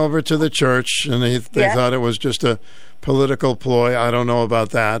 He went over to the church, and they thought it was just a political ploy. I don't know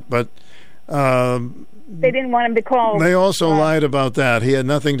about that, but. They didn't want him to call. They also lied about that. He had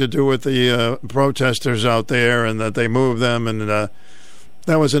nothing to do with the protesters out there, and that they moved them, and that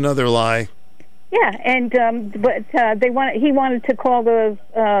was another lie. Yeah, and but he wanted to call the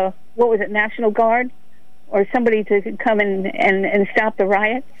National Guard or somebody to come and stop the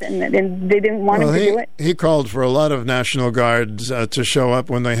riots, and they didn't want him to do it. He called for a lot of National Guards to show up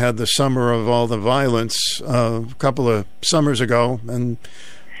when they had the summer of all the violence a couple of summers ago, and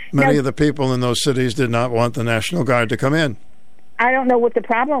many of the people in those cities did not want the National Guard to come in. I don't know what the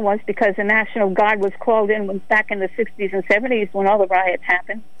problem was, because the National Guard was called in back in the 60s and 70s when all the riots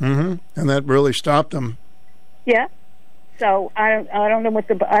happened. Mm-hmm. And that really stopped them. Yeah. So I don't know what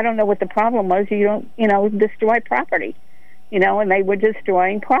the problem was. You don't destroy property, and they were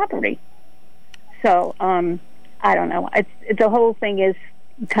destroying property. So I don't know. The whole thing is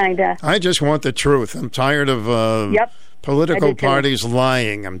kind of. I just want the truth. I'm tired of. Political parties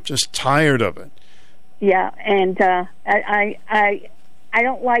lying. I'm just tired of it. Yeah, and I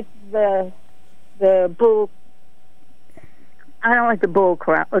don't like the bull. I don't like the bull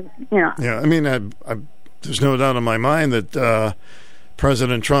crap. Yeah, I mean, there's no doubt in my mind that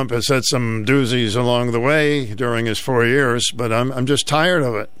President Trump has said some doozies along the way during his 4 years, but I'm just tired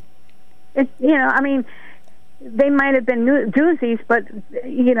of it. I mean, they might have been doozies, but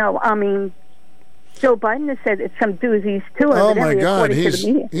I mean. Joe Biden has said it's some doozies too. Oh my God,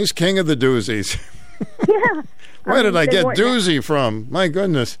 he's king of the doozies. Yeah. Where did I get doozy from? My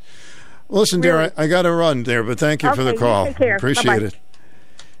goodness. Listen, dear, I got to run there, but thank you for the call. Take care. Appreciate it.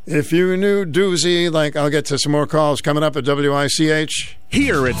 If you knew doozy, I'll get to some more calls coming up at WICH.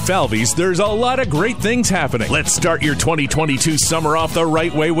 Here at Falvey's, there's a lot of great things happening. Let's start your 2022 summer off the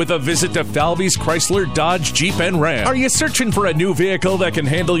right way with a visit to Falvey's Chrysler, Dodge, Jeep, and Ram. Are you searching for a new vehicle that can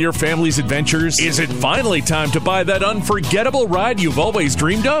handle your family's adventures? Is it finally time to buy that unforgettable ride you've always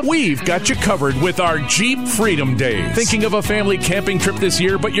dreamed of? We've got you covered with our Jeep Freedom Days. Thinking of a family camping trip this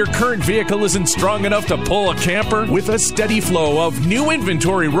year, but your current vehicle isn't strong enough to pull a camper? With a steady flow of new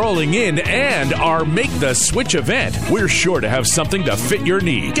inventory rolling in and our Make the Switch event, we're sure to have something to fit your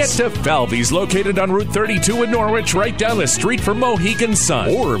needs. Get to Falvey's, located on Route 32 in Norwich, right down the street from Mohegan Sun.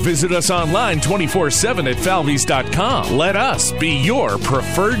 Or visit us online 24/7 at falveys.com. Let us be your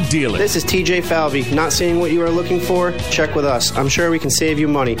preferred dealer. This is TJ Falvey. Not seeing what you are looking for? Check with us. I'm sure we can save you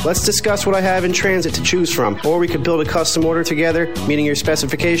money. Let's discuss what I have in transit to choose from. Or we could build a custom order together, meeting your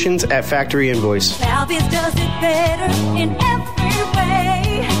specifications at factory invoice. Falvey's does it better in every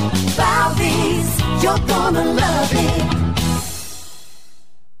way. Falvey's, you're gonna love it.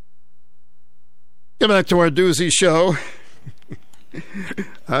 Get back to our doozy show.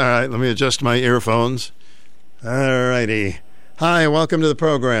 All right, let me adjust my earphones. All righty. Hi, welcome to the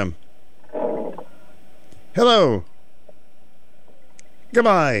program. Hello.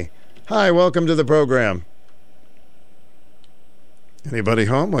 Goodbye. Hi, welcome to the program. Anybody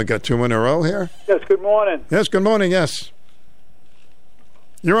home? I got two in a row here. Yes, good morning. Yes, good morning, yes.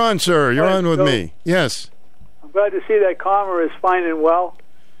 You're on, sir. You're on with me. Yes. I'm glad to see that Karma is fine and well.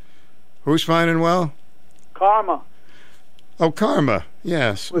 Who's fine and well? Karma. Oh, Karma.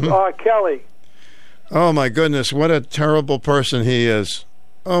 Yes. With R. Kelly. Oh, my goodness. What a terrible person he is.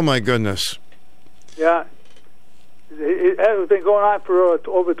 Oh, my goodness. Yeah. It has been going on for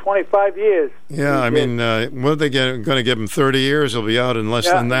over 25 years. Yeah, I mean, what are they going to give him? 30 years? He'll be out in less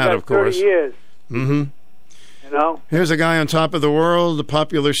than that, of course. 30 years. Mm-hmm. You know? Here's a guy on top of the world, a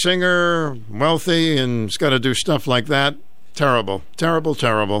popular singer, wealthy, and he's got to do stuff like that. Terrible. Terrible,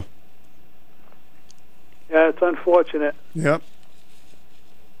 terrible. Yeah, it's unfortunate. Yep.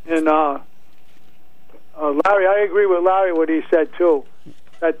 And Larry, I agree with Larry what he said too.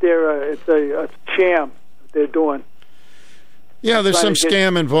 That it's a sham that they're doing. Yeah, there's some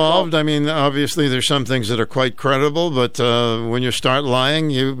scam involved. I mean, obviously there's some things that are quite credible, but when you start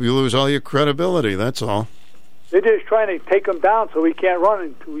lying, you lose all your credibility. That's all. They're just trying to take him down so he can't run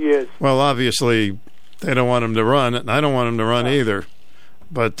in 2 years. Well, obviously they don't want him to run, and I don't want him to run either.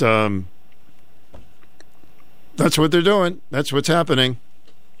 But that's what they're doing. That's what's happening.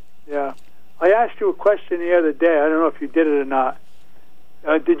 Yeah. I asked you a question the other day. I don't know if you did it or not.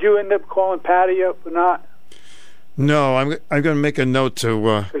 Did you end up calling Patty up or not? No, I'm going to make a note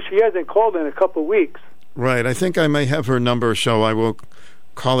to... Because she hasn't called in a couple of weeks. Right. I think I may have her number, so I will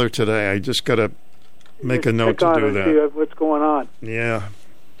call her today. I just got to make a note to do that. See what's going on. Yeah.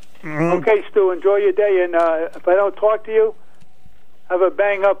 Okay, Stu, enjoy your day. And if I don't talk to you, have a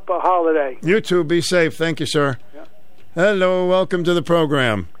bang-up holiday. You too. Be safe. Thank you, sir. Yeah. Hello. Welcome to the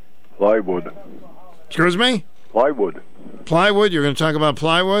program. Plywood. Excuse me? Plywood. Plywood? You're going to talk about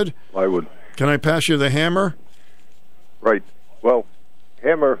plywood? Plywood. Can I pass you the hammer? Right. Well,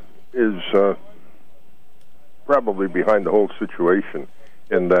 hammer is probably behind the whole situation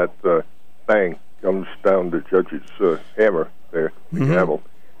in that bang comes down the judge's hammer there, the gavel.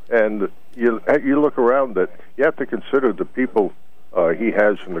 And you look around that you have to consider the people he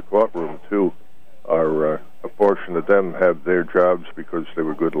has in the courtroom, too, are a portion of them have their jobs because they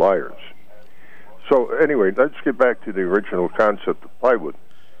were good liars. So anyway, let's get back to the original concept of plywood.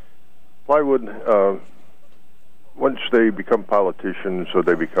 Plywood, once they become politicians or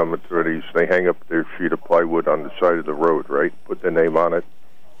they become attorneys, they hang up their sheet of plywood on the side of the road, right? Put their name on it,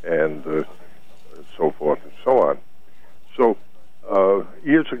 and so forth and so on. So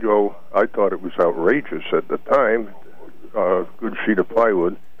years ago, I thought it was outrageous at the time. A good sheet of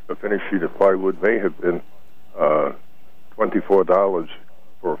plywood, a finished sheet of plywood, may have been $24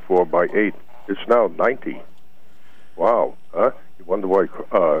 for a 4x8. It's now $90. Wow. You wonder why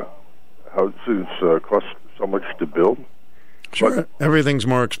houses cost so much to build? Sure. But, everything's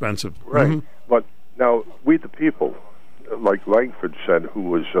more expensive. Right. Mm-hmm. But now, we the people, like Langford said, who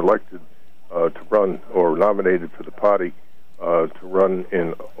was elected to run or nominated for the party to run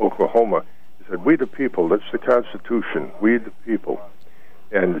in Oklahoma, he said, we the people, that's the Constitution, we the people.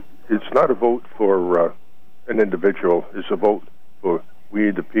 And it's not a vote for an individual, it's a vote for we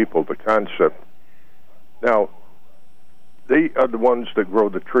the people, the concept. Now, they are the ones that grow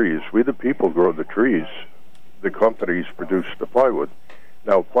the trees. We the people grow the trees. The companies produce the plywood.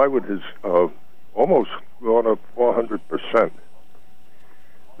 Now, plywood has almost gone up 400%.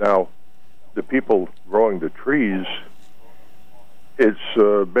 Now, the people growing the trees, it's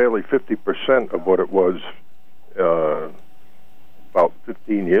barely 50% of what it was about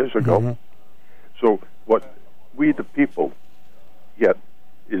 15 years ago. Mm-hmm. So what we the people get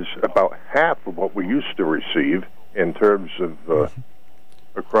is about half of what we used to receive in terms of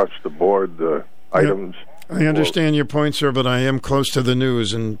across the board items. I understand your point, sir, but I am close to the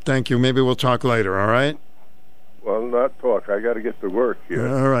news, and thank you. Maybe we'll talk later, all right? Well, not talk. I got to get to work here.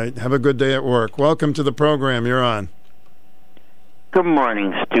 All right. Have a good day at work. Welcome to the program. You're on. Good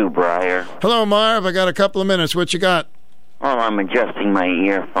morning, Stu Bryer. Hello, Marv. I got a couple of minutes. What you got? Well, I'm adjusting my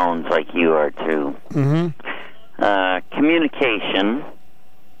earphones like you are, too. Communication,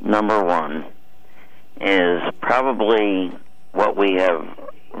 number one, is probably what we have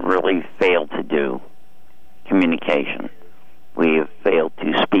really failed to do. Communication. We have failed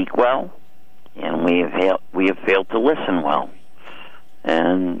to speak well, and we have failed to listen well.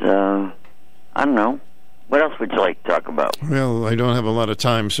 And I don't know. What else would you like to talk about? Well, I don't have a lot of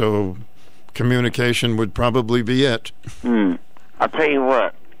time, so communication would probably be it. I'll tell you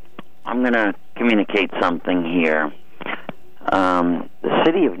what. I'm going to communicate something here. The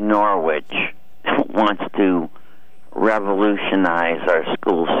city of Norwich wants to revolutionize our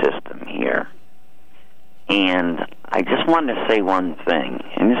school system here. And I just wanted to say one thing,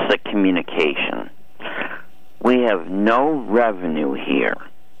 and this is a communication. We have no revenue here,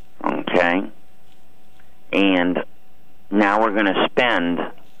 okay? And now we're going to spend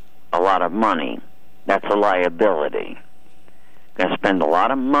a lot of money. That's a liability. Going to spend a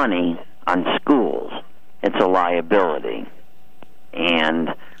lot of money on schools. It's a liability.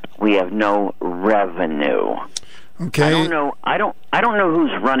 And we have no revenue. Okay. I don't know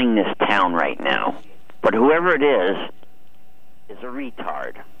who's running this town right now. But whoever it is a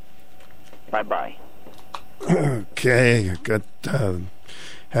retard. Bye-bye. Okay, got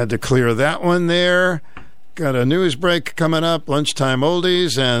had to clear that one there. Got a news break coming up, lunchtime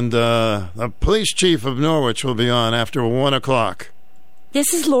oldies, and the police chief of Norwich will be on after 1 o'clock.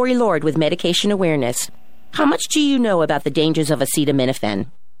 This is Lori Lord with Medication Awareness. How much do you know about the dangers of acetaminophen?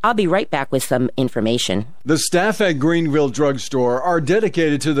 I'll be right back with some information. The staff at Greenville Drug Store are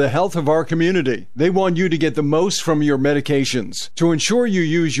dedicated to the health of our community. They want you to get the most from your medications. To ensure you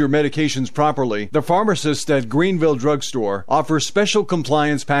use your medications properly, the pharmacists at Greenville Drug Store offer special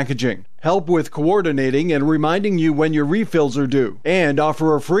compliance packaging, help with coordinating and reminding you when your refills are due, and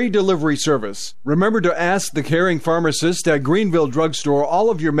offer a free delivery service. Remember to ask the caring pharmacist at Greenville Drug Store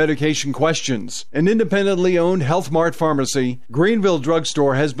all of your medication questions. An independently owned Health Mart pharmacy, Greenville Drug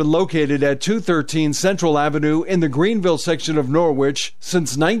Store has been located at 213 Central Avenue in the Greenville section of Norwich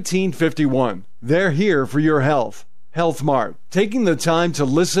since 1951. They're here for your health. Health Mart, taking the time to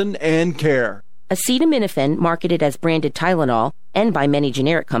listen and care. Acetaminophen, marketed as branded Tylenol and by many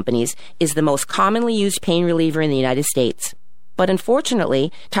generic companies, is the most commonly used pain reliever in the United States. But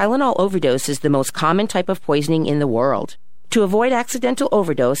unfortunately, Tylenol overdose is the most common type of poisoning in the world. To avoid accidental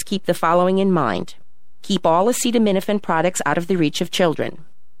overdose, keep the following in mind. Keep all acetaminophen products out of the reach of children.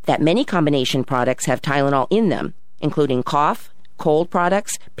 That many combination products have Tylenol in them, including cough, cold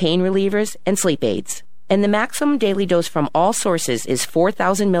products, pain relievers, and sleep aids. And the maximum daily dose from all sources is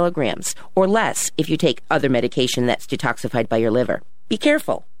 4,000 milligrams, or less if you take other medication that's detoxified by your liver. Be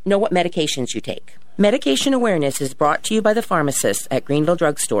careful. Know what medications you take. Medication Awareness is brought to you by the pharmacists at Greenville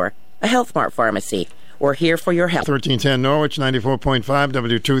Drug Store, a Health Mart pharmacy. We're here for your help. 1310 Norwich, 94.5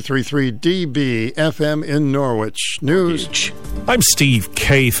 W233 DB FM in Norwich. News. I'm Steve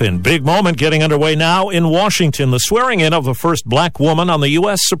Kathan. Big moment getting underway now in Washington. The swearing in of the first black woman on the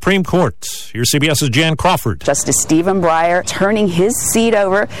U.S. Supreme Court. Here's CBS's Jan Crawford. Justice Stephen Bryer turning his seat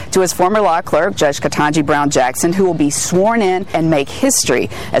over to his former law clerk, Judge Ketanji Brown Jackson, who will be sworn in and make history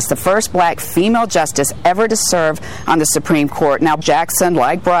as the first black female justice ever to serve on the Supreme Court. Now, Jackson,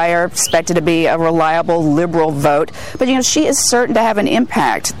 like Bryer, expected to be a reliable liberal vote, but she is certain to have an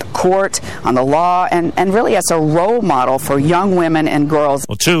impact at the court, on the law, and really as a role model for young women and girls.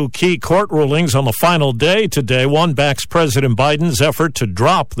 Well, two key court rulings on the final day today. One backs President Biden's effort to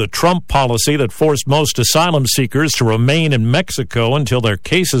drop the Trump policy that forced most asylum seekers to remain in Mexico until their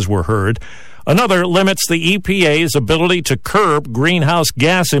cases were heard. Another limits the EPA's ability to curb greenhouse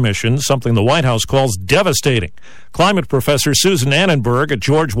gas emissions, something the White House calls devastating. Climate professor Susan Annenberg at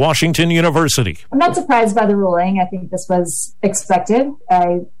George Washington University. I'm not surprised by the ruling. I think this was expected.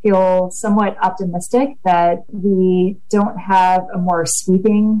 I feel somewhat optimistic that we don't have a more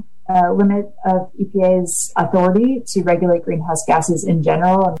sweeping limit of EPA's authority to regulate greenhouse gases in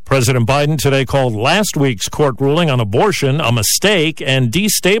general. President Biden today called last week's court ruling on abortion a mistake and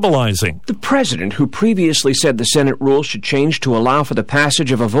destabilizing. The president, who previously said the Senate rules should change to allow for the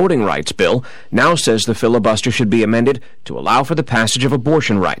passage of a voting rights bill, now says the filibuster should be amended to allow for the passage of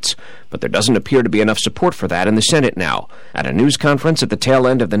abortion rights. But there doesn't appear to be enough support for that in the Senate now. At a news conference at the tail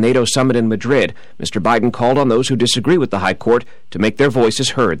end of the NATO summit in Madrid, Mr. Biden called on those who disagree with the High Court to make their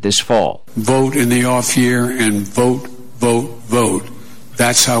voices heard this fall. Vote in the off year and vote.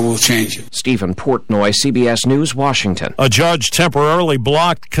 That's how we'll change it. Stephen Portnoy, CBS News, Washington. A judge temporarily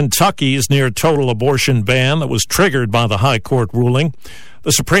blocked Kentucky's near-total abortion ban that was triggered by the High Court ruling.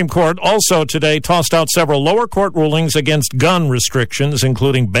 The Supreme Court also today tossed out several lower court rulings against gun restrictions,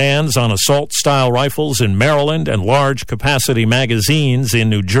 including bans on assault-style rifles in Maryland and large-capacity magazines in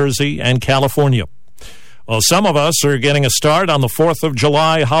New Jersey and California. Well, some of us are getting a start on the 4th of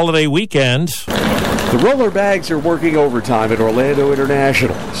July holiday weekend. The roller bags are working overtime at Orlando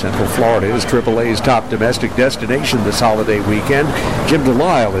International. Central Florida is AAA's top domestic destination this holiday weekend. Jim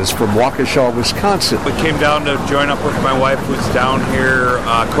Delisle is from Waukesha, Wisconsin. We came down to join up with my wife, who's down here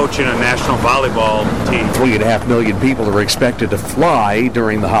coaching a national volleyball team. 3.5 million people are expected to fly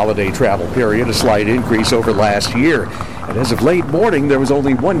during the holiday travel period, a slight increase over last year. And as of late morning, there was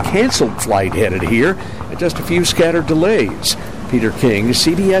only one canceled flight headed here and just a few scattered delays. Peter King,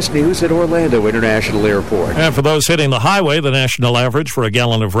 CBS News at Orlando International Airport. And for those hitting the highway, the national average for a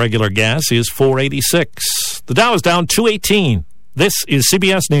gallon of regular gas is $4.86. The Dow is down 218. This is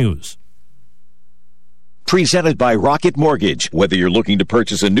CBS News. Presented by Rocket Mortgage. Whether you're looking to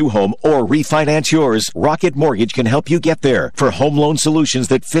purchase a new home or refinance yours, Rocket Mortgage can help you get there. For home loan solutions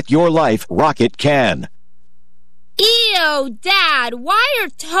that fit your life, Rocket can. Ew, Dad, why are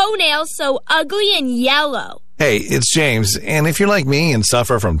toenails so ugly and yellow? Hey, it's James, and if you're like me and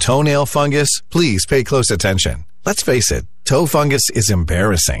suffer from toenail fungus, please pay close attention. Let's face it, toe fungus is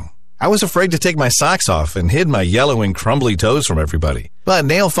embarrassing. I was afraid to take my socks off and hid my yellow and crumbly toes from everybody. But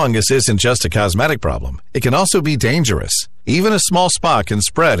nail fungus isn't just a cosmetic problem. It can also be dangerous. Even a small spot can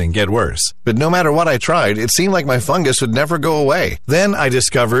spread and get worse. But no matter what I tried, it seemed like my fungus would never go away. Then I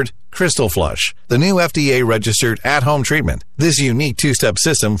discovered Crystal Flush, the new FDA-registered at-home treatment. This unique two-step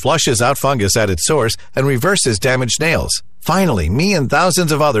system flushes out fungus at its source and reverses damaged nails. Finally, me and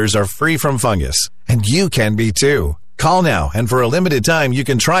thousands of others are free from fungus. And you can be too. Call now, and for a limited time, you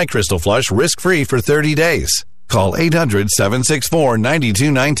can try Crystal Flush risk-free for 30 days. Call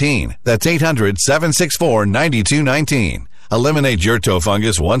 800-764-9219. That's 800-764-9219. Eliminate your toe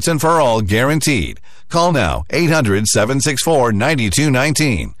fungus once and for all, guaranteed. Call now,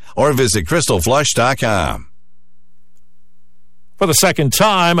 800-764-9219. Or visit crystalflush.com. For the second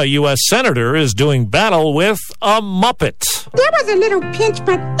time, a U.S. senator is doing battle with a Muppet. There was a little pinch,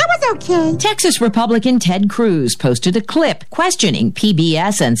 but it was okay. Texas Republican Ted Cruz posted a clip questioning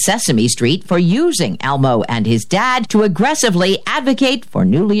PBS and Sesame Street for using Elmo and his dad to aggressively advocate for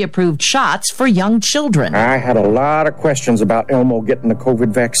newly approved shots for young children. I had a lot of questions about Elmo getting the COVID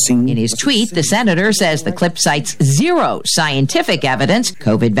vaccine. In his tweet, the senator says the clip cites zero scientific evidence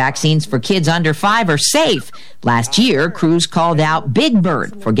COVID vaccines for kids under 5 are safe. Last year, Cruz called out Big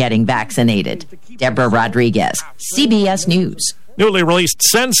Bird for getting vaccinated. Deborah Rodriguez, CBS News. Newly released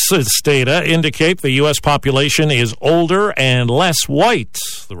census data indicate the U.S. population is older and less white.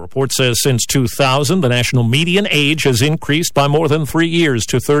 The report says since 2000, the national median age has increased by more than 3 years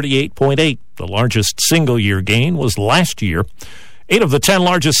to 38.8. The largest single-year gain was last year. 8 of the 10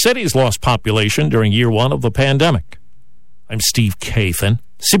 largest cities lost population during year 1 of the pandemic. I'm Steve Kathan,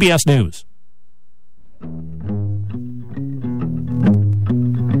 CBS News.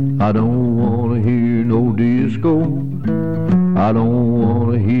 I don't want to hear no disco. I don't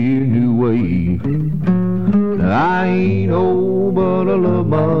want to hear new wave. I ain't old, but I love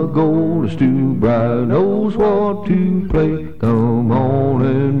my gold. Stu Bryer knows what to play. Come on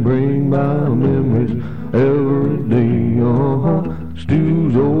and bring my memories every day.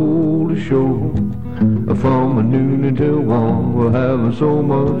 Stu's old show. From noon until 1, we're having so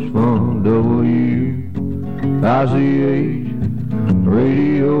much fun. WICH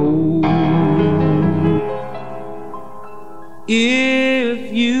Radio.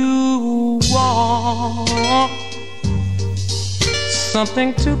 If you want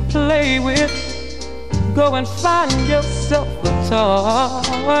something to play with, go and find yourself a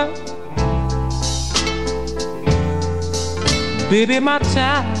toy. Baby, my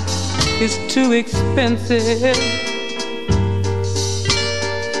time is too expensive,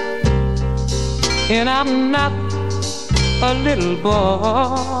 and I'm not a little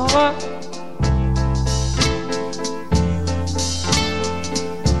boy.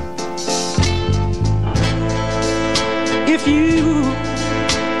 If you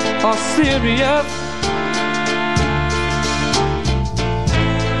are serious,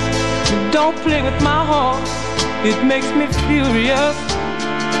 don't play with my heart, it makes me furious.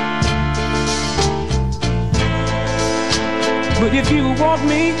 But if you want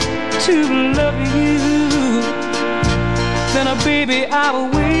me to love you, then baby I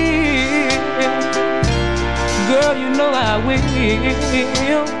will. Girl, you know I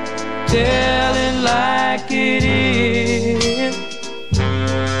will. Tell it like it is.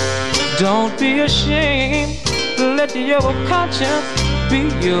 Don't be ashamed. Let your conscience be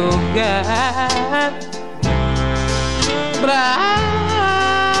your guide. But I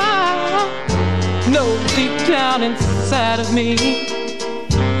know deep down inside of me,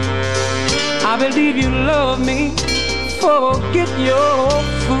 I believe you love me. Forget your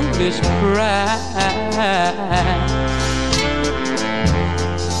foolish pride.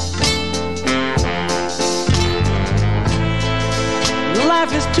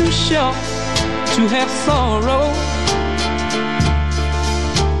 Life is too short to have sorrow.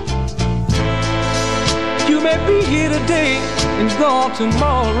 You may be here today and gone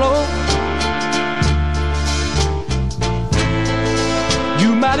tomorrow.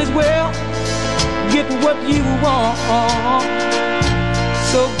 You might as well get what you want.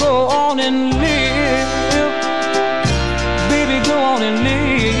 So go on and live. Baby, go on and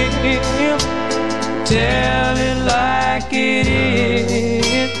live. Tell it like it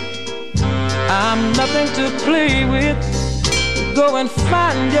is. I'm nothing to play with. Go and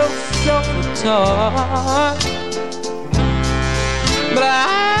find yourself a toy. But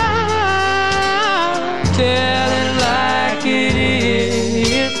I'll tell it like it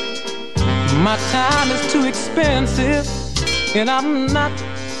is. My time is too expensive, and I'm not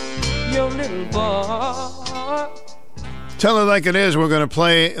your little boy. Tell it like it is. We're going to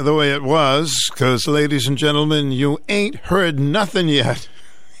play the way it was, because, ladies and gentlemen, you ain't heard nothing yet.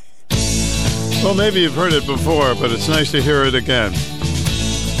 Well, maybe you've heard it before, but it's nice to hear it again.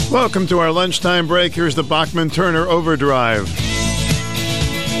 Welcome to our lunchtime break. Here's the Bachman-Turner Overdrive.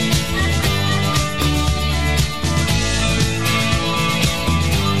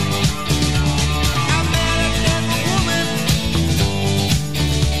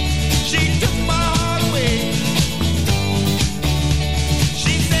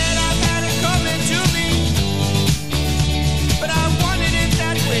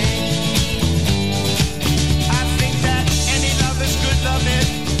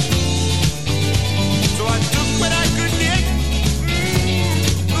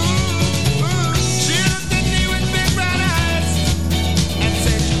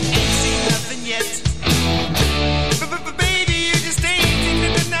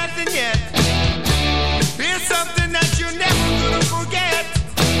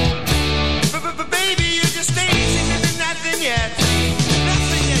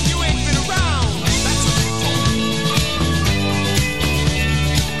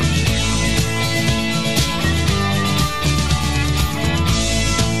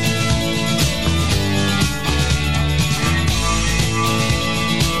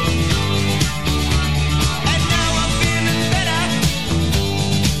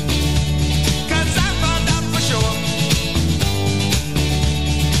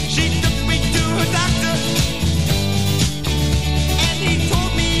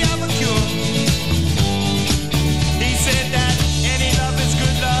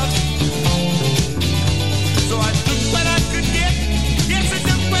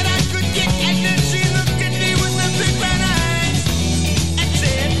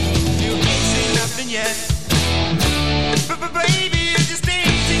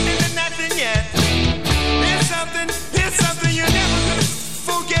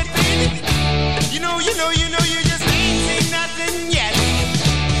 You just ain't seen nothing yet.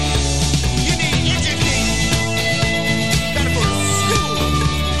 You need education. Gotta go to school.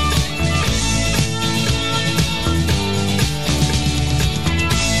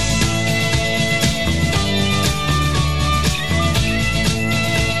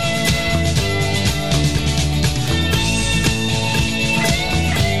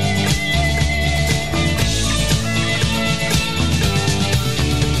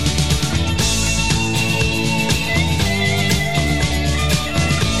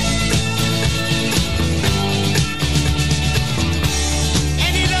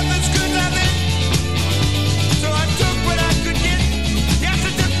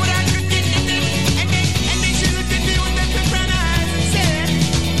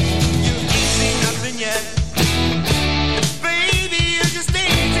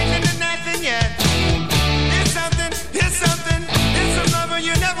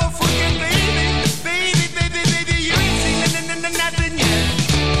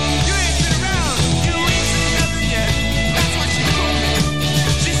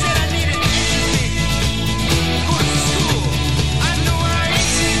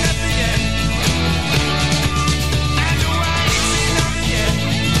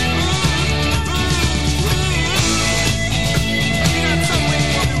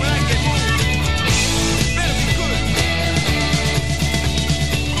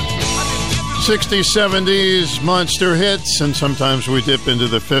 '60s, '70s monster hits, and sometimes we dip into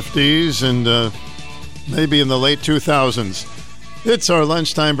the '50s and maybe in the late 2000s. It's our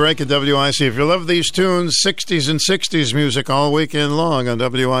lunchtime break at WIC. If you love these tunes, '60s and '60s music all weekend long on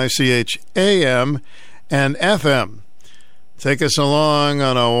WICH AM and FM. Take us along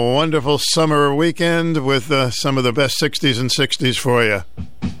on a wonderful summer weekend with some of the best '60s and '60s for you.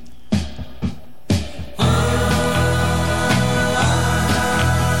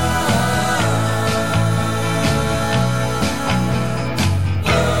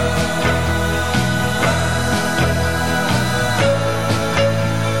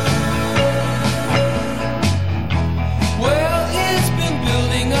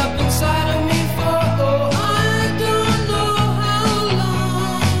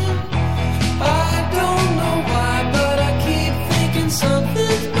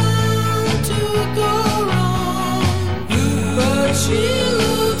 Something's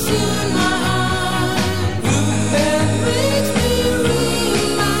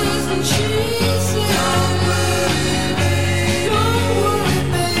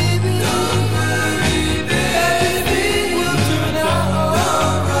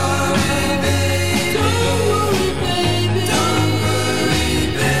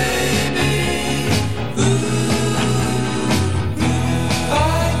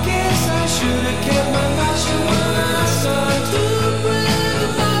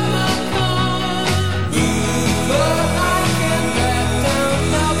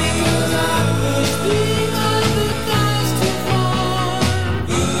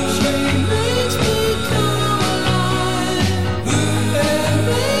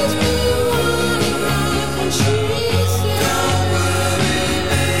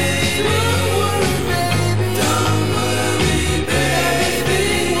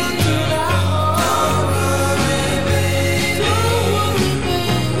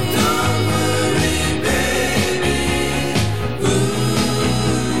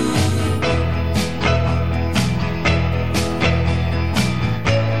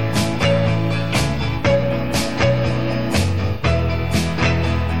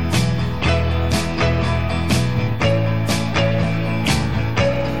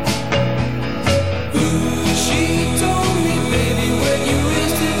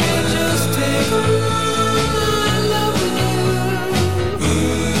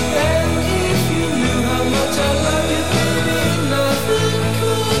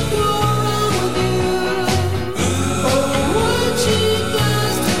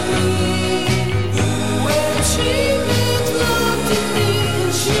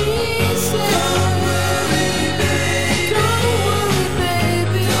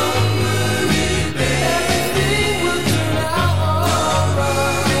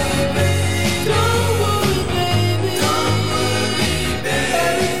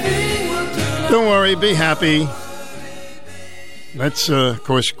Don't worry, be happy. That's, of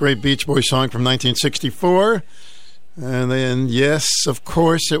course, a great Beach Boys song from 1964. And then, yes, of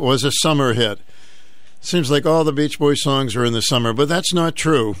course, it was a summer hit. Seems like all the Beach Boys songs are in the summer, but that's not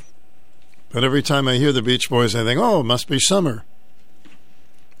true. But every time I hear the Beach Boys, I think, oh, it must be summer.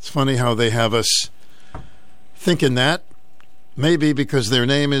 It's funny how they have us thinking that. Maybe because their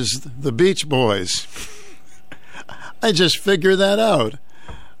name is the Beach Boys. I just figured that out.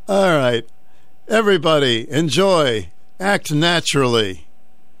 All right. Everybody, enjoy. Act naturally.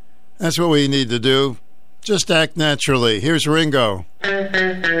 That's what we need to do. Just act naturally. Here's Ringo.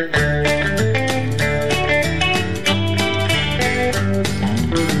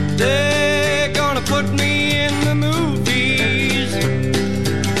 They're gonna put me in the movies.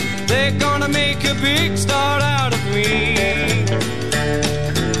 They're gonna make a big star out of me.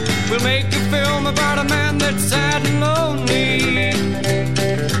 We'll make a film about a man that's sad and lonely.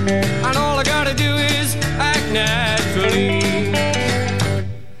 And all I gotta do is act naturally.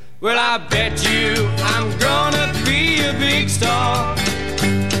 Well, I bet you I'm gonna be a big star.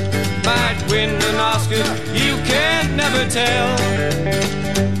 Might win an Oscar, you can never tell.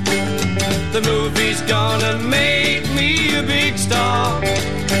 The movie's gonna make me a big star.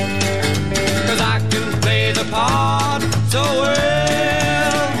 'Cause I can play the part so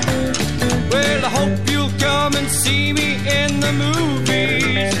well. Well, I hope you'll come and see me in the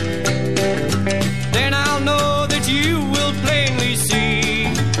movies. Then I'll know that you will plainly see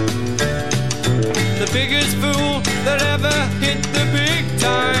the biggest fool that ever hit the big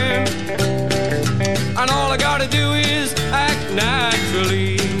time. And all I gotta do is act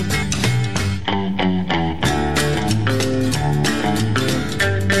naturally.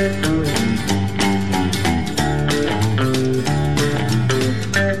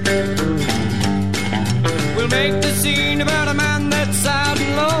 We'll make the scene about a man that's sad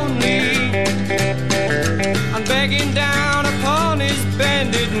and lonely and begging down upon his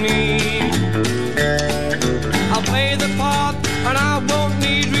bended knee. I'll play the part and I won't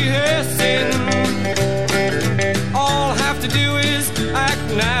need rehearsing. All I have to do is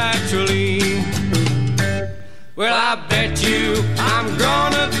act naturally. Well, I bet you I'm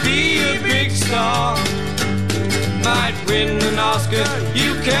gonna be a big star. Might win an Oscar,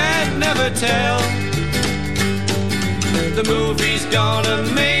 you can never tell. The movie's gonna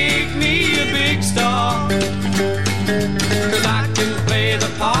make me a big star. 'Cause I can play the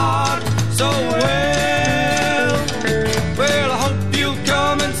part so well. Well, I hope you'll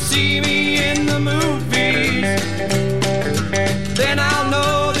come and see me in the movies. Then I'll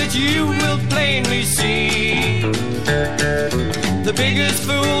know that you will plainly see the biggest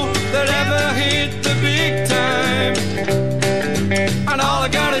fool that ever hit the big time. And all I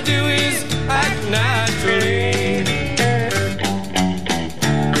gotta do is act naturally.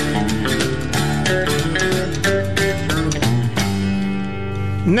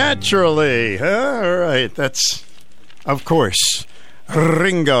 Naturally. All right. That's, of course,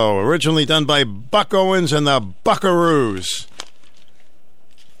 Ringo. Originally done by Buck Owens and the Buckaroos.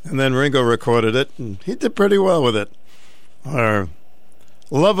 And then Ringo recorded it, and he did pretty well with it. Our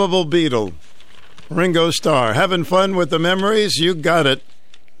lovable Beatle, Ringo Starr. Having fun with the memories? You got it.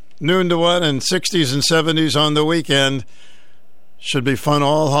 Noon to 1 and 60s and 70s on the weekend. Should be fun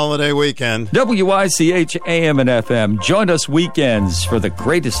all holiday weekend. WICH AM and FM. Join us weekends for the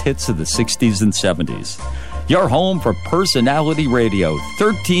greatest hits of the 60s and 70s. Your home for personality radio.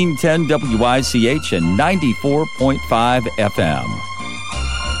 1310 WICH and 94.5 FM.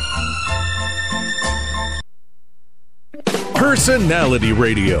 Personality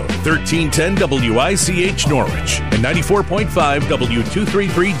Radio, 1310 WICH Norwich and 94.5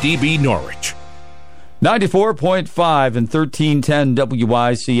 W233DB Norwich. 94.5 and 1310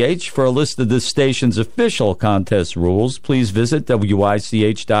 WICH. For a list of this station's official contest rules, please visit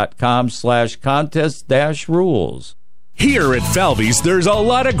WICH.com/contest-rules. Here at Falvey's, there's a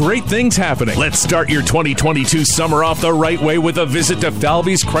lot of great things happening. Let's start your 2022 summer off the right way with a visit to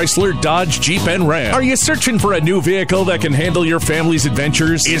Falvey's Chrysler, Dodge, Jeep, and Ram. Are you searching for a new vehicle that can handle your family's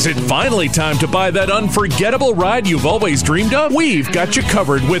adventures? Is it finally time to buy that unforgettable ride you've always dreamed of? We've got you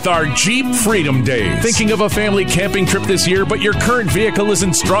covered with our Jeep Freedom Days. Thinking of a family camping trip this year, but your current vehicle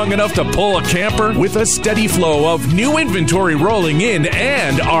isn't strong enough to pull a camper? With a steady flow of new inventory rolling in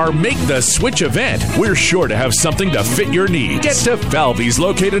and our Make the Switch event, we're sure to have something to fit fit your needs. Get to Falvey's,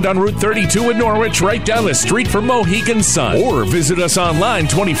 located on Route 32 in Norwich, right down the street from Mohegan Sun. Or visit us online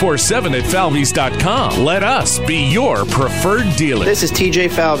 24/7 at falveys.com. Let us be your preferred dealer. This is TJ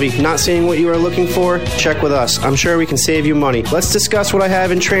Falvey. Not seeing what you are looking for? Check with us. I'm sure we can save you money. Let's discuss what I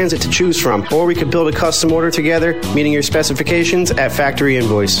have in transit to choose from. Or we could build a custom order together, meeting your specifications at factory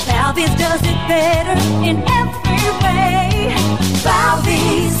invoice. Falvey's does it better in every way.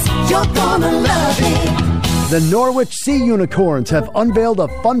 Falvey's, you're gonna love it. The Norwich Sea Unicorns have unveiled a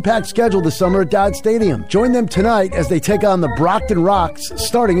fun-packed schedule this summer at Dodge Stadium. Join them tonight as they take on the Brockton Rocks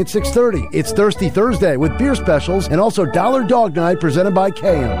starting at 6:30. It's Thirsty Thursday with beer specials and also Dollar Dog Night presented by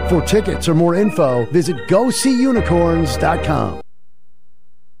KM. For tickets or more info, visit GoSeaUnicorns.com.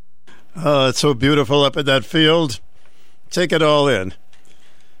 Oh, it's so beautiful up at that field. Take it all in.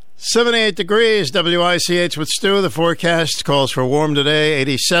 78 degrees, WICH with Stu. The forecast calls for warm today,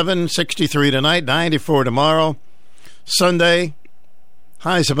 87, 63 tonight, 94 tomorrow. Sunday,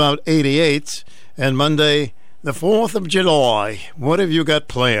 highs about 88. And Monday, the 4th of July. What have you got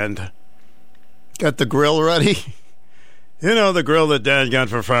planned? Got the grill ready? You know, the grill that Dad got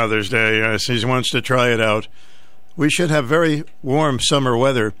for Father's Day. Yes, he wants to try it out. We should have very warm summer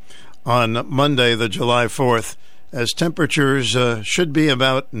weather on Monday, the July 4th. As temperatures should be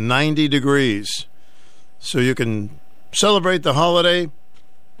about 90 degrees. So you can celebrate the holiday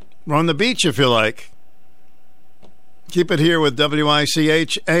on the beach if you like. Keep it here with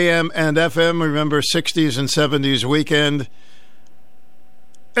WICH, AM and FM. Remember, 60s and 70s weekend.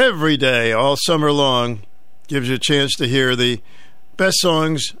 Every day, all summer long, gives you a chance to hear the best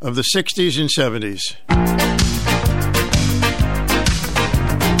songs of the 60s and 70s.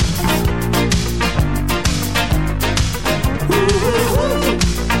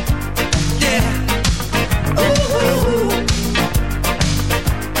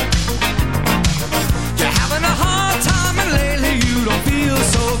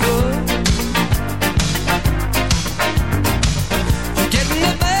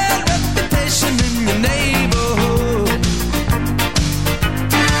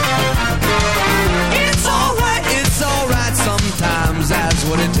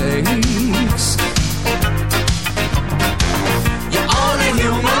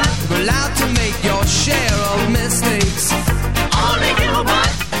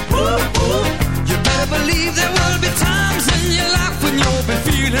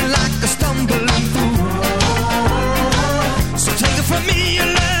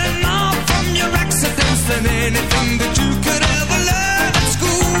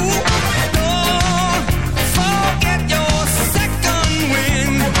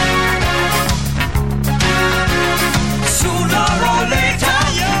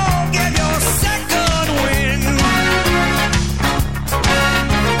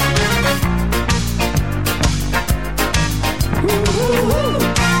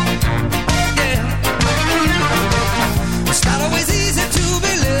 It's not always easy to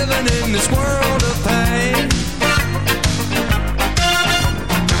be living in this world of pain.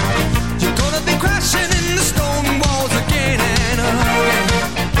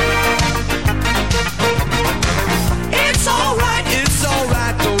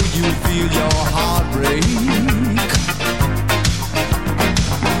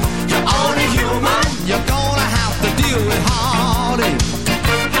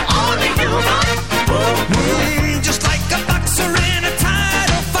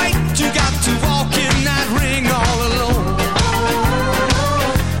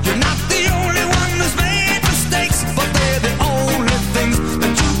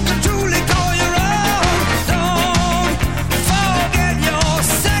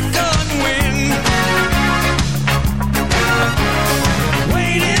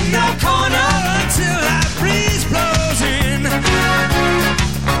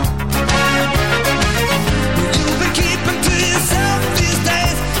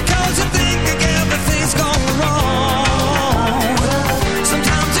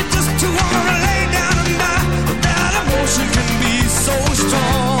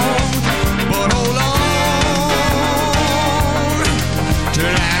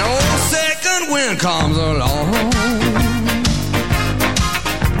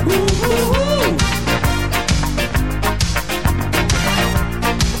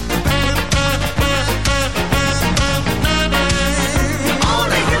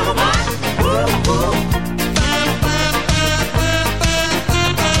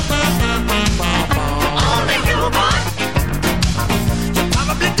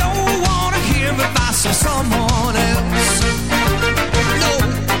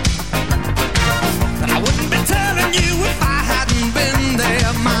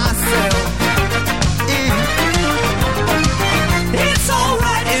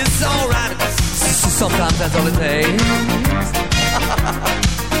 that's all it takes.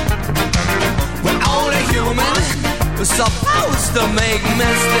 We're only human, we're supposed to make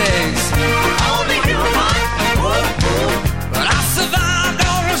mistakes. Only human. But I survived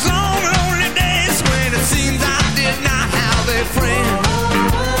all those long, lonely days when it seemed I did not have a friend.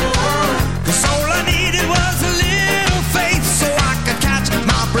 'Cause all I needed was a little faith so I could catch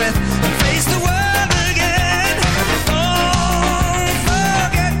my breath and face the world again. Don't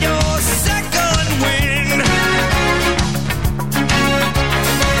forget your second wind.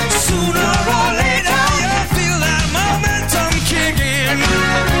 Sooner or later you'll feel that momentum kicking.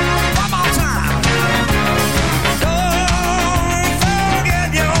 One more time. Don't forget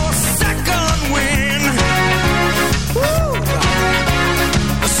your second wind. Woo.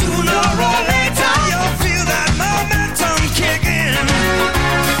 Sooner or later you'll feel that momentum kicking.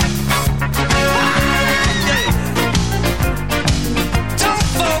 Don't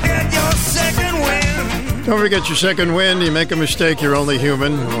forget your second wind. Don't forget your second wind. You make a mistake, you're only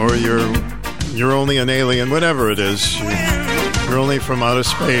human, or you're only an alien, whatever it is. You're only from outer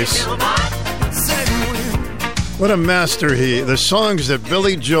space. What a master the songs that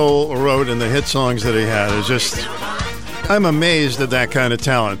Billy Joel wrote and the hit songs that he had is just, I'm amazed at that kind of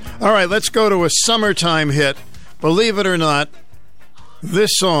talent. All right, let's go to a summertime hit. Believe it or not,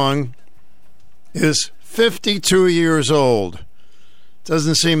 this song is 52 years old.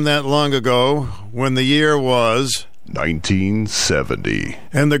 Doesn't seem that long ago when the year was 1970.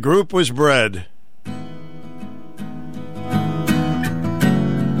 and the group was bred.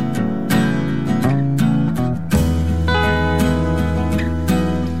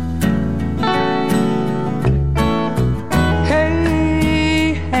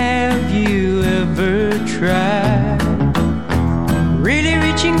 Hey, have you ever tried really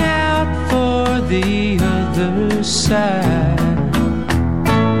reaching out for the other side?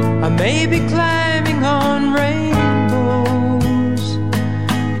 I may be climbing on rainbows,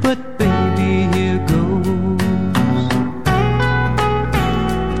 but baby, here goes.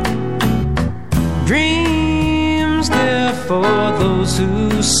 Dreams, they're for those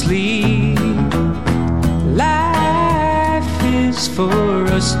who sleep. Life is for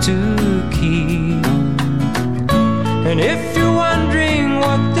us to keep. And if you're wondering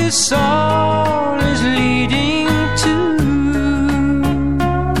what this all is leading to,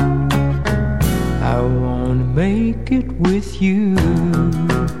 I wanna make it with you.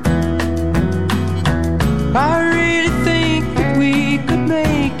 I really think that we could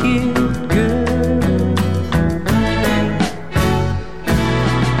make it, girl.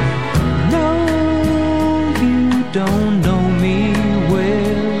 No, you don't know me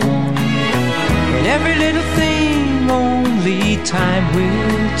well, and every little thing only time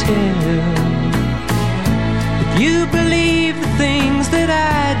will tell. If you believe the things that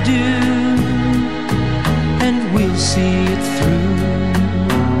I do, and we'll see it through.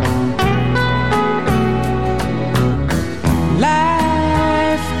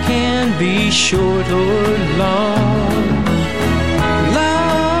 Life can be short or long.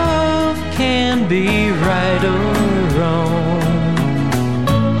 Love can be right or wrong.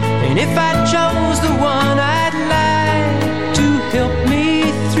 And if I chose the one I'd like to help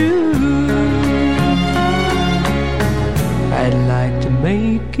me through, I'd like to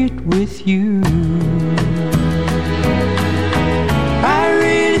make it with you. I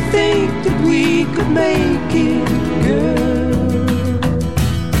really think that we could make it, girl.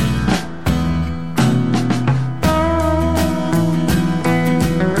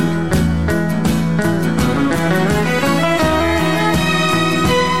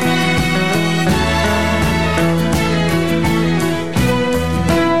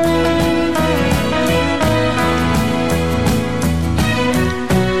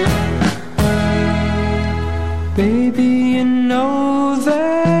 Baby, you know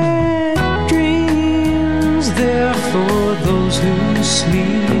that dreams, they're for those who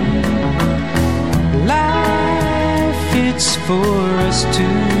sleep. Life, it's for us to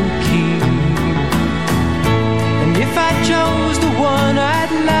keep. And if I chose the one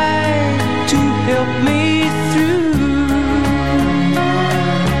I'd like to help me through,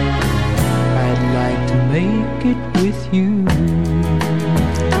 I'd like to make it with you.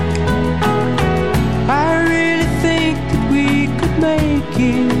 I really think that we could make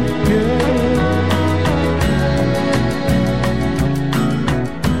it, girl.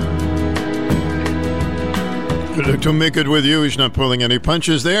 To make it with you, he's not pulling any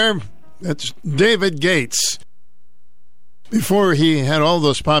punches there. That's David Gates. Before he had all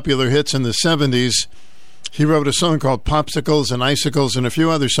those popular hits in the 70s, he wrote a song called Popsicles and Icicles and a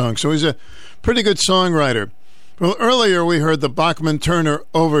few other songs. So he's a pretty good songwriter. Well, earlier we heard the Bachman-Turner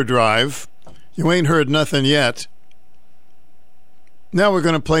Overdrive. You Ain't Heard Nothing Yet. Now we're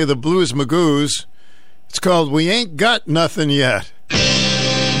going to play the Blues Magoos. It's called We Ain't Got Nothing Yet.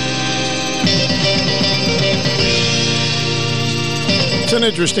 It's an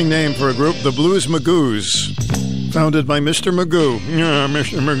interesting name for a group, the Blues Magoos, founded by Mr. Magoo. Yeah,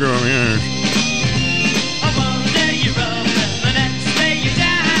 Mr. Magoo, yeah.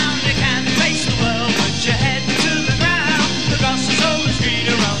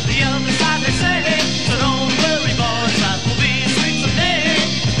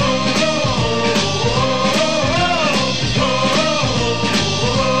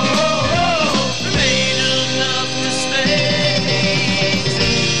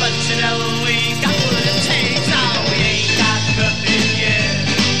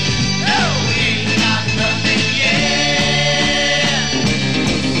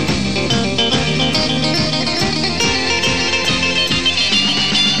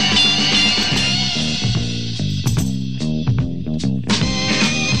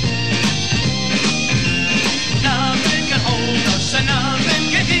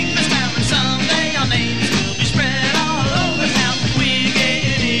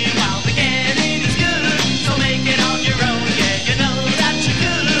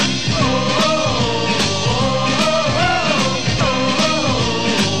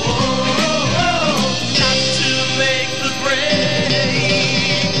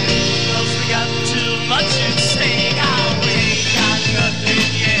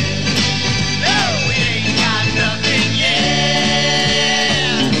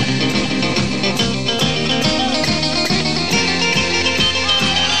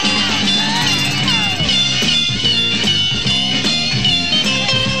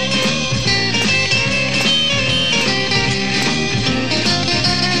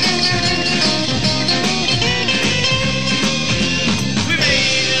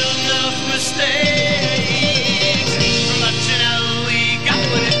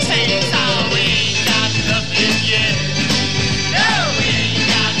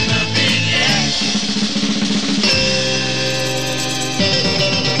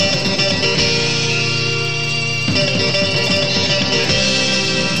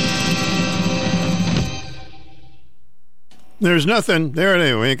 There's nothing. There it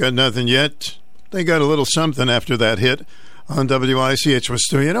is. We ain't got nothing yet. They got a little something after that hit on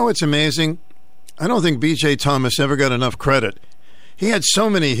WICH. You know what's amazing? I don't think B.J. Thomas ever got enough credit. He had so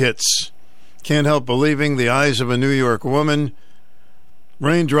many hits. Can't Help Believing, The Eyes of a New York Woman,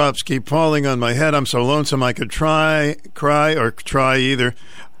 Raindrops Keep Falling on My Head, I'm So Lonesome I Could Cry, or Try Either.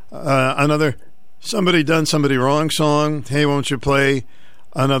 Another Somebody Done Somebody Wrong song, Hey Won't You Play,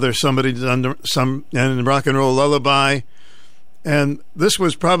 another Somebody Done Some, and Rock and Roll Lullaby. And this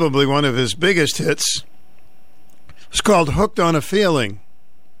was probably one of his biggest hits. It's called Hooked on a Feeling.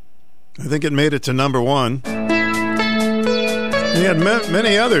 I think it made it to number one. He had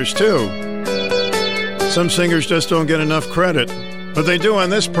many others, too. Some singers just don't get enough credit, but they do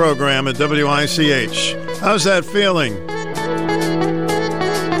on this program at WICH. How's that feeling?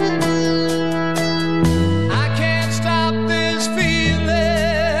 I can't stop this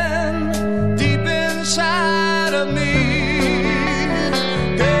feeling deep inside of me.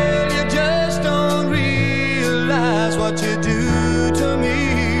 Girl, you just don't realize what you do to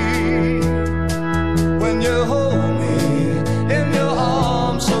me. When you hold me in your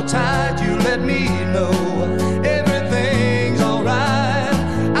arms so tight, you let me know everything's alright.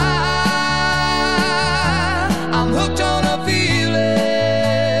 I'm hooked on a feeling,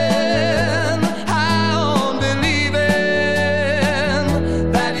 high on believing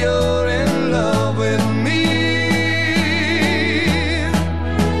that you're in love with me.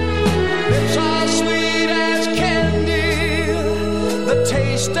 Lips are sweet as candy, the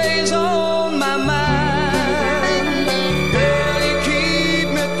taste stays on my mind. Girl, you keep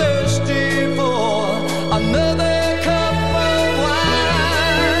me thirsty for another cup of wine.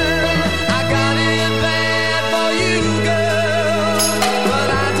 I got it bad for you, girl, but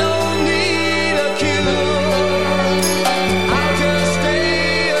I don't need a cure. I'll just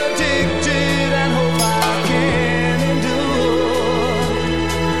stay addicted and hope I can endure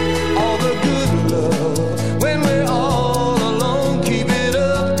all the good love when we're all alone. Keep it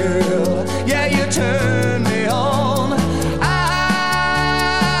up, girl.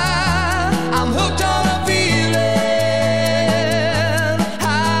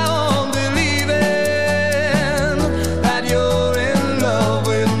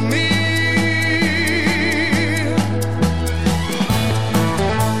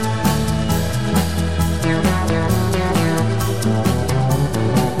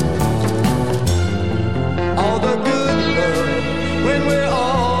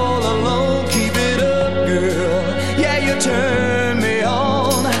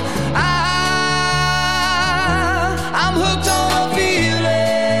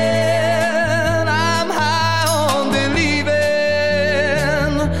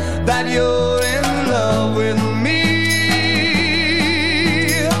 that you're in love with me.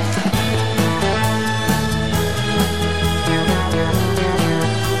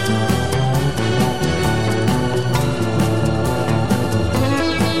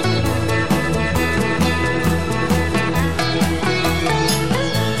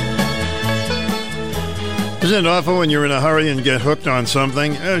 Isn't it awful when you're in a hurry and get hooked on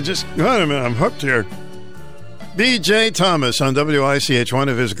something? Just, wait a minute, I'm hooked here. B.J. Thomas on WICH, one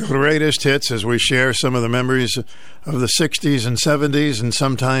of his greatest hits as we share some of the memories of the 60s and 70s and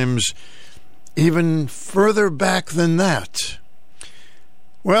sometimes even further back than that.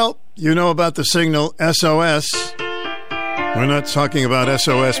 Well, you know about the signal SOS. We're not talking about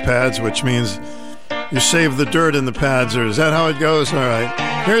SOS pads, which means you save the dirt in the pads, or is that how it goes? All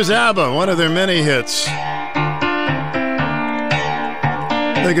right. Here's ABBA, one of their many hits.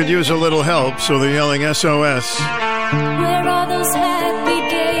 They could use a little help, so they're yelling SOS. Where are those happy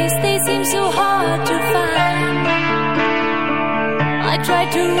days? They seem so hard to find. I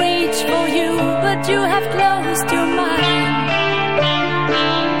tried to reach for you, but you have closed your mind.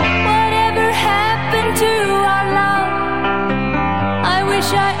 Whatever happened to our love? I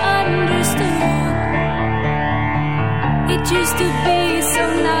wish I understood. It used to be so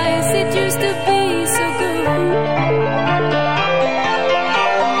nice, it used to be so good.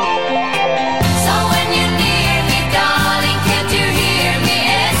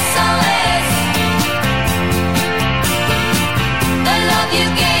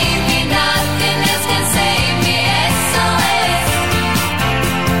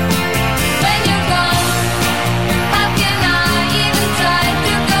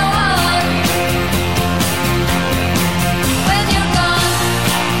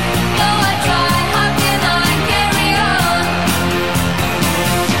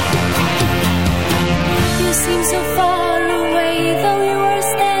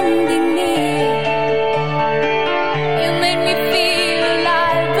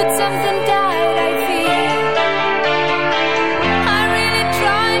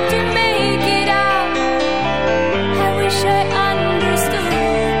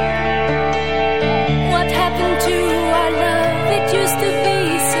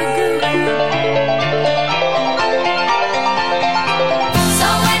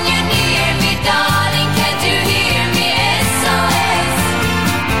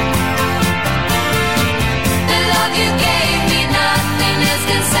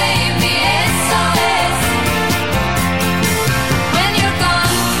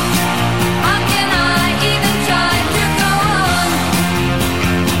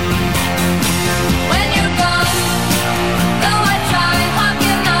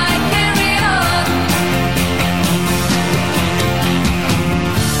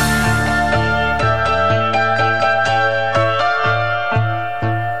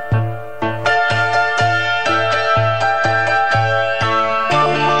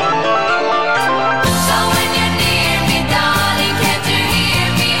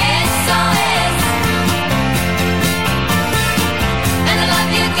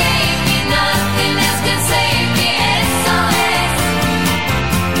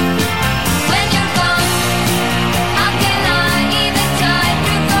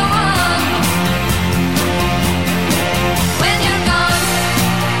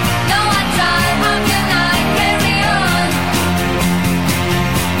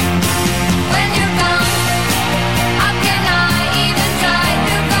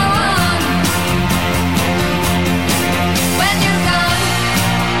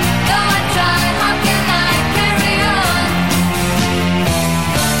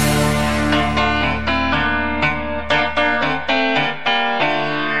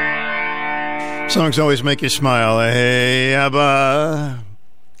 Songs always make you smile. Hey, ABBA.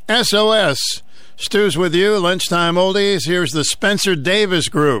 SOS. Stu's with you. Lunchtime oldies. Here's the Spencer Davis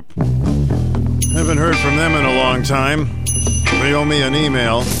Group. Haven't heard from them in a long time. They owe me an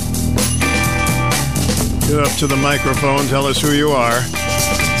email. Get up to the microphone. Tell us who you are.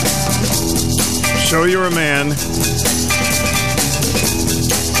 Show you're a man.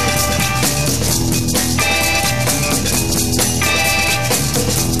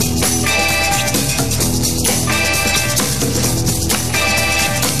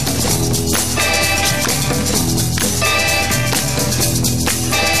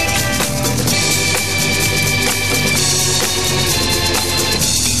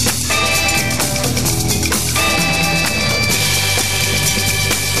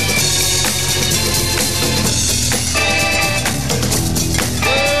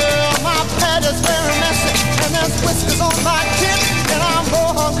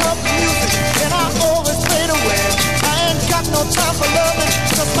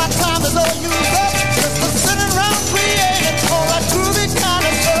 so used up just for sitting around creating all that groovy kind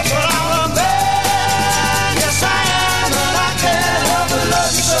of stuff. But I'm a man, yes I am, and I can't help but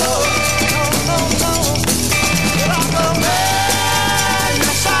love you so. No, no, no. But I'm a man,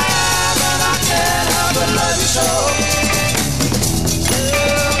 yes I am, and I can't help but love you so.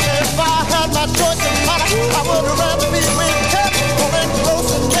 If I had my choice in matter, I would rather be with Cat, holding close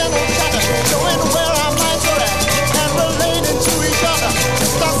and gentle chatter, showing where our minds are at, and relating to each other.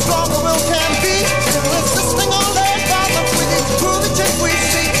 Just how strong the will can be, resisting all their problems with each groovy chick we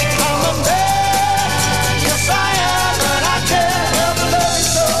see. I'm a man, yes I am, and I can't help but love you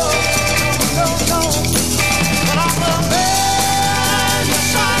so. No, no, but I'm a man,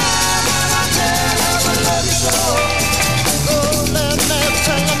 yes I am, and I can't help but love you so. So let me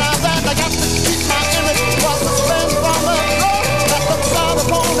tell you now that I got to keep my image, was suspended from the throne that looks out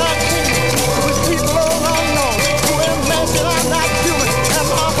upon that kingdom with people all unknown who imagine I'm not human and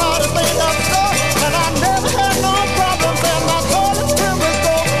my heart is made of stone, and I never had no problems and my soul is filled with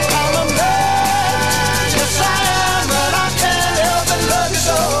gold. I'm a man, yes I am, and I can't help but love you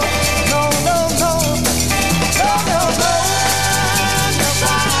so. No, no, no, no, no, no. Yes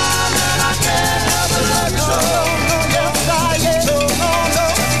I am, and I can't help but love you so. No, yes I am. No, no, no.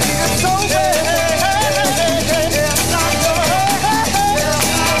 It's so bad.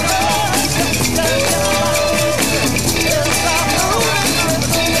 Yes I know.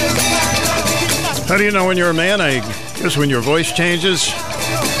 How do you know when you're a man? I guess when your voice changes.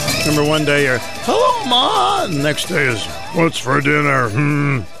 Remember one day you're, hello, Ma. And the next day is, what's for dinner?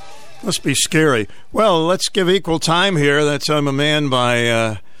 Must be scary. Well, let's give equal time here. That's I'm a Man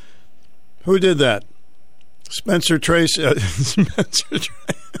by, who did that? Spencer Tracy. Spencer Tracy.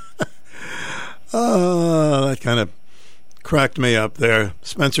 Oh, that kind of cracked me up there.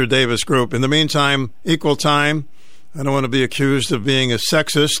 Spencer Davis Group. In the meantime, equal time. I don't want to be accused of being a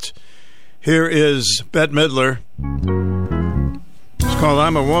sexist. Here is Bette Midler. It's called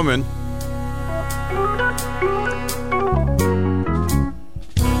I'm a Woman.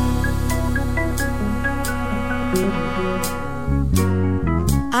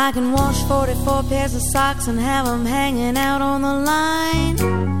 I can wash 44 pairs of socks and have them hanging out on the line.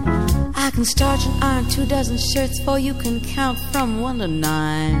 I can starch and iron 24 shirts for you can count from 1 to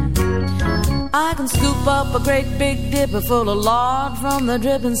 9. I can scoop up a great big dipper full of lard from the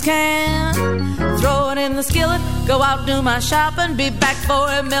drippings can, throw it in the skillet, go out, do my shopping, be back for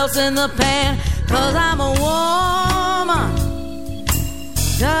it melts in the pan. 'Cause I'm a woman,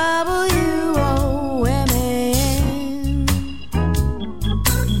 W-O-M-A-N.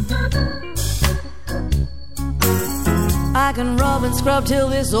 I can rub and scrub till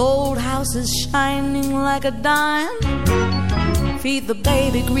this old house is shining like a dime, feed the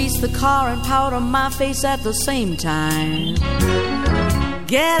baby, grease the car, and powder my face at the same time.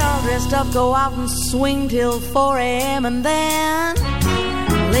 Get all dressed up, go out and swing till 4 a.m. and then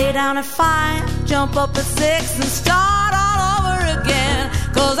lay down at 5, jump up at 6 and start all over again.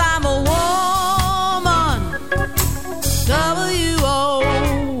 'Cause I'm a woman, W-O-M-A-N.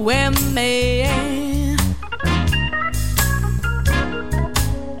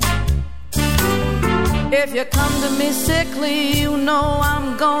 If you come to me sickly, you know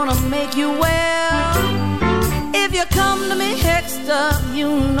I'm gonna make you well. If you come to me hexed up, you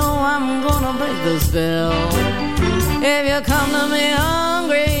know I'm gonna break the spell. If you come to me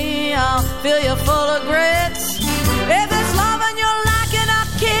hungry, I'll fill you full of grits. If it's loving you're lacking, I'll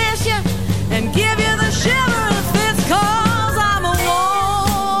kiss you and give you the shiver and fits. 'Cause I'm a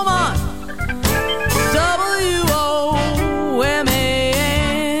woman, W-O-M-A-N.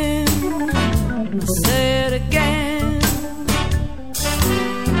 Say it again.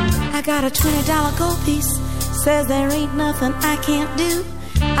 I got a $20 gold piece, says there ain't nothing I can't do.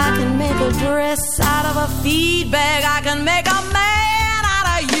 I can make a dress out of a feed bag, I can make a man out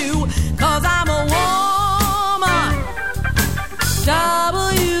of you. 'Cause I'm a woman,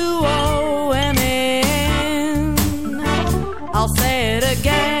 W-O-M-A-N. I'll say it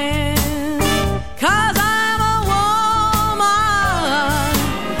again. 'Cause I'm a woman,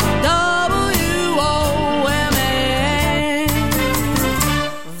 W-O-M-A-N.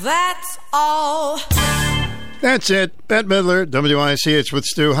 That's all. That's it. Bette Midler, WICH with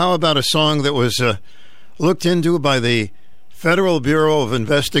Stu. How about a song that was looked into by the Federal Bureau of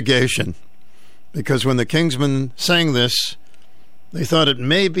Investigation? Because when the Kingsmen sang this, they thought it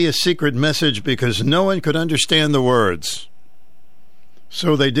may be a secret message because no one could understand the words.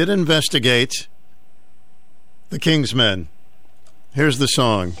 So they did investigate the Kingsmen. Here's the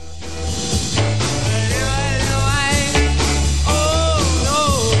song.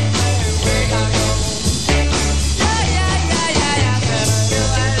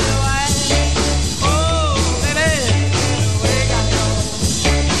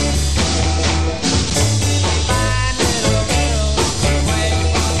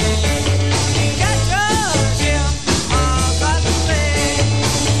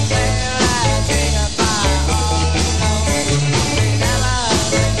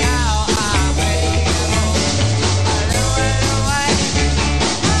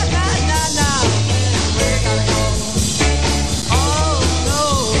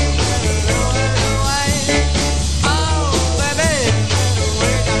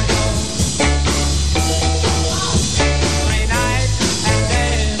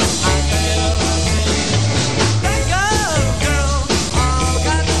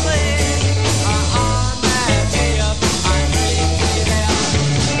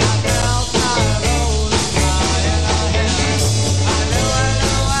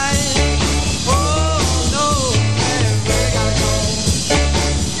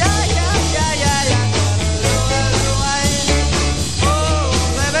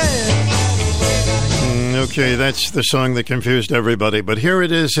 Okay, that's the song that confused everybody. But here it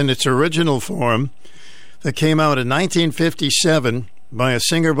is in its original form that came out in 1957 by a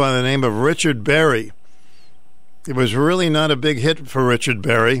singer by the name of Richard Berry. It was really not a big hit for Richard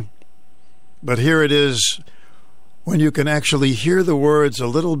Berry, but here it is when you can actually hear the words a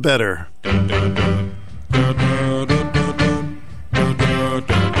little better.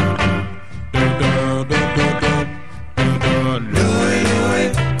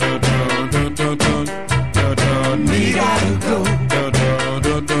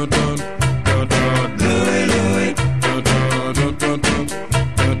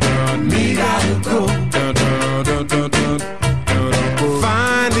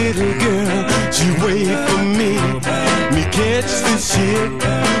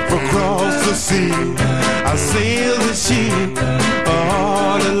 Across the sea, I sail the ship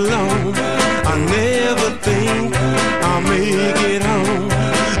all alone. I never think I'll make it home.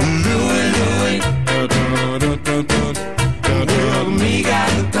 Louie, Louie, well, me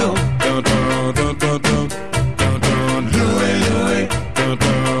gotta go. Louie, Louie,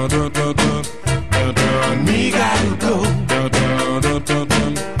 me gotta go.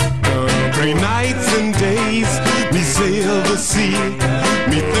 3 nights and days, me sail the sea.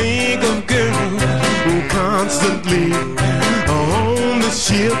 Me think of girl constantly on the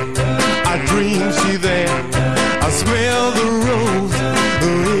ship. I dream she there. I smell the rose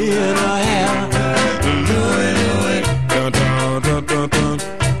in her hair. Louie, Louie,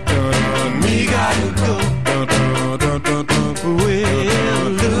 me gotta go. Well,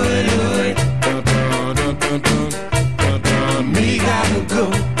 Louie, Louie, me gotta go.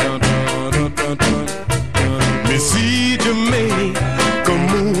 Me see Jamaica.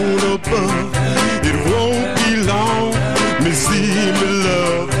 It won't be long, me see me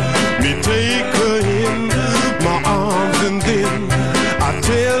love, me take her in my arms and then I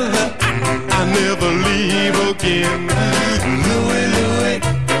tell her I never leave again. Louie, Louie,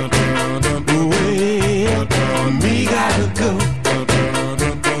 well, me gotta go.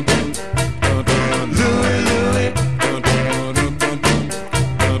 Louie, Louie,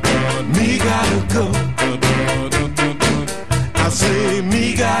 me gotta go. I say me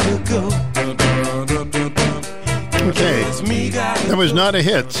gotta go. Okay, that was not a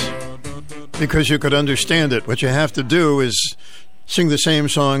hit because you could understand it. What you have to do is sing the same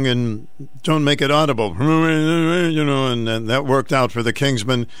song and don't make it audible, you know, and that worked out for the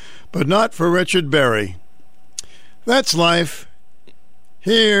Kingsmen, but not for Richard Berry. That's life.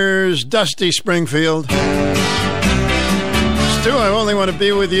 Here's Dusty Springfield. Stu, I only want to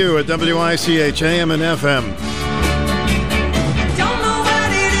be with you at WICH AM and FM.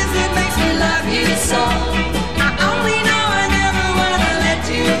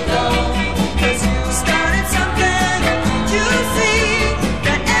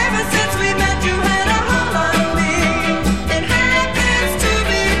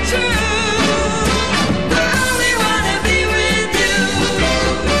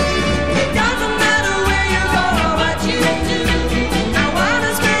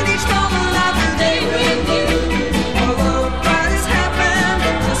 With you.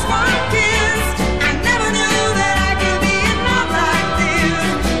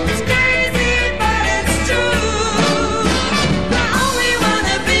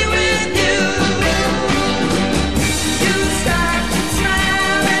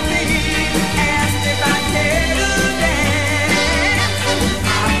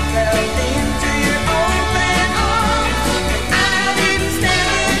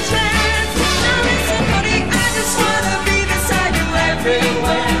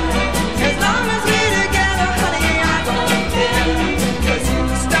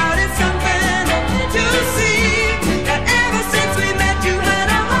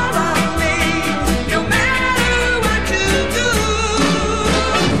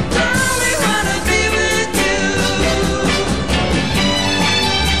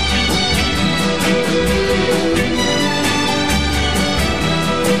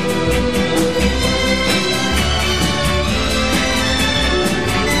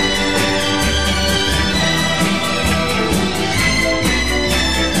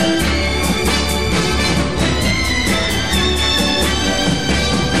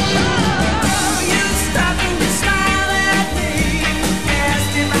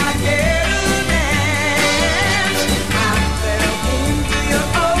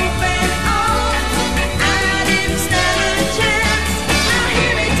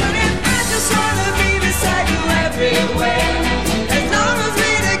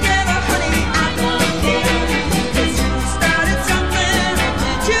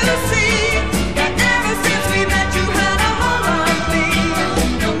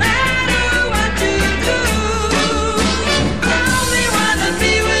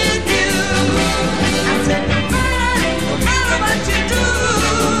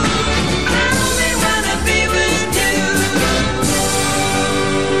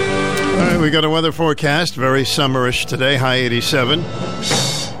 we got a weather forecast. Very summerish today, high 87.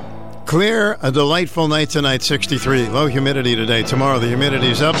 Clear, a delightful night tonight, 63. Low humidity today. Tomorrow, the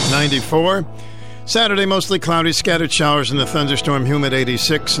humidity's up, 94. Saturday, mostly cloudy, scattered showers in the thunderstorm, humid,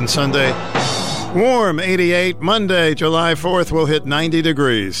 86. And Sunday, warm, 88. Monday, July 4th, will hit 90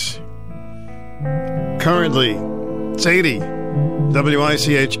 degrees. Currently, it's 80.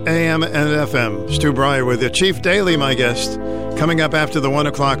 WICH AM and FM. Stu Bryer with you. Chief Daly, my guest, coming up after the 1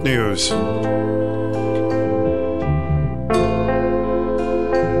 o'clock news.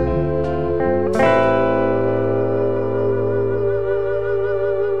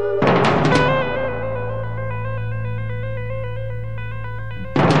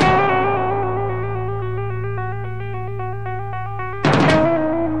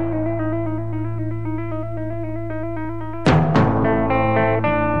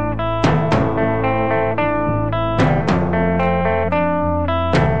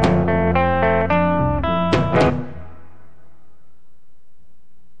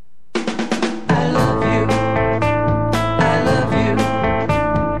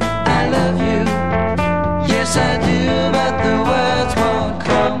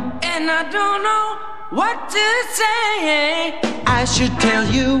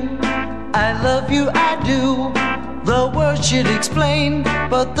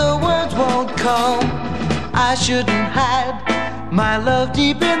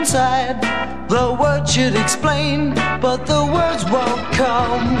 Should explain, but the words won't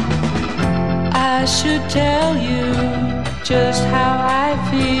come. I should tell you just how I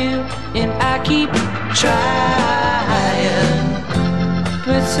feel, and I keep trying,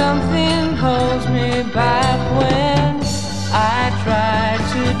 but something holds me back when I try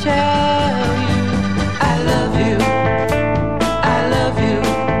to tell you I love you, I love you,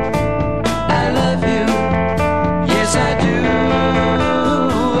 I love you, yes I do,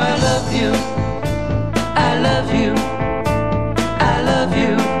 I love you, I love you, I love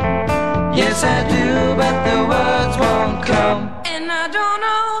you, yes I do, but the words won't come, and I don't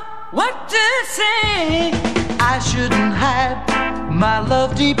know what to say. I shouldn't hide my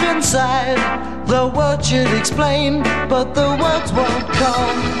love deep inside, the words should explain, but the words won't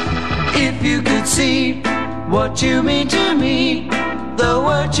come. If you could see what you mean to me, the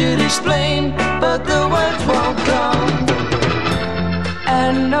words should explain, but the words won't come.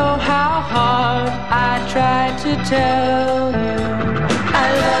 And know how hard I try to tell you I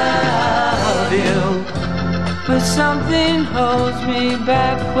love you, but something holds me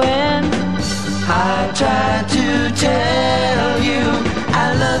back when I try to tell you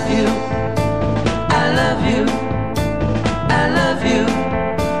I love you, I love you, I love you,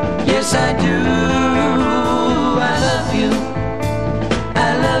 yes I do, I love you,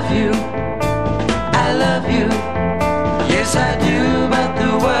 I love you, I love you, yes I do, but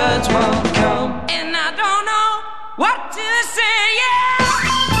the words won't come, and I don't know what to say, yeah.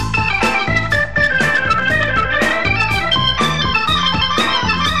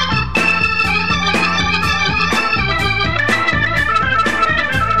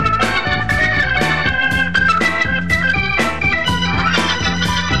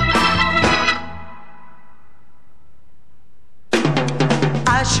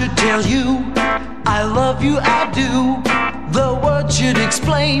 I should tell you I love you, I do. The words should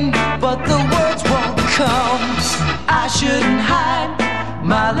explain, but the words won't come. I shouldn't hide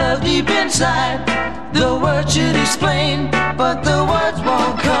my love deep inside. The words should explain, but the words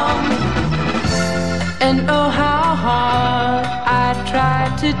won't come. And oh, how hard I try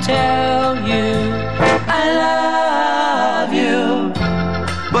to tell you I love you,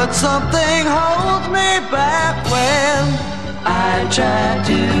 but something holds me back when I try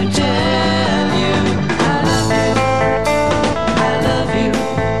to tell you I love you, I love you,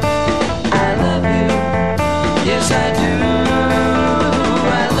 I love you, yes I do,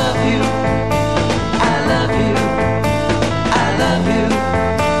 I love you, I love you, I love you,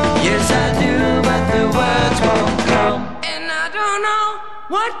 yes I do, but the words won't come, and I don't know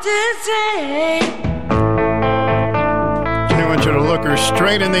what to say. I want you to look her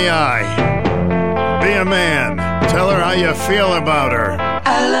straight in the eye. Be a man. Tell her how you feel about her.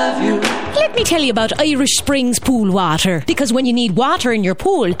 I love you. Let me tell you about Irish Springs Pool Water. Because when you need water in your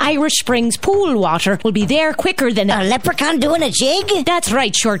pool, Irish Springs Pool Water will be there quicker than a leprechaun doing a jig. That's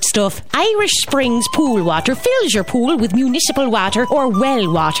right, short stuff. Irish Springs Pool Water fills your pool with municipal water or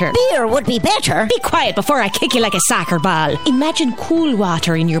well water. Beer would be better. Be quiet before I kick you like a soccer ball. Imagine cool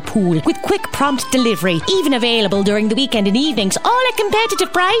water in your pool with quick, prompt delivery. Even available during the weekend and evenings, all at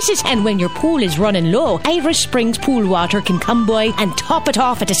competitive prices. And when your pool is running low, Irish Springs Pool Water can come by and top it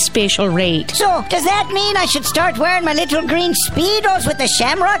off at a special rate. great. So, does that mean I should start wearing my little green Speedos with the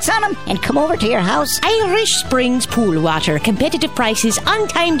shamrocks on them and come over to your house? Irish Springs Pool Water. Competitive prices,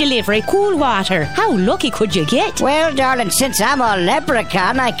 on-time delivery, cool water. How lucky could you get? Well, darling, since I'm a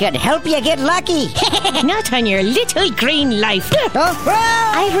leprechaun, I could help you get lucky. Not on your little green life.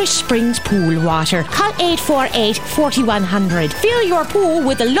 Irish Springs Pool Water. Call 848-4100. Fill your pool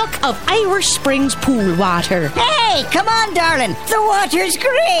with the look of Irish Springs Pool Water. Hey, come on, darling. The water's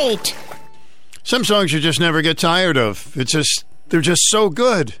great. Some songs you just never get tired of. They're just so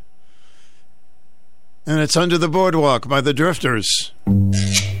good. And it's Under the Boardwalk by the Drifters.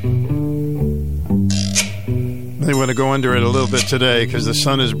 They want to go under it a little bit today because the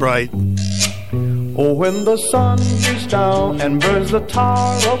sun is bright. Oh, when the sun beats down and burns the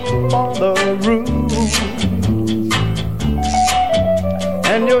tar up on the roof,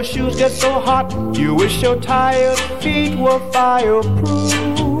 and your shoes get so hot, you wish your tired feet were fireproof.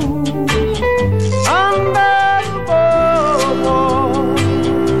 Under the boardwalk,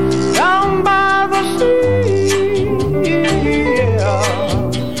 down by the sea,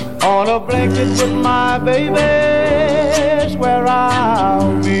 yeah. On a blanket with my baby's where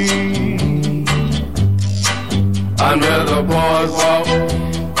I'll be. Under the boardwalk,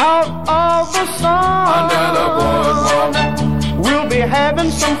 out of the sun, under the boardwalk, we'll be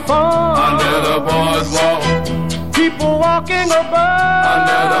having some fun. Under the boardwalk, people walking above.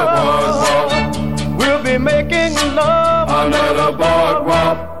 Under the boardwalk, we'll be making love. Under the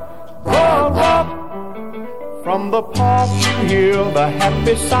boardwalk, boardwalk. From the park you hear the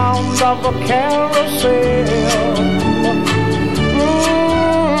happy sounds of a carousel.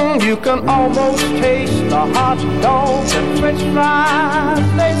 You can almost taste the hot dogs and french fries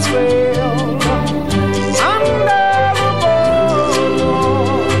they sell. Under the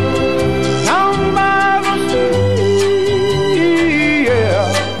boardwalk, down by the sea,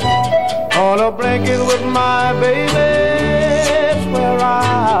 yeah. On a blanket with my baby's where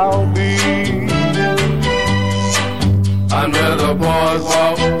I'll be. under the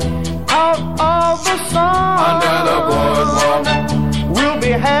boardwalk, out of the sun, under the boardwalk, we'll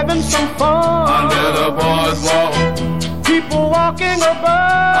be having some fun. Under the boardwalk, people walking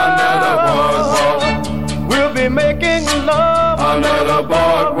above. Under the boardwalk, we'll be making love. Under the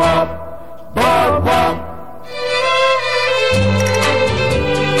boardwalk, boardwalk.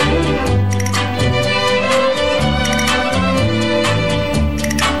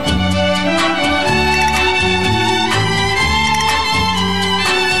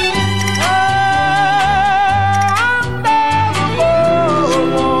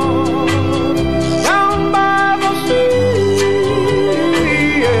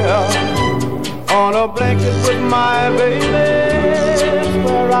 On a blanket with my baby,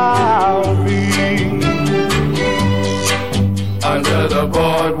 where I'll be. Under the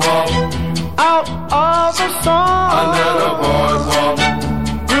boardwalk, out of the sun, under the boardwalk,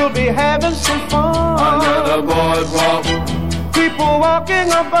 we'll be having some fun. Under the boardwalk, people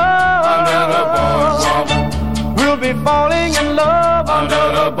walking above. Under the boardwalk, we'll be falling in love.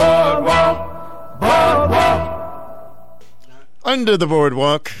 Under the boardwalk, boardwalk. Under the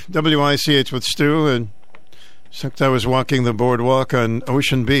boardwalk, WICH with Stu, and except I was walking the boardwalk on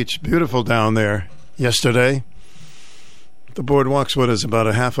Ocean Beach. Beautiful down there yesterday. The boardwalk's what is about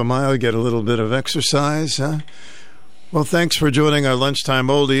a half a mile. You get a little bit of exercise, huh? Well, thanks for joining our Lunchtime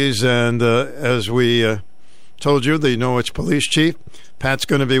Oldies, and as we told you, the Norwich Police Chief, Pat's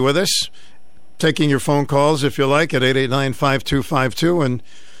going to be with us, taking your phone calls, if you like, at 889-5252, and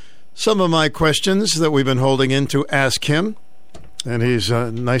some of my questions that we've been holding in to ask him. And he's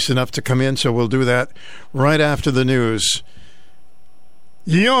nice enough to come in, so we'll do that right after the news.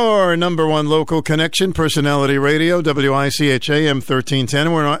 Your number one local connection, Personality Radio, WICH AM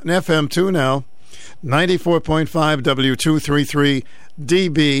 1310. We're on FM 2 now, 94.5 W233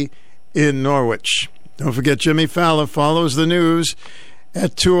 DB in Norwich. Don't forget, Jimmy Fallon follows the news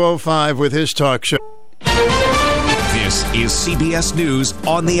at 2:05 with his talk show. This is CBS News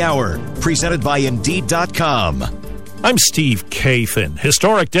on the Hour, presented by Indeed.com. I'm Steve Kathan.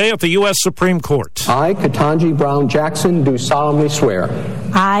 Historic day at the U.S. Supreme Court. I, Ketanji Brown Jackson, do solemnly swear.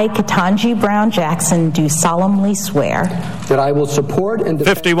 I, Ketanji Brown Jackson, do solemnly swear that I will support and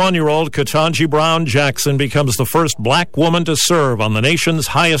defend. 51-year-old Ketanji Brown Jackson becomes the first black woman to serve on the nation's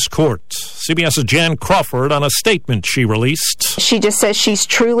highest court. CBS's Jan Crawford on a statement she released. She just says she's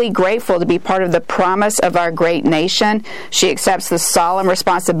truly grateful to be part of the promise of our great nation. She accepts the solemn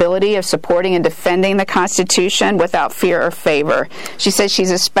responsibility of supporting and defending the Constitution without without fear or favor. She says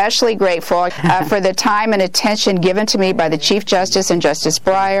she's especially grateful for the time and attention given to me by the Chief Justice and Justice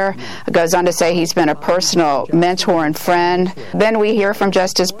Bryer. Goes on to say he's been a personal mentor and friend. Then we hear from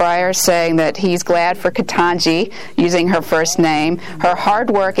Justice Bryer saying that he's glad for Ketanji, using her first name. Her hard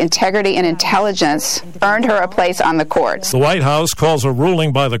work, integrity, and intelligence earned her a place on the courts. The White House calls a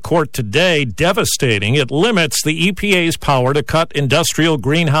ruling by the court today devastating. It limits the EPA's power to cut industrial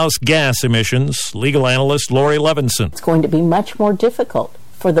greenhouse gas emissions. Legal analyst Lori Levinson. It's going to be much more difficult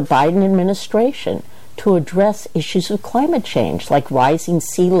for the Biden administration to address issues of climate change, like rising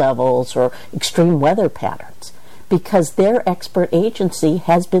sea levels or extreme weather patterns, because their expert agency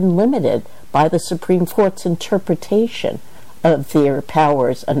has been limited by the Supreme Court's interpretation of their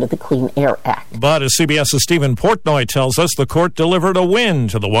powers under the Clean Air Act. But as CBS's Stephen Portnoy tells us, the court delivered a win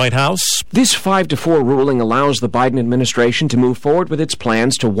to the White House. This 5-4 ruling allows the Biden administration to move forward with its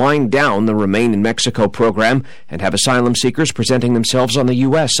plans to wind down the Remain in Mexico program and have asylum seekers presenting themselves on the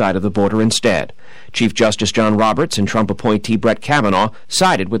U.S. side of the border instead. Chief Justice John Roberts and Trump appointee Brett Kavanaugh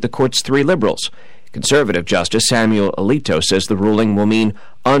sided with the court's 3 liberals. Conservative Justice Samuel Alito says the ruling will mean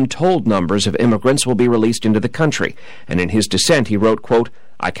untold numbers of immigrants will be released into the country. And in his dissent, he wrote, quote,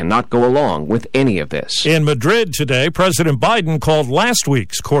 "I cannot go along with any of this." In Madrid today, President Biden called last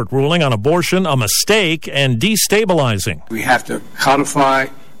week's court ruling on abortion a mistake and destabilizing. We have to codify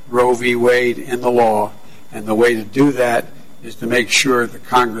Roe v. Wade in the law, and the way to do that is to make sure the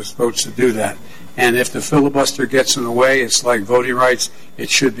Congress votes to do that. And if the filibuster gets in the way, it's like voting rights. It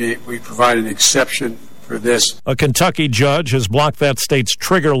should be, we provide an exception for this. A Kentucky judge has blocked that state's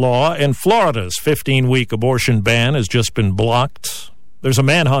trigger law, and Florida's 15-week abortion ban has just been blocked. There's a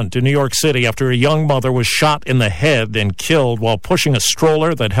manhunt in New York City after a young mother was shot in the head and killed while pushing a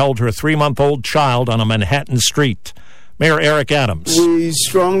stroller that held her 3-month-old child on a Manhattan street. Mayor Eric Adams. We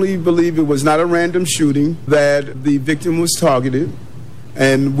strongly believe it was not a random shooting, that the victim was targeted,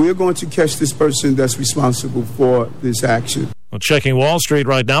 and we're going to catch this person that's responsible for this action. Well, checking Wall Street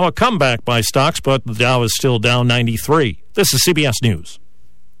right now, a comeback by stocks, but the Dow is still down 93. This is CBS News.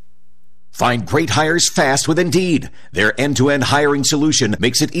 Find great hires fast with Indeed. Their end-to-end hiring solution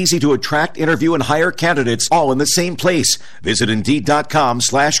makes it easy to attract, interview, and hire candidates all in the same place. Visit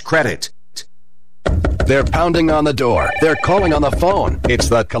Indeed.com/credit. They're pounding on the door. They're calling on the phone. It's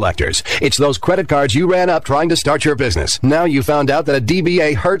the collectors. It's those credit cards you ran up trying to start your business. Now you found out that a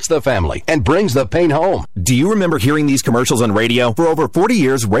DBA hurts the family and brings the pain home. Do you remember hearing these commercials on radio? For over 40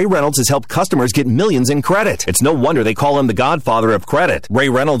 years, Ray Reynolds has helped customers get millions in credit. It's no wonder they call him the godfather of credit. Ray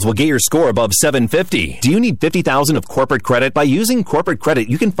Reynolds will get your score above 750. Do you need $50,000 of corporate credit? By using corporate credit,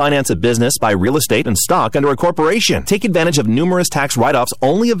 you can finance a business, buy real estate, and stock under a corporation. Take advantage of numerous tax write-offs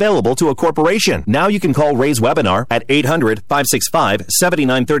only available to a corporation. Now you can call Ray's webinar at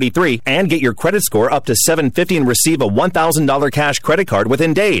 800-565-7933 and get your credit score up to 750 and receive a $1,000 cash credit card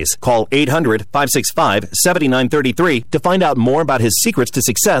within days. Call 800-565-7933 to find out more about his secrets to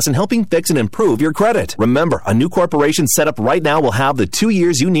success in helping fix and improve your credit. Remember, a new corporation set up right now will have the 2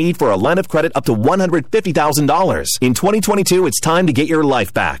 years you need for a line of credit up to $150,000. In 2022, it's time to get your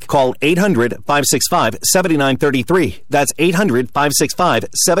life back. Call 800-565-7933. That's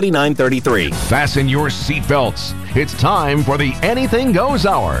 800-565-7933. Fasten your seatbelts. It's time for the Anything Goes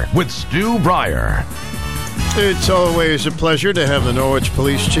Hour with Stu Bryer. It's always a pleasure to have the Norwich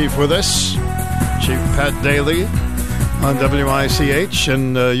Police Chief with us, Chief Pat Daly on WICH,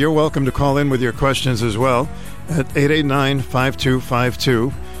 and you're welcome to call in with your questions as well at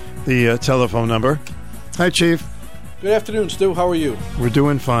 889-5252, the telephone number. Hi, Chief. Good afternoon, Stu. How are you? We're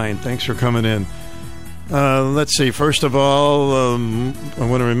doing fine. Thanks for coming in. Let's see. First of all, I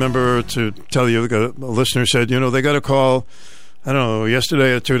want to remember to tell you, a listener said, they got a call, I don't know,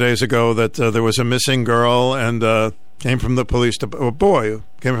 yesterday or 2 days ago that there was a missing girl and came from the police, a boy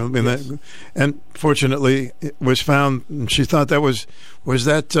came from, yes. And fortunately it was found. And she thought that was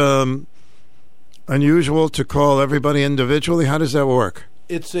that unusual to call everybody individually? How does that work?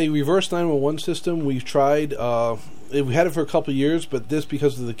 It's a reverse 911 system. We've tried. We had it for a couple of years, but this,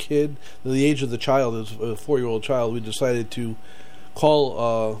 because of the age of the child, is a 4-year-old child, we decided to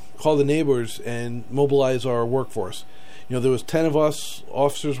call the neighbors and mobilize our workforce. There was 10 of us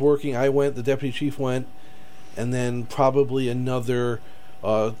officers working. I went, the deputy chief went, and then probably another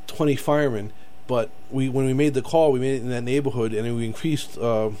 20 firemen. But when we made the call, we made it in that neighborhood, and we increased.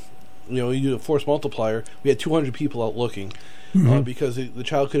 You do a force multiplier. We had 200 people out looking. Mm-hmm. Because the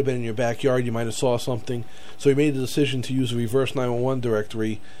child could have been in your backyard, you might have saw something. So we made the decision to use a reverse 911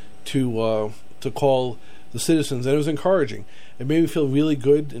 directory to call the citizens, and it was encouraging. It made me feel really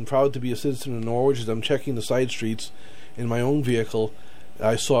good and proud to be a citizen of Norwich as I'm checking the side streets in my own vehicle,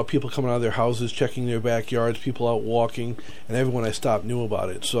 I saw people coming out of their houses, checking their backyards, people out walking, and everyone I stopped knew about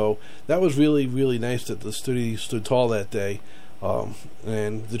it. So that was really, really nice that the city stood tall that day.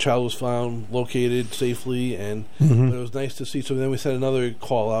 And the child was found, located safely, and but it was nice to see. So then we sent another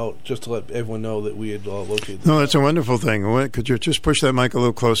call out just to let everyone know that we had located. No, that's a wonderful thing. Could you just push that mic a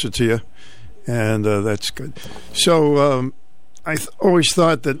little closer to you? And that's good. So I always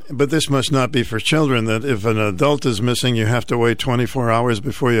thought that, but this must not be for children, that if an adult is missing, you have to wait 24 hours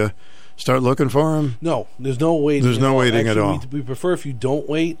before you start looking for him? No, there's no waiting. There's no waiting at all. We prefer if you don't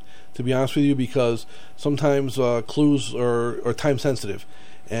wait, to be honest with you, because sometimes clues are time sensitive.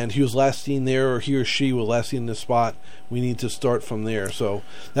 And he was last seen there, or he or she was last seen in this spot. We need to start from there. So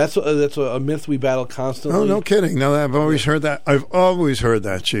that's a myth we battle constantly. Oh, no kidding. No, I've always heard that. I've always heard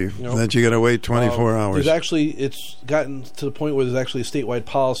that, Chief, that you got to wait 24 hours. It's gotten to the point where there's actually a statewide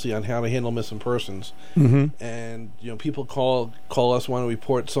policy on how to handle missing persons. And people call us, want to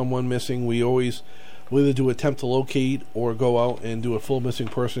report someone missing. We'll either do attempt to locate or go out and do a full missing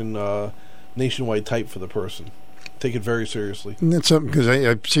person nationwide type for the person. Take it very seriously. And that's something, because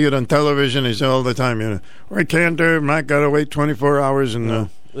I see it on television. I say all the time, I can't do it. I got to wait 24 hours. And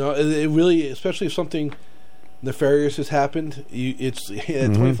it really, especially if something nefarious has happened,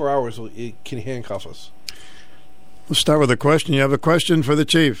 24 hours it can handcuff us. We'll start with a question. You have a question for the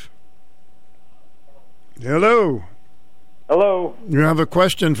chief? Hello. Hello. You have a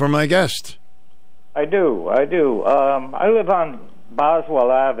question for my guest? I do. I live on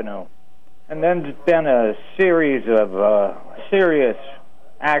Boswell Avenue. And then there's been a series of serious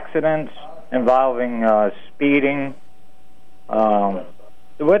accidents involving speeding.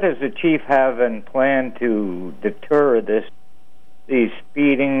 What does the chief have in plan to deter these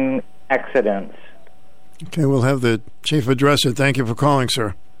speeding accidents? Okay, we'll have the chief address it. Thank you for calling,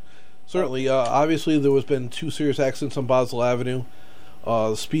 sir. Certainly. Obviously, there has been 2 serious accidents on Boswell Avenue.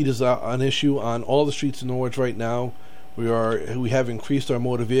 Speed is an issue on all the streets in Norwich right now. We have increased our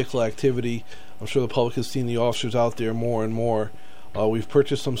motor vehicle activity. I'm sure the public has seen the officers out there more and more. We've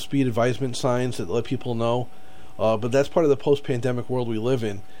purchased some speed advisement signs that let people know. But that's part of the post-pandemic world we live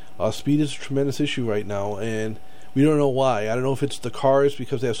in. Speed is a tremendous issue right now, and we don't know why. I don't know if it's the cars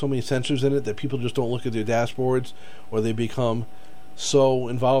because they have so many sensors in it that people just don't look at their dashboards, or they become so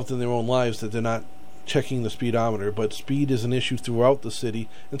involved in their own lives that they're not checking the speedometer. But speed is an issue throughout the city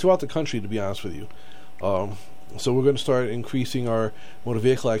and throughout the country, to be honest with you. So we're going to start increasing our motor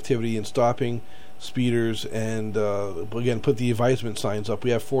vehicle activity and stopping speeders, and again, put the advisement signs up. We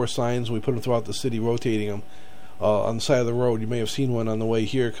have 4 signs. We put them throughout the city, rotating them on the side of the road. You may have seen one on the way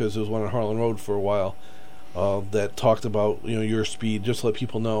here because there was one on Harlan Road for a while that talked about your speed, just to let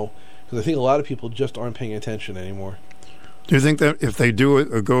people know, because I think a lot of people just aren't paying attention anymore. Do you think that if they do it,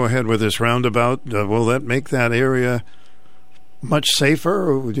 or go ahead with this roundabout, will that make that area much safer?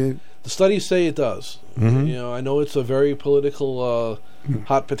 Or would you... The studies say it does. I know it's a very political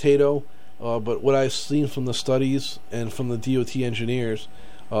hot potato, but what I've seen from the studies and from the DOT engineers,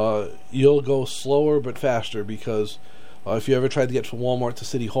 you'll go slower but faster, because if you ever tried to get from Walmart to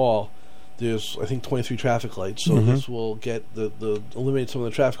City Hall, there's, I think, 23 traffic lights. So this will get eliminate some of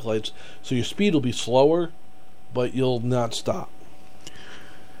the traffic lights. So your speed will be slower, but you'll not stop.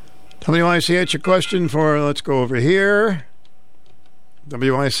 WICH, a question for, let's go over here.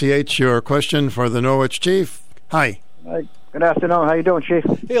 WICH, your question for the Norwich chief. Hi. Hi. Good afternoon. How you doing, Chief?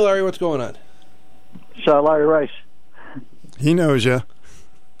 Hey, Larry. What's going on? It's Larry Rice. He knows you.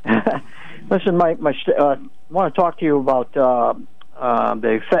 Listen, I want to talk to you about the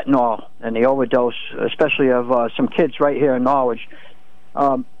fentanyl and the overdose, especially of some kids right here in Norwich.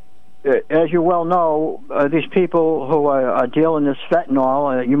 As you well know, these people who are dealing this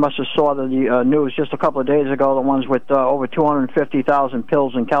fentanyl, you must have saw the news just a couple of days ago, the ones with over 250,000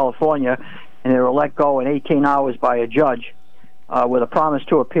 pills in California, and they were let go in 18 hours by a judge with a promise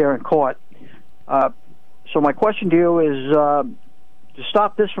to appear in court. So my question to you is, to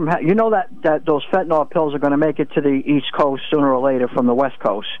stop this from you know that those fentanyl pills are going to make it to the East Coast sooner or later from the West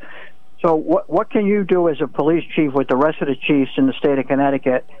Coast. So what can you do as a police chief with the rest of the chiefs in the state of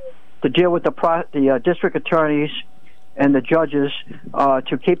Connecticut to deal with the district attorneys and the judges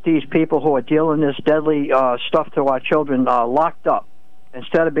to keep these people who are dealing this deadly stuff to our children locked up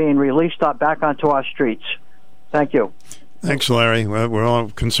instead of being released back onto our streets? Thank you. Thanks, Larry. We're all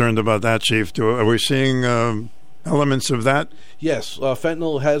concerned about that, Chief. Are we seeing elements of that? Yes.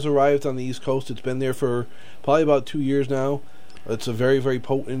 Fentanyl has arrived on the East Coast. It's been there for probably about 2 years now. It's a very, very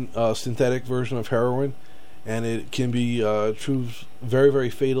potent synthetic version of heroin, and it can be very, very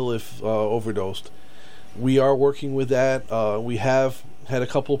fatal if overdosed. We are working with that. We have had a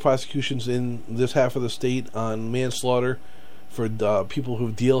couple of prosecutions in this half of the state on manslaughter for people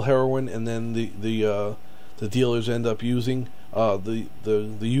who deal heroin, and then the dealers end up using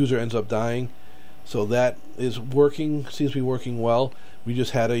the user ends up dying. So that is working, seems to be working well. We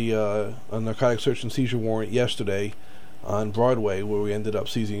just had a narcotic search and seizure warrant yesterday on Broadway where we ended up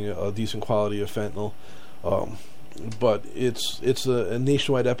seizing a decent quality of fentanyl. But it's a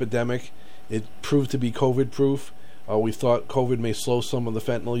nationwide epidemic. It proved to be COVID-proof. We thought COVID may slow some of the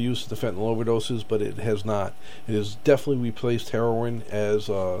fentanyl use, the fentanyl overdoses, but it has not. It has definitely replaced heroin as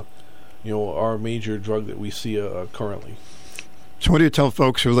our major drug that we see currently. So what do you tell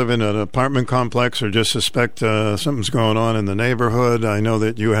folks who live in an apartment complex or just suspect something's going on in the neighborhood? I know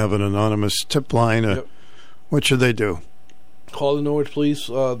that you have an anonymous tip line. Yep. What should they do? Call the Norwich Police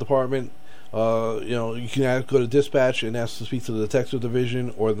Department. You can go to dispatch and ask to speak to the detective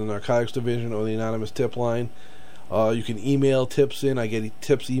division or the narcotics division or the anonymous tip line. You can email tips in. I get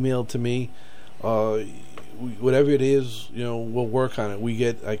tips emailed to me. Whatever it is, we'll work on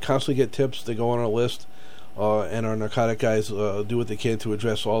it. I constantly get tips. They go on our list. And our narcotic guys do what they can to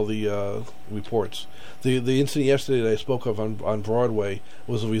address all the reports. The incident yesterday that I spoke of on Broadway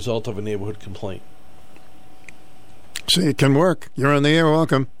was a result of a neighborhood complaint. See, it can work. You're on the air.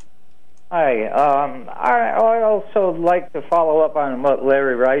 Welcome. Hi. I also like to follow up on what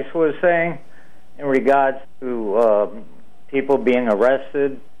Larry Rice was saying in regards to people being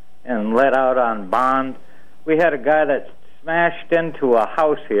arrested and let out on bond. We had a guy that smashed into a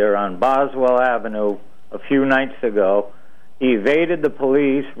house here on Boswell Avenue a few nights ago. He evaded the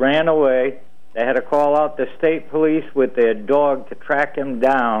police, ran away. They had to call out the state police with their dog to track him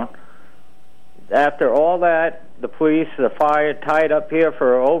down. After all that, the police, the fire, tied up here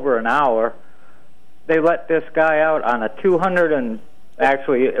for over an hour. They let this guy out on a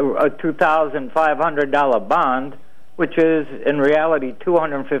 $2,500 bond, which is in reality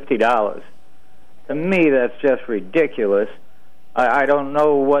 $250. To me, that's just ridiculous. I don't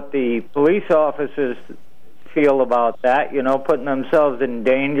know what the police officers feel about that, putting themselves in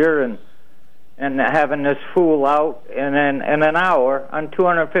danger and having this fool out in an hour on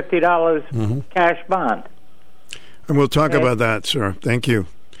 $250 cash bond. And we'll talk about that, sir. Thank you.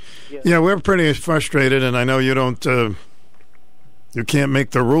 Yes. Yeah, we're pretty frustrated, and I know you don't, you can't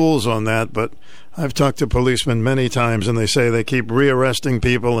make the rules on that, but I've talked to policemen many times, and they say they keep rearresting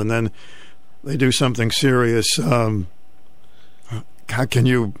people, and then they do something serious. How can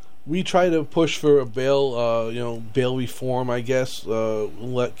you? We try to push for a bail reform, I guess,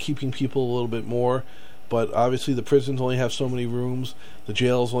 keeping people a little bit more. But obviously, the prisons only have so many rooms. The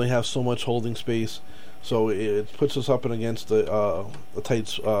jails only have so much holding space. So it puts us up and against a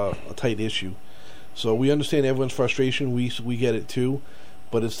tight issue. So we understand everyone's frustration. We get it too,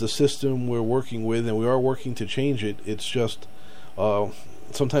 but it's the system we're working with, and we are working to change it. It's just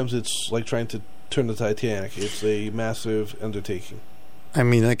sometimes it's like trying to turn the Titanic. It's a massive undertaking. I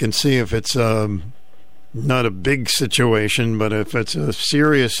mean, I can see if it's not a big situation, but if it's a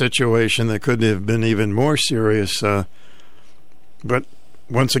serious situation that could have been even more serious. But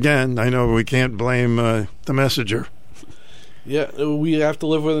once again, I know we can't blame the messenger. Yeah, we have to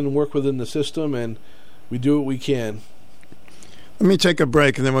live with and work within the system, and we do what we can. Let me take a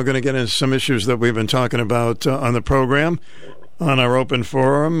break, and then we're going to get into some issues that we've been talking about on the program, on our open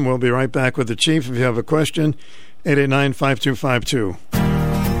forum. We'll be right back with the Chief. If you have a question, 889-5252.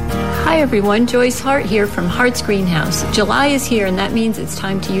 Hi everyone, Joyce Hart here from Hart's Greenhouse. July is here and that means it's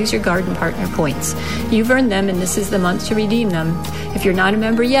time to use your garden partner points. You've earned them and this is the month to redeem them. If you're not a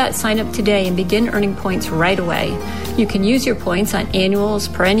member yet, sign up today and begin earning points right away. You can use your points on annuals,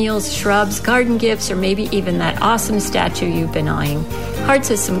 perennials, shrubs, garden gifts, or maybe even that awesome statue you've been eyeing. Hart's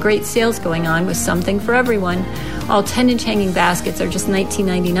has some great sales going on with something for everyone. All 10-inch hanging baskets are just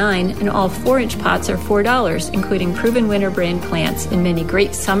 $19.99, and all 4-inch pots are $4, including proven winter brand plants in many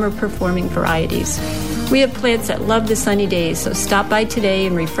great summer-performing varieties. We have plants that love the sunny days, so stop by today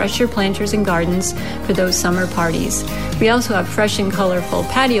and refresh your planters and gardens for those summer parties. We also have fresh and colorful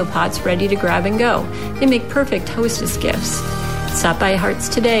patio pots ready to grab and go. They make perfect hostess gifts. Stop by Hart's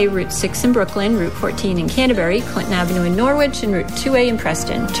today, Route 6 in Brooklyn, Route 14 in Canterbury, Clinton Avenue in Norwich, and Route 2A in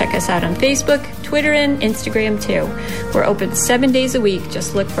Preston. Check us out on Facebook, Twitter, and Instagram, too. We're open 7 days a week.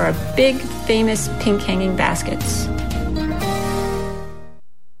 Just look for our big, famous pink hanging baskets.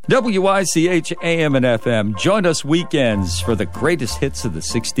 WICH AM and FM. Join us weekends for the greatest hits of the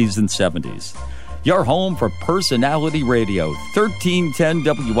 60s and 70s. Your home for personality radio, 1310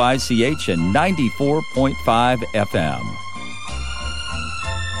 WICH and 94.5 FM.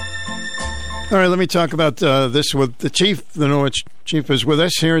 All right, let me talk about this with the Chief. The Norwich Chief is with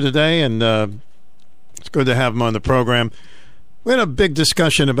us here today, and it's good to have him on the program. We had a big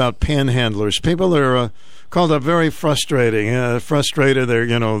discussion about panhandlers. People are called up very frustrating. Frustrated.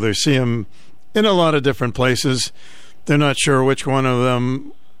 They see them in a lot of different places. They're not sure which one of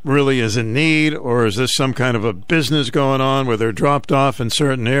them really is in need, or is this some kind of a business going on where they're dropped off in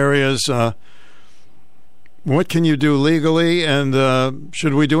certain areas? What can you do legally, and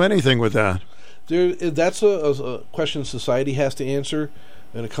should we do anything with that? That's a question society has to answer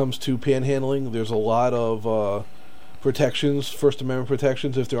when it comes to panhandling. There's a lot of protections, First Amendment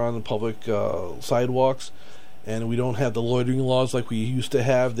protections, if they're on the public sidewalks, and we don't have the loitering laws like we used to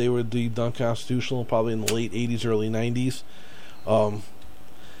have. They were deemed unconstitutional probably in the late 80s, early 90s.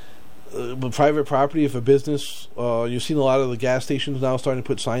 But private property, if a business, you've seen a lot of the gas stations now starting to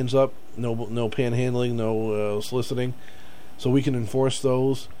put signs up, no panhandling, no soliciting, so we can enforce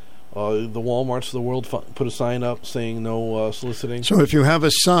those. The Walmarts of the world put a sign up saying no soliciting. So if you have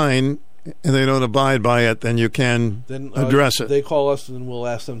a sign and they don't abide by it, then you can address it. They call us and we'll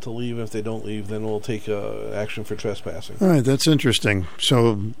ask them to leave. If they don't leave, then we'll take action for trespassing. All right, that's interesting.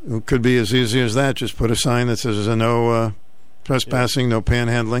 So it could be as easy as that. Just put a sign that says no trespassing, no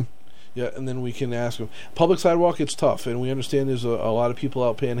panhandling. Yeah, and then we can ask them. Public sidewalk, it's tough, and we understand there's a lot of people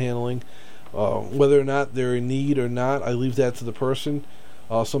out panhandling. Whether or not they're in need or not, I leave that to the person.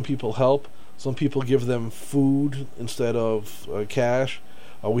 Some people help. Some people give them food instead of cash.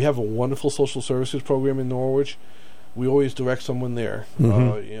 We have a wonderful social services program in Norwich. We always direct someone there.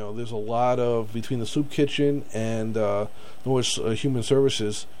 Mm-hmm. There's a lot of, between the soup kitchen and Norwich Human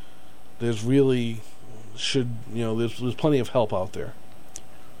Services, there's really there's plenty of help out there.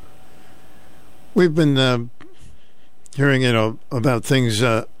 We've been hearing, about things.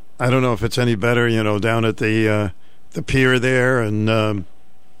 I don't know if it's any better, down at the pier there, and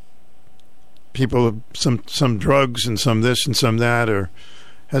people, some drugs and some this and some that. Or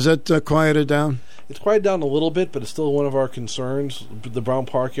has that quieted down? It's quieted down a little bit, but it's still one of our concerns. The Brown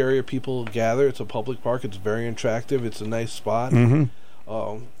Park area, people gather. It's a public park. It's very attractive. It's a nice spot.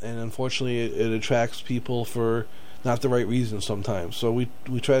 Mm-hmm. And unfortunately, it attracts people for not the right reasons sometimes. So we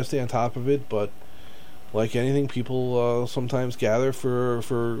try to stay on top of it, but like anything, people sometimes gather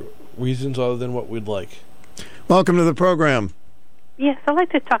for reasons other than what we'd like. Welcome to the program. Yes, I'd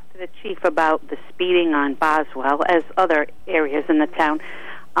like to talk to the chief about the speeding on Boswell, as other areas in the town.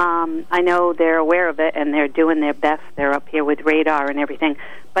 I know they're aware of it, and they're doing their best. They're up here with radar and everything.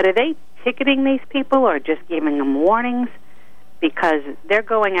 But are they ticketing these people or just giving them warnings? Because they're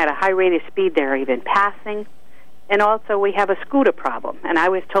going at a high rate of speed. They're even passing. And also, we have a scooter problem. And I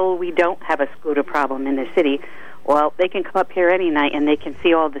was told we don't have a scooter problem in the city. Well, they can come up here any night, and they can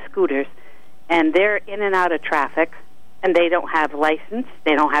see all the scooters. And they're in and out of traffic, and they don't have license.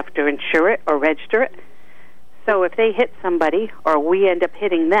 They don't have to insure it or register it. So if they hit somebody or we end up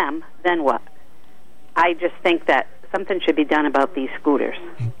hitting them, then what? I just think that something should be done about these scooters.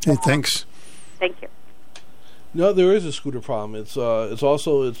 Hey, thanks. Thank you. No, there is a scooter problem. It's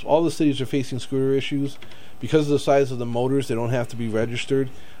all the cities are facing scooter issues because of the size of the motors. They don't have to be registered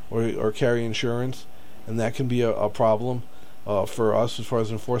or carry insurance, and that can be a problem for us as far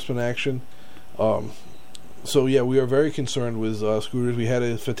as enforcement action. So yeah, we are very concerned with scooters. We had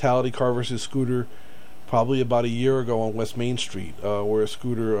a fatality car versus scooter probably about a year ago on West Main Street, where a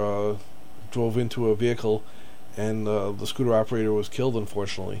scooter drove into a vehicle, and the scooter operator was killed,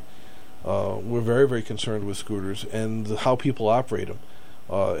 unfortunately. We're very, very concerned with scooters and how people operate them.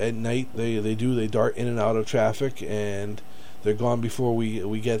 At night, they dart in and out of traffic, and they're gone before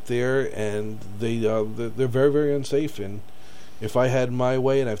we get there, and they're very, very unsafe. And if I had my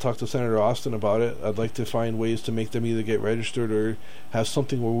way, and I've talked to Senator Austin about it, I'd like to find ways to make them either get registered or have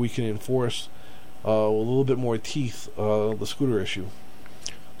something where we can enforce a little bit more teeth the scooter issue.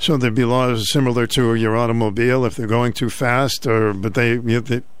 So there'd be laws similar to your automobile if they're going too fast, but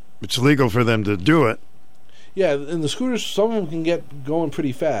it's legal for them to do it. Yeah, and the scooters, some of them can get going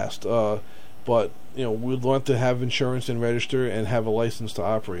pretty fast, but we'd want to have insurance and register and have a license to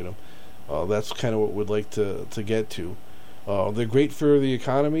operate them. That's kind of what we'd like to get to. They're great for the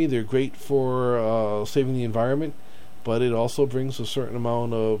economy. They're great for saving the environment, but it also brings a certain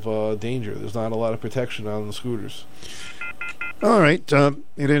amount of danger. There's not a lot of protection on the scooters. All right,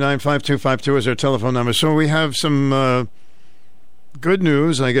 889-5252 is our telephone number. So we have some good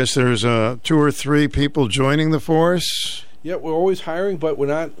news. I guess there's 2 or 3 people joining the force. Yeah, we're always hiring, but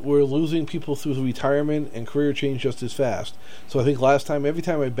we're losing people through retirement and career change just as fast. So I think every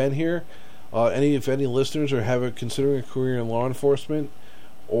time I've been here, if any listeners are considering a career in law enforcement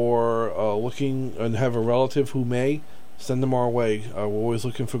or looking and have a relative who may, send them our way. We're always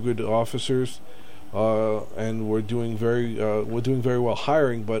looking for good officers, and we're doing very well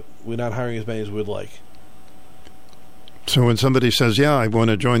hiring, but we're not hiring as many as we'd like. So when somebody says, yeah, I want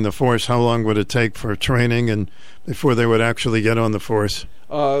to join the force, how long would it take for training and before they would actually get on the force?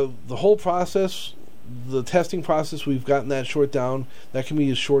 The whole process, the testing process, we've gotten that short down. That can be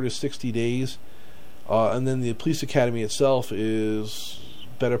as short as 60 days. And then the police academy itself is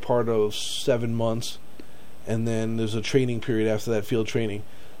better part of 7 months. And then there's a training period after that, field training.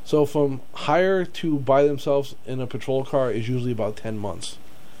 So from hire to buy themselves in a patrol car is usually about 10 months.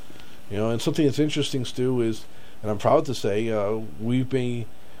 And something that's interesting, Stu, is, and I'm proud to say, we've been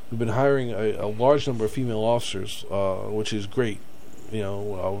hiring a large number of female officers, which is great.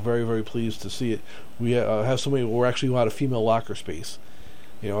 Very, very pleased to see it. We have so many. We're actually out of female locker space.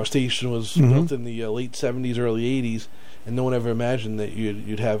 Our station was built in the late 70s, early 80s, and no one ever imagined that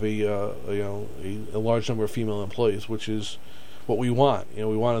you'd have a large number of female employees, which is what we want.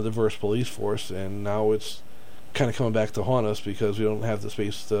 We want a diverse police force, and now it's kind of coming back to haunt us because we don't have the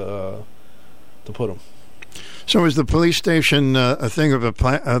space to put them. So is the police station a thing of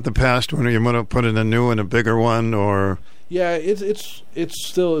the past when you want to put in a new and a bigger one, or? Yeah,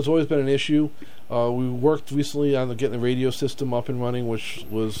 it's always been an issue. We worked recently on getting the radio system up and running, which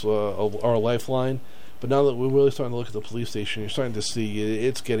was our lifeline. But now that we're really starting to look at the police station, you're starting to see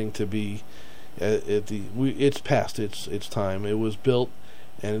it's getting to be it's past its time. It was built,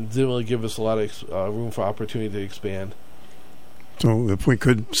 and it didn't really give us a lot of room for opportunity to expand. So if we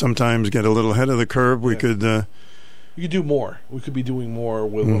could sometimes get a little ahead of the curve, we could... We could do more. We could be doing more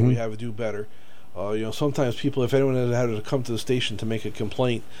with what we have to do better. Sometimes people, if anyone has had to come to the station to make a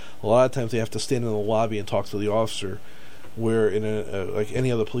complaint, a lot of times they have to stand in the lobby and talk to the officer, where in like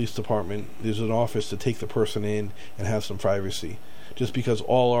any other police department, there's an office to take the person in and have some privacy. Just because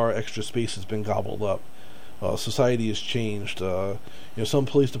all our extra space has been gobbled up. Society has changed. Some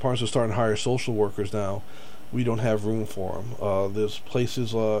police departments are starting to hire social workers now. We don't have room for them. There's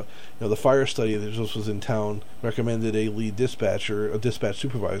places, the fire study that just was in town recommended a lead dispatcher, a dispatch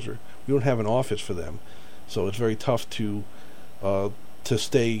supervisor. We don't have an office for them, so it's very tough to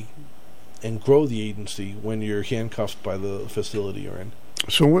stay and grow the agency when you're handcuffed by the facility you're in.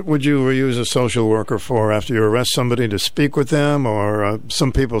 So what would you use a social worker for after you arrest somebody, to speak with them? Or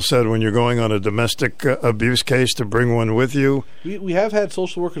some people said when you're going on a domestic abuse case to bring one with you? We have had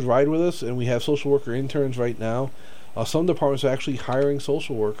social workers ride with us, and we have social worker interns right now. Some departments are actually hiring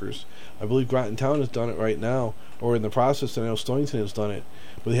social workers. I believe Groton Town has done it right now, or in the process, and I know Stonington has done it,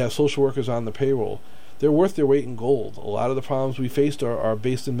 but they have social workers on the payroll. They're worth their weight in gold. A lot of the problems we faced are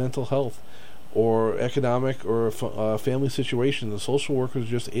based in mental health or economic or family situation. The social worker is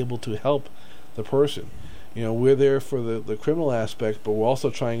just able to help the person. We're there for the criminal aspect, but we're also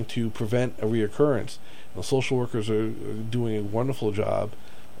trying to prevent a reoccurrence. The social workers are doing a wonderful job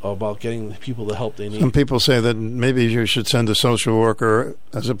about getting people the help they need. Some people say that maybe you should send a social worker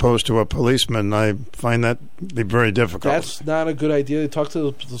as opposed to a policeman. I find that be very difficult. That's not a good idea. Talk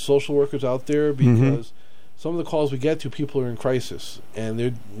to the social workers out there, because some of the calls we get to, people are in crisis, and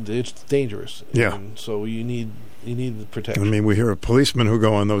it's dangerous. Yeah. And so you need the protection. I mean, we hear of policemen who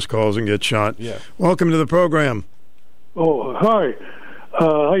go on those calls and get shot. Yeah. Welcome to the program. Oh, hi.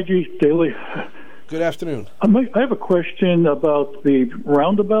 Hi, G. Daly. Good afternoon. I have a question about the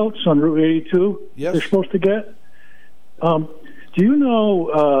roundabouts on Route 82 Yes. they're supposed to get. Do you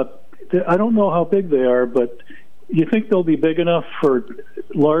know, I don't know how big they are, but you think they'll be big enough for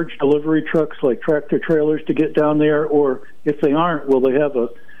large delivery trucks like tractor trailers to get down there? Or if they aren't, will they have a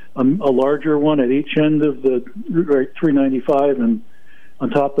larger one at each end of the Route 395 and on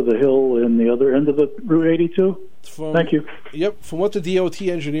top of the hill and the other end of the Route 82? Thank you. Yep. From what the DOT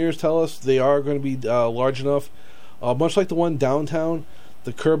engineers tell us, they are going to be large enough. Much like the one downtown,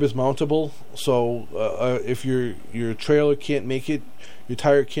 the curb is mountable. So if your trailer can't make it, your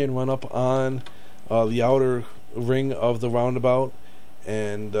tire can run up on the outer ring of the roundabout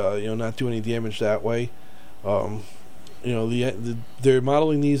and not do any damage that way. They're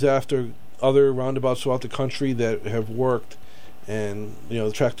modeling these after other roundabouts throughout the country that have worked, and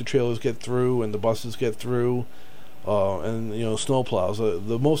the tractor trailers get through and the buses get through, and snowplows.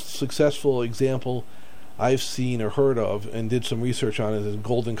 The most successful example I've seen or heard of and did some research on is in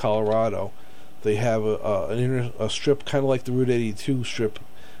Golden, Colorado. They have a strip kind of like the Route 82 strip,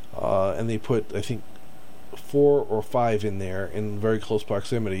 and they put, I think, 4 or 5 in there in very close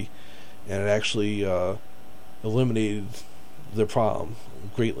proximity, and it actually eliminated the problem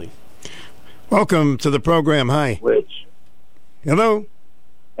greatly. Welcome to the program. Hi. Which? Hello.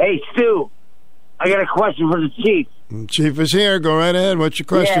 Hey, Stu. I got a question for the chief. Chief is here. Go right ahead. What's your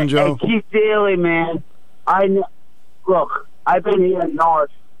question, Joe? Hey, Chief Daly, man. Look, I've been here in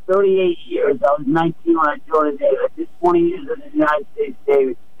North 38 years. I was 19 when I joined the Navy. I did 20 years in the United States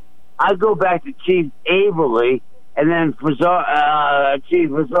Navy. I go back to Chief Averly, and and then Chief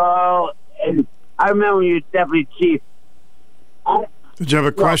Fazaro, and I remember when you were Deputy Chief. Did you have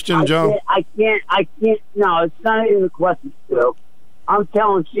a question, Joe? I can't. No, it's not even a question, Stu. I'm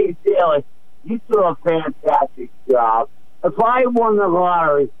telling Chief Daly, you do a fantastic job. If I won the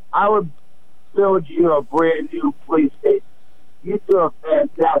lottery, I would build you a brand new police station. You do a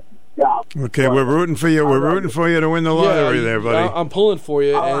fantastic job. Okay, we're rooting for you. We're rooting for you to win the lottery there, buddy. I'm pulling for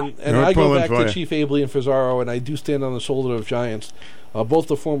you, and I go back to you. Chief Abley and Fazaro, and I do stand on the shoulder of giants. Both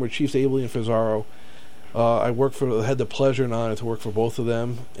the former Chiefs Abley and Fazaro. I had the pleasure and honor to work for both of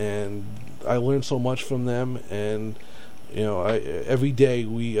them, and I learned so much from them. And every day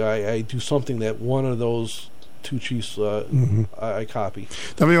I do something that one of those two chiefs I copy.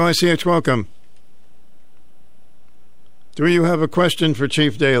 WICH, welcome. Do you have a question for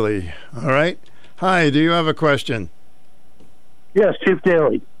Chief Daly? All right. Hi, do you have a question? Yes, Chief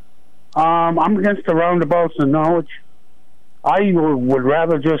Daly. I'm against the roundabouts in Norwich. I would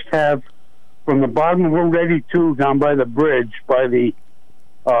rather just have from the bottom of Route 82 down by the bridge, by the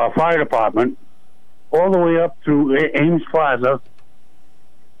fire department, all the way up to Ames Plaza.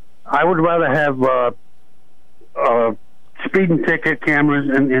 I would rather have speeding ticket cameras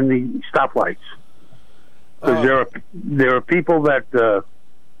in the stoplights. Because there are people that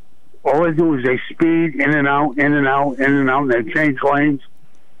all they do is they speed in and out, and they change lanes.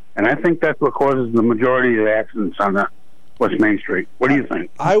 And I think that's what causes the majority of the accidents on the West Main Street. What do you think?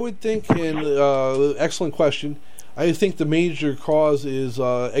 I would think, excellent question, I think the major cause is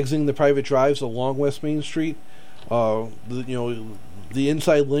exiting the private drives along West Main Street. The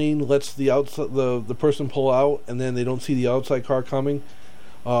inside lane lets the person pull out, and then they don't see the outside car coming.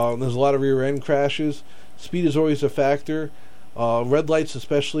 There's a lot of rear end crashes. Speed is always a factor. Red lights,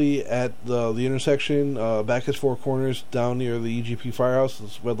 especially at the intersection, back at Four Corners, down near the EGP Firehouse.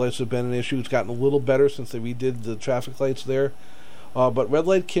 Those red lights have been an issue. It's gotten a little better since they redid the traffic lights there. But red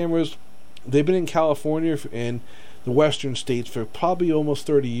light cameras, they've been in California and the western states for probably almost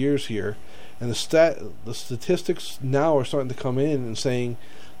 30 years here. And the statistics now are starting to come in and saying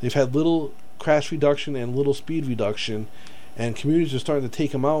they've had little crash reduction and little speed reduction. And communities are starting to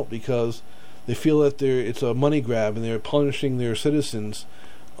take them out because they feel that it's a money grab and they're punishing their citizens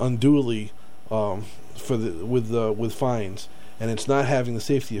unduly with fines, and it's not having the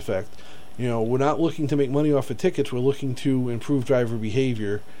safety effect. We're not looking to make money off of tickets. We're looking to improve driver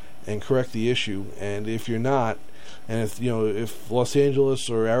behavior and correct the issue. And if you're not, and if Los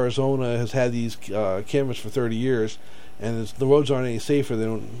Angeles or Arizona has had these cameras for 30 years, and the roads aren't any safer,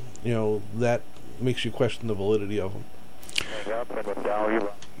 that makes you question the validity of them.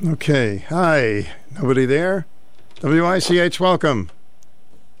 Okay. Hi. Nobody there? WICH, welcome.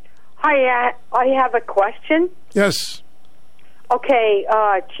 Hi, I have a question. Yes. Okay,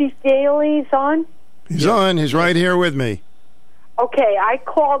 Chief Daly's on? He's on. He's right here with me. Okay, I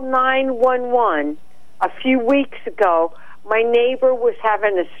called 911 a few weeks ago. My neighbor was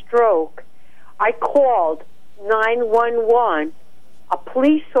having a stroke. I called 911. A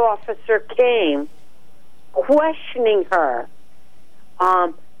police officer came questioning her.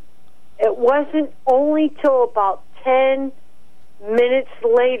 It wasn't only till about 10 minutes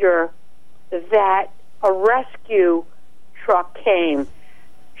later that a rescue truck came.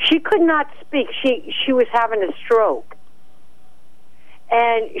 She could not speak. She was having a stroke.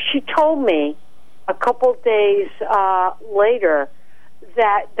 And she told me a couple days later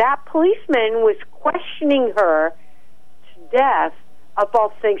that policeman was questioning her to death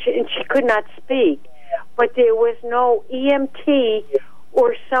about things, and she could not speak. But there was no EMT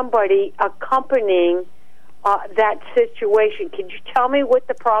or somebody accompanying that situation. Can you tell me what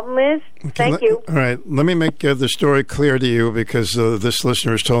the problem is? Okay, Thank you. All right. Let me make the story clear to you because this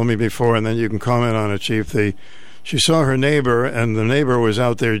listener has told me before, and then you can comment on it, Chief. She saw her neighbor, and the neighbor was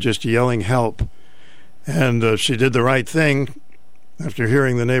out there just yelling help. And she did the right thing. After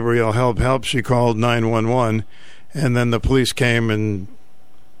hearing the neighbor yell help, help, she called 911. And then the police came, and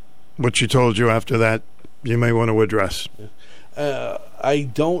what she told you after that, you may want to address. I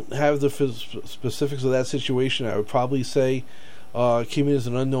don't have the specifics of that situation. I would probably say came in as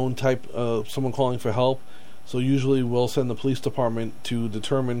an unknown type, someone calling for help. So usually we'll send the police department to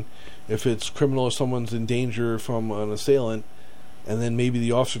determine if it's criminal or someone's in danger from an assailant, and then maybe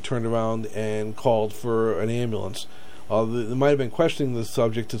the officer turned around and called for an ambulance. They might have been questioning the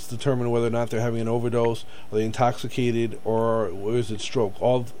subject to determine whether or not they're having an overdose, are they intoxicated, or is it stroke.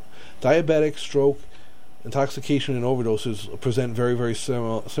 All diabetic, stroke, intoxication, and overdoses present very, very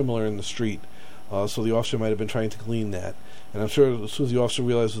similar in the street. So the officer might have been trying to glean that. And I'm sure as soon as the officer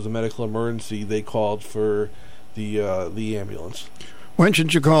realized it was a medical emergency, they called for the ambulance. When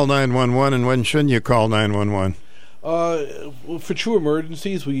should you call 911 and when shouldn't you call 911? For true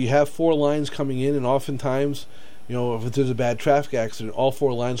emergencies, we have 4 lines coming in, and oftentimes, if there's a bad traffic accident, all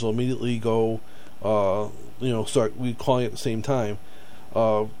 4 lines will immediately go, start calling at the same time.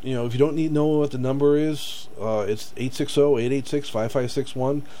 If you don't know what the number is, it's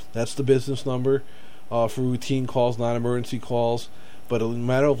 860-886-5561. That's the business number for routine calls, non-emergency calls. But a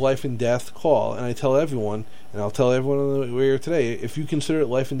matter of life and death, call. And I tell everyone, and I'll tell everyone on the way here today, if you consider it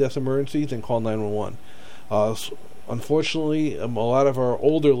life and death emergency, then call 911. Unfortunately, a lot of our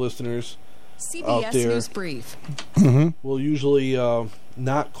older listeners out CBS there News Brief will usually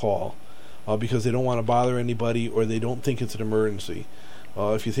not call because they don't want to bother anybody, or they don't think it's an emergency.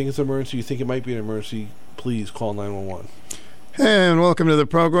 If you think it's an emergency, you think it might be an emergency, please call 911. And welcome to the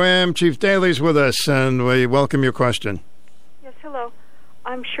program. Chief Daly's with us, and we welcome your question. Yes, hello.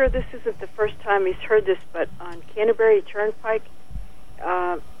 I'm sure this isn't the first time he's heard this, but on Canterbury Turnpike, we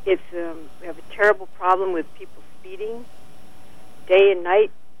have a terrible problem with people speeding day and night.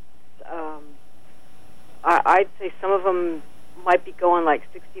 I'd say some of them might be going like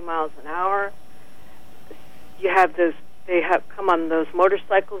 60 miles an hour. They have come on those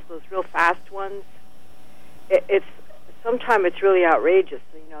motorcycles, those real fast ones. Sometimes it's really outrageous.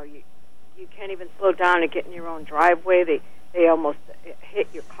 You can't even slow down and get in your own driveway. They almost hit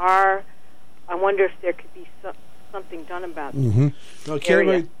your car. I wonder if there could be something done about that. Mm-hmm. No,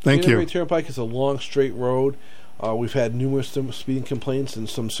 Canterbury you. Turnpike is a long, straight road. We've had numerous speeding complaints and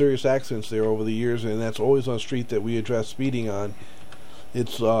some serious accidents there over the years, and that's always on a street that we address speeding on.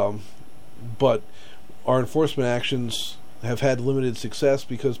 But our enforcement actions have had limited success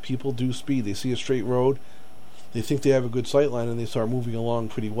because people do speed. They see a straight road, they think they have a good sight line, and they start moving along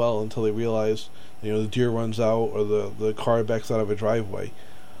pretty well until they realize, the deer runs out or the car backs out of a driveway.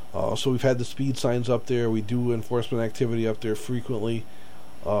 So we've had the speed signs up there. We do enforcement activity up there frequently,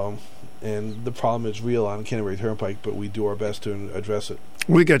 and the problem is real on Canterbury Turnpike, but we do our best to address it.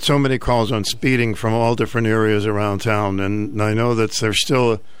 We get so many calls on speeding from all different areas around town, and I know that there's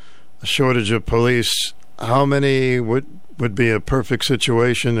still a shortage of police. How many would be a perfect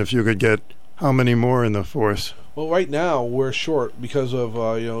situation if you could get how many more in the force? Well, right now we're short because of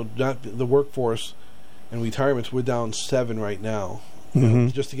not the workforce and retirements. We're down 7 right now,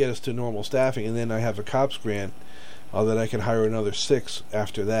 just to get us to normal staffing. And then I have a cops grant that I can hire another 6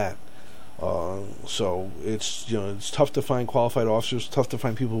 after that. So it's tough to find qualified officers. Tough to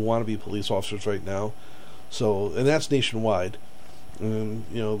find people who want to be police officers right now. And that's nationwide. And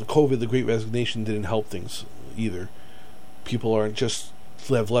the COVID, the Great Resignation, didn't help things either. People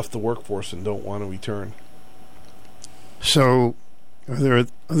have left the workforce and don't want to return. So, are there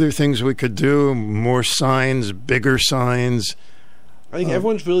other things we could do? More signs, bigger signs? I think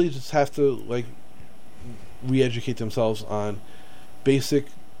everyone's really just have to re-educate themselves on basic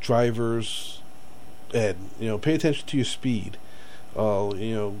driver's ed. Pay attention to your speed.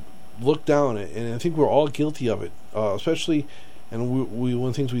 Look down it, and I think we're all guilty of it. Especially, and one of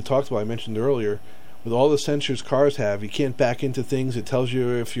the things we talked about, I mentioned earlier, with all the sensors cars have, you can't back into things. It tells you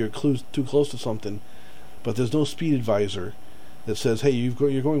if you're too close to something. But there's no speed advisor that says, hey,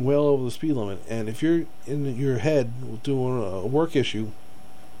 you're going well over the speed limit. And if you're in your head doing a work issue,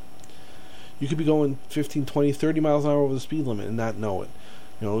 you could be going 15, 20, 30 miles an hour over the speed limit and not know it.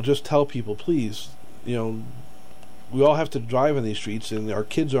 Just tell people, please, we all have to drive on these streets, and our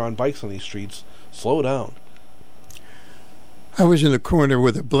kids are on bikes on these streets. Slow down. I was in a corner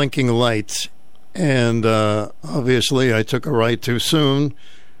with a blinking light, and obviously I took a right too soon.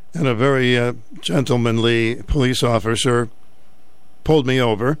 And a very gentlemanly police officer pulled me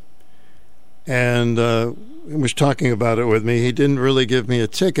over and was talking about it with me. He didn't really give me a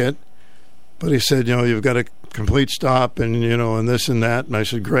ticket, but he said, you've got a complete stop and, and this and that. And I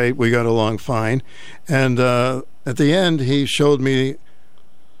said, great, we got along fine. And at the end, he showed me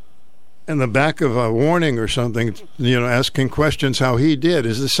in the back of a warning or something, asking questions how he did.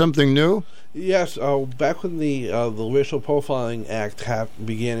 Is this something new? Yes, back when the Racial Profiling Act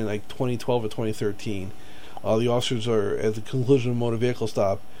began in 2012 or 2013, the officers are, at the conclusion of a motor vehicle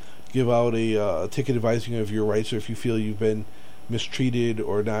stop, give out a ticket advising you of your rights, or if you feel you've been mistreated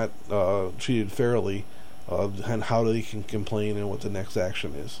or not treated fairly, and how they can complain and what the next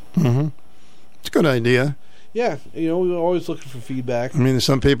action is. Mm-hmm. It's a good idea. Yeah, we're always looking for feedback. I mean,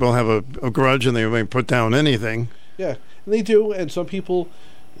 some people have a grudge and they may put down anything. Yeah, and they do, and some people,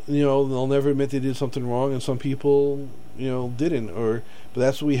 they'll never admit they did something wrong, and some people, didn't. But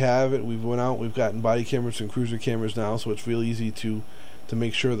that's what we have. We've went out, we've gotten body cameras and cruiser cameras now, so it's real easy to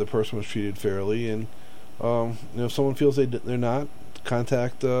make sure the person was treated fairly. And if someone feels they're not,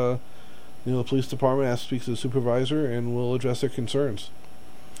 contact the police department, ask to speak to the supervisor, and we'll address their concerns.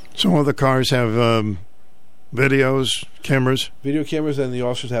 Some of the cars have videos, cameras? Video cameras, and the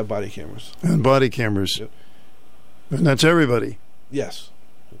officers have body cameras. And body cameras. Yep. And that's everybody. Yes.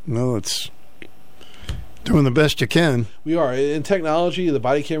 No, it's doing the best you can. We are. In technology, the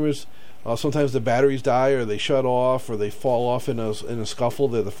body cameras, sometimes the batteries die or they shut off or they fall off in a scuffle.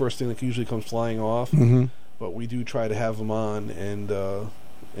 They're the first thing that usually comes flying off. Mm-hmm. But we do try to have them on and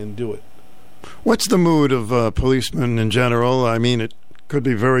do it. What's the mood of policemen in general? I mean, it could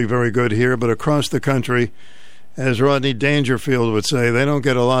be very, very good here, but across the country, as Rodney Dangerfield would say, they don't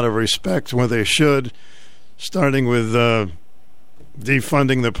get a lot of respect where they should, starting with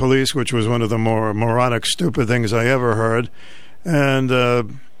defunding the police, which was one of the more moronic, stupid things I ever heard. And,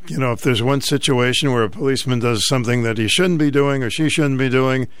 if there's one situation where a policeman does something that he shouldn't be doing or she shouldn't be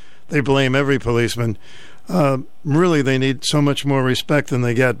doing, they blame every policeman. Really, they need so much more respect than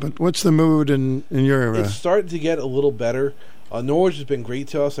they get. But what's the mood in your... It's starting to get a little better. Norwich has been great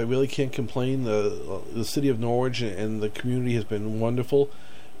to us. I really can't complain. The city of Norwich and the community has been wonderful.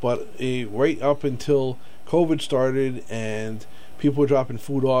 But right up until COVID started and people were dropping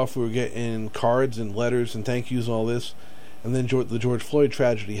food off, we were getting cards and letters and thank yous and all this. And then the George Floyd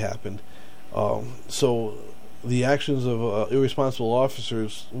tragedy happened. So the actions of irresponsible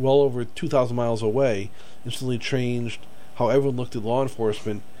officers well over 2,000 miles away instantly changed how everyone looked at law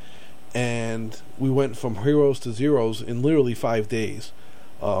enforcement. And we went from heroes to zeros in literally 5 days.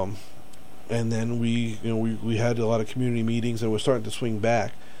 And then we had a lot of community meetings and we're starting to swing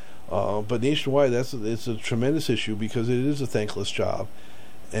back. But nationwide, it's a tremendous issue because it is a thankless job.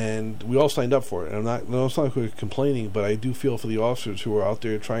 And we all signed up for it. And it's not like we're complaining, but I do feel for the officers who are out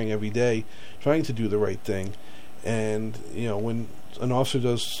there trying every day, trying to do the right thing. And, when an officer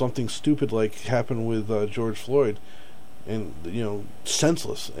does something stupid like happened with George Floyd, and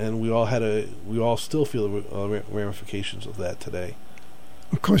senseless, and we all still feel the ramifications of that today.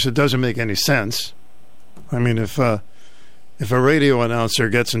 Of course, it doesn't make any sense. I mean, if a radio announcer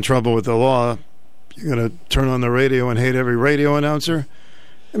gets in trouble with the law, you're going to turn on the radio and hate every radio announcer?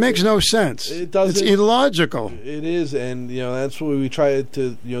 It makes no sense. It's illogical. It is, and that's what we try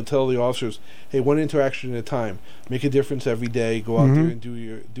to tell the officers: hey, one interaction at a time, make a difference every day. Go out there and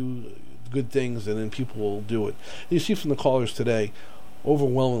do good things, and then people will do it. You see from the callers today,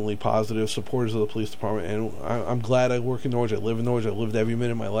 overwhelmingly positive supporters of the police department, and I'm glad I work in Norwich. I live in Norwich. I lived every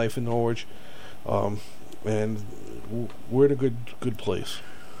minute of my life in Norwich, and we're in a good place.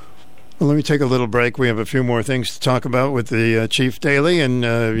 Well, let me take a little break. We have a few more things to talk about with the Chief Daly, and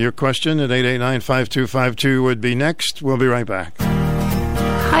your question at 889-5252 would be next. We'll be right back.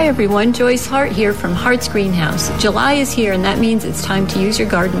 Hi everyone, Joyce Hart here from Hart's Greenhouse. July is here and that means it's time to use your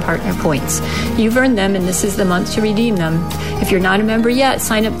garden partner points. You've earned them and this is the month to redeem them. If you're not a member yet,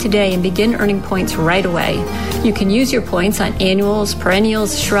 sign up today and begin earning points right away. You can use your points on annuals,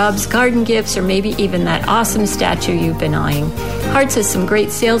 perennials, shrubs, garden gifts, or maybe even that awesome statue you've been eyeing. Hart's has some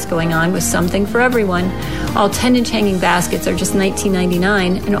great sales going on with something for everyone. All 10-inch hanging baskets are just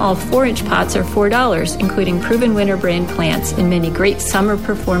 $19.99 and all 4-inch pots are $4, including proven winter brand plants and many great summer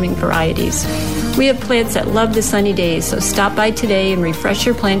performing varieties. We have plants that love the sunny days, so stop by today and refresh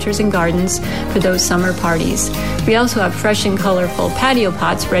your planters and gardens for those summer parties. We also have fresh and colorful patio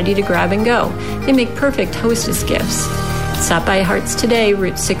pots ready to grab and go. They make perfect hostess gifts. Stop by Hart's today,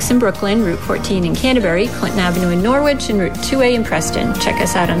 Route 6 in Brooklyn, Route 14 in Canterbury, Clinton Avenue in Norwich, and Route 2A in Preston. Check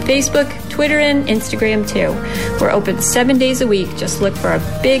us out on Facebook, Twitter, and Instagram too. We're open 7 days a week. Just look for our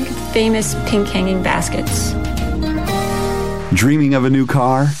big, famous pink hanging baskets. Dreaming of a new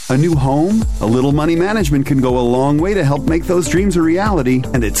car? A new home? A little money management can go a long way to help make those dreams a reality.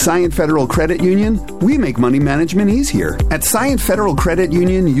 And at Scient Federal Credit Union, we make money management easier. At Scient Federal Credit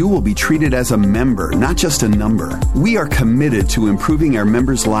Union, you will be treated as a member, not just a number. We are committed to improving our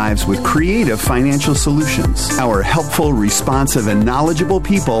members' lives with creative financial solutions. Our helpful, responsive, and knowledgeable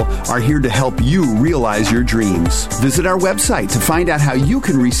people are here to help you realize your dreams. Visit our website to find out how you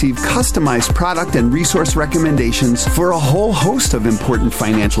can receive customized product and resource recommendations for a whole host of important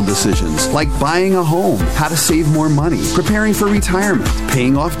financial decisions, like buying a home, how to save more money, preparing for retirement,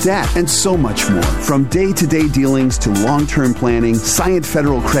 paying off debt, and so much more. From day-to-day dealings to long-term planning, Scient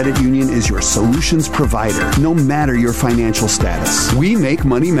Federal Credit Union is your solutions provider, no matter your financial status. We make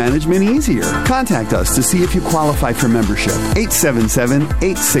money management easier. Contact us to see if you qualify for membership.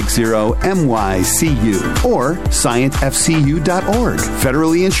 877-860-MYCU or ScientFCU.org.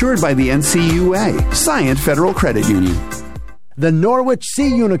 Federally insured by the NCUA. Scient Federal Credit Union. The Norwich Sea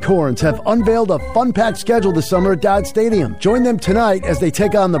Unicorns have unveiled a fun-packed schedule this summer at Dodd Stadium. Join them tonight as they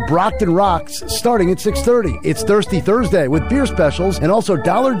take on the Brockton Rocks starting at 6:30. It's Thirsty Thursday with beer specials and also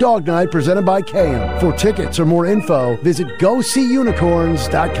Dollar Dog Night presented by KM. For tickets or more info, visit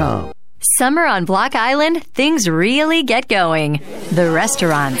GoSeaUnicorns.com. Summer on Block Island, things really get going. The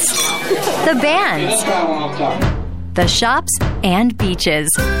restaurants, the bands, the shops, and beaches.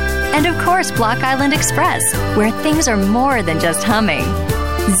 And of course, Block Island Express, where things are more than just humming.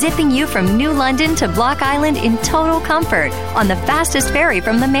 Zipping you from New London to Block Island in total comfort on the fastest ferry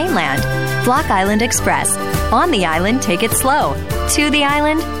from the mainland. Block Island Express. On the island, take it slow. To the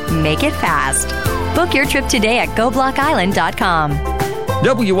island, make it fast. Book your trip today at goblockisland.com.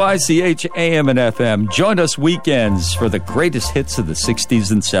 WICH AM and FM. Join us weekends for the greatest hits of the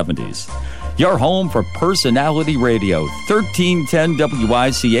 60s and 70s. Your home for personality radio, 1310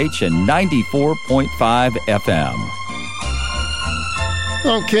 WICH and 94.5 FM.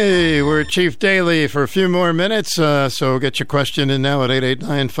 Okay, we're Chief Daly for a few more minutes, so get your question in now at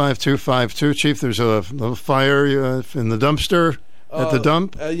 889-5252. Chief, there's a little fire in the dumpster at the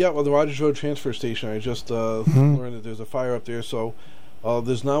dump? Yeah, well, the Rogers Road Transfer Station. I just learned that there's a fire up there, so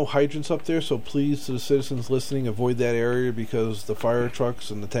there's now hydrants up there, so please, to the citizens listening, avoid that area because the fire trucks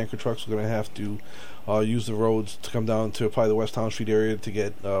and the tanker trucks are going to have to use the roads to come down to probably the West Town Street area to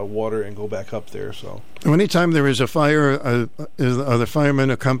get water and go back up there. So, anytime there is a fire, are the firemen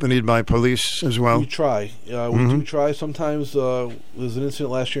accompanied by police as well? We try. We do try. Sometimes there's an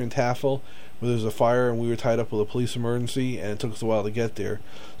incident last year in Taffel where there's a fire and we were tied up with a police emergency and it took us a while to get there.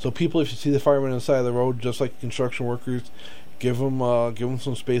 So people, if you see the firemen on the side of the road, just like construction workers, give them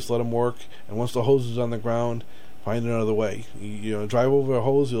some space, let them work, and once the hose is on the ground, find another way. You drive over a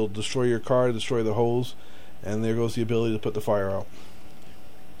hose, you'll destroy your car, destroy the hose, and there goes the ability to put the fire out.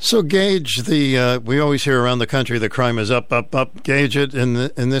 So gauge the. We always hear around the country the crime is up. Gauge it in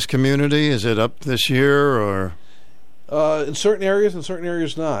this community. Is it up this year or? In certain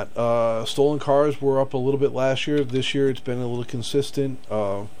areas not. Stolen cars were up a little bit last year. This year it's been a little consistent.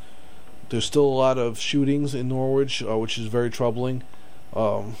 There's still a lot of shootings in Norwich, which is very troubling.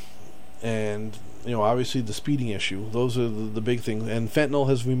 And, obviously the speeding issue. Those are the big things. And fentanyl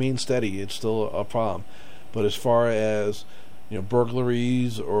has remained steady. It's still a problem. But as far as,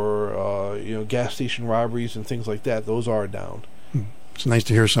 burglaries or, gas station robberies and things like that, those are down. It's nice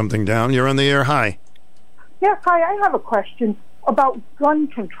to hear something down. You're on the air. Hi. Yes, hi. I have a question about gun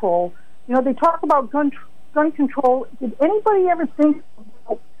control. They talk about gun control. Did anybody ever think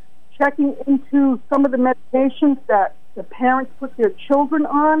about checking into some of the medications that the parents put their children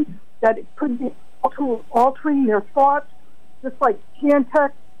on, that it could be altering their thoughts, just like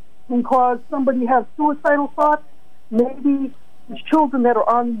Chantix can cause somebody to have suicidal thoughts? Maybe the children that are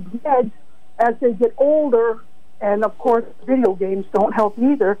on meds, as they get older, and of course video games don't help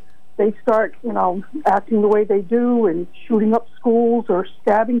either, they start, acting the way they do and shooting up schools or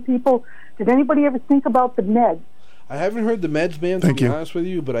stabbing people. Did anybody ever think about the meds? I haven't heard the meds, ma'am, to be honest with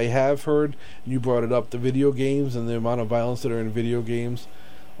you, but I have heard, and you brought it up, the video games and the amount of violence that are in video games.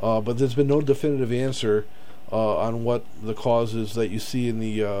 But there's been no definitive answer on what the causes that you see in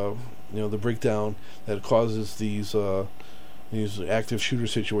the, the breakdown that causes these active shooter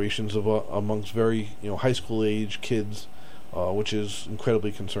situations amongst very, high school age kids, which is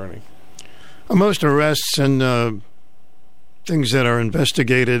incredibly concerning. Most arrests and things that are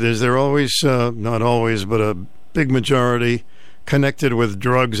investigated, is there always, not always, but a big majority connected with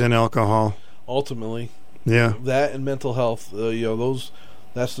drugs and alcohol? Ultimately. Yeah. That and mental health,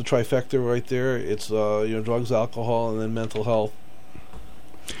 that's the trifecta right there. It's, drugs, alcohol, and then mental health.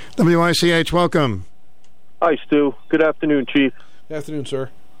 WICH, welcome. Hi, Stu. Good afternoon, Chief. Good afternoon, sir.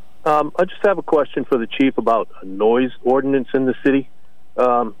 I just have a question for the Chief about a noise ordinance in the city.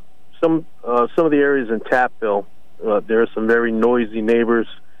 Some of the areas in Tapville, there are some very noisy neighbors,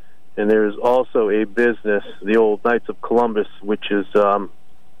 and there's also a business, the old Knights of Columbus, which is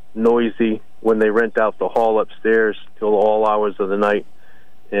noisy when they rent out the hall upstairs till all hours of the night.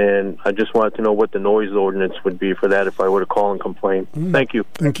 And I just wanted to know what the noise ordinance would be for that if I were to call and complain. Thank you.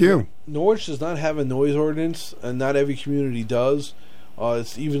 Thank you. Norwich does not have a noise ordinance, and not every community does.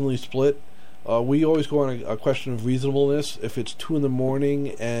 It's evenly split. We always go on a question of reasonableness. If it's 2 a.m.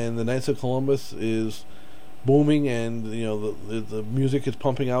 and the Knights of Columbus is booming and the music is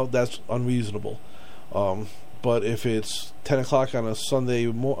pumping out, that's unreasonable. But if it's 10 o'clock on a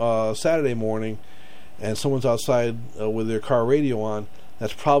Saturday morning and someone's outside with their car radio on,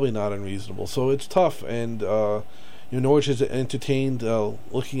 that's probably not unreasonable. So it's tough, and Norwich has entertained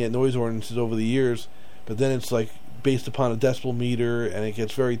looking at noise ordinances over the years, but then it's like based upon a decibel meter, and it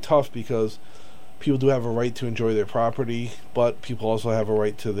gets very tough because people do have a right to enjoy their property, but people also have a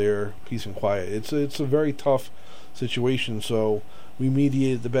right to their peace and quiet. It's a very tough situation, so we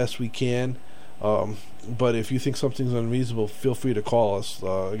mediate it the best we can. But if you think something's unreasonable, feel free to call us.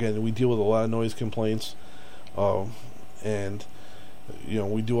 Again, we deal with a lot of noise complaints, and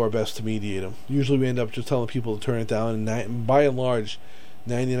we do our best to mediate them. Usually we end up just telling people to turn it down, and by and large,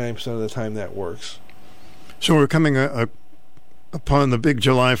 99% of the time that works. So we're coming upon the big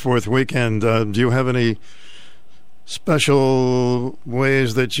July 4th weekend. Do you have any special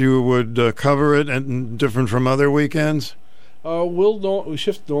ways that you would cover it and different from other weekends? We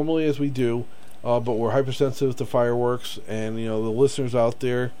shift normally as we do, but we're hypersensitive to fireworks, and the listeners out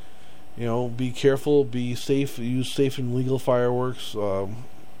there, be careful, be safe, use safe and legal fireworks. Don't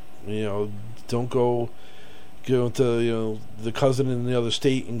go into the cousin in the other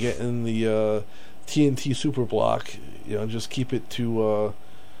state and get in the TNT super block. Just keep it to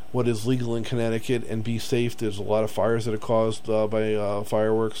what is legal in Connecticut and be safe. There's a lot of fires that are caused by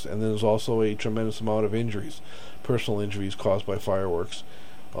fireworks, and then there's also a tremendous amount of injuries, personal injuries caused by fireworks.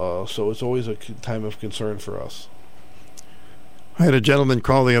 So it's always a time of concern for us. I had a gentleman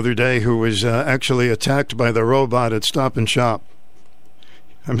call the other day who was actually attacked by the robot at Stop and Shop.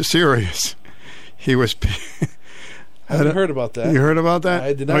 I'm serious. He was... I haven't heard about that. You heard about that?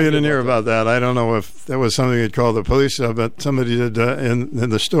 I did not. You didn't hear about that. I don't know if that was something you'd call the police, but somebody did in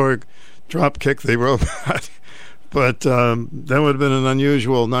the store drop kick the robot. But that would have been an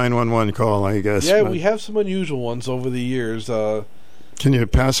unusual 911 call, I guess. Yeah, we have some unusual ones over the years. Can you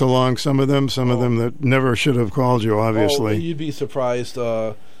pass along some of them? Some of them that never should have called you, obviously. You'd be surprised.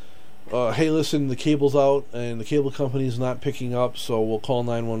 Hey, listen, the cable's out, and the cable company's not picking up, so we'll call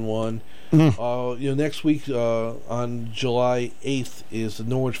 911. Next week on July 8th is the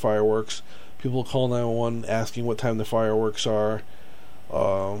Norwich fireworks. People call 911 asking what time the fireworks are.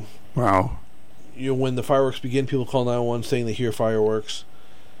 Wow. When the fireworks begin, people call 911 saying they hear fireworks.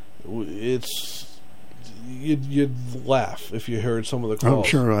 You'd laugh if you heard some of the calls. I'm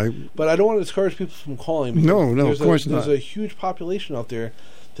sure. But I don't want to discourage people from calling. No, of course not. There's a huge population out there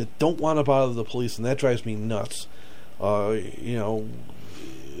that don't want to bother the police, and that drives me nuts.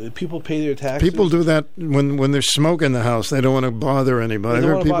 People pay their taxes. People do that when there's smoke in the house. They don't want to bother anybody. I've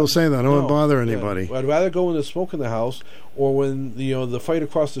heard people say that. I don't want to bother anybody. Yeah. I'd rather go when there's smoke in the house, or when the fight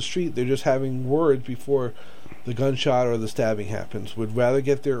across the street, they're just having words before the gunshot or the stabbing happens. Would rather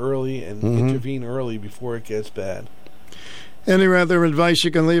get there early and intervene early before it gets bad. Any other advice you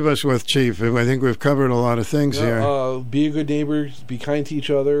can leave us with, Chief? I think we've covered a lot of things here. Be a good neighbor. Be kind to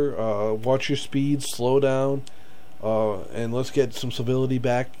each other. Watch your speed. Slow down. And let's get some civility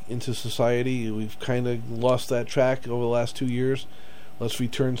back into society. We've kind of lost that track over the last 2 years. Let's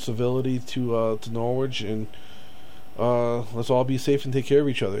return civility to Norwich, and let's all be safe and take care of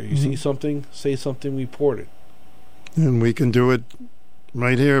each other. You see something, say something, report it. And we can do it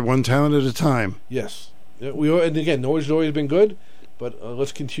right here, one town at a time. Yes. And again, Norwich has always been good, but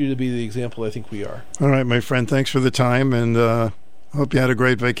let's continue to be the example I think we are. All right, my friend, thanks for the time, and hope you had a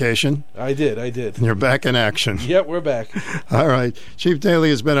great vacation. I did. And you're back in action. Yep, we're back. All right. Chief Daly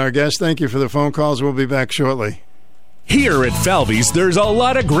has been our guest. Thank you for the phone calls. We'll be back shortly. Here at Falvey's, there's a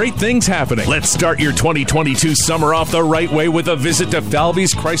lot of great things happening. Let's start your 2022 summer off the right way with a visit to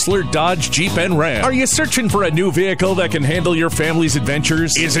Falvey's Chrysler, Dodge, Jeep, and Ram. Are you searching for a new vehicle that can handle your family's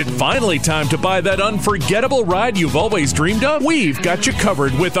adventures? Is it finally time to buy that unforgettable ride you've always dreamed of? We've got you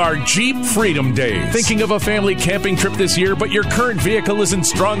covered with our Jeep Freedom Days. Thinking of a family camping trip this year, but your current vehicle isn't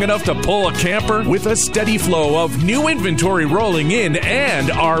strong enough to pull a camper? With a steady flow of new inventory rolling in and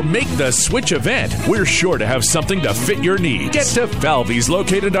our Make the Switch event, we're sure to have something to fit your needs. Get to Falvey's,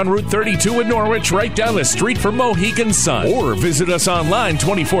 located on Route 32 in Norwich, right down the street from Mohegan Sun. Or visit us online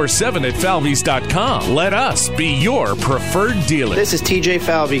 24/7 at falveys.com. Let us be your preferred dealer. This is TJ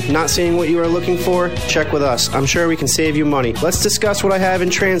Falvey. Not seeing what you are looking for? Check with us. I'm sure we can save you money. Let's discuss what I have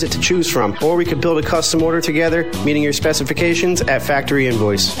in transit to choose from. Or we could build a custom order together, meeting your specifications at factory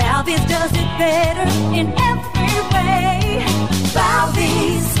invoice. Falvey's does it better in every way.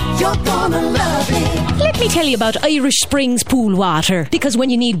 Falvey's, you're gonna love it. Let me tell you about Irish Springs Pool Water. Because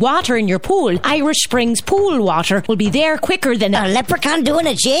when you need water in your pool, Irish Springs Pool Water will be there quicker than a leprechaun doing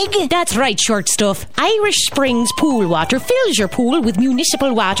a jig. That's right, short stuff. Irish Springs Pool Water fills your pool with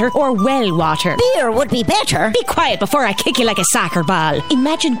municipal water or well water. Beer would be better. Be quiet before I kick you like a soccer ball.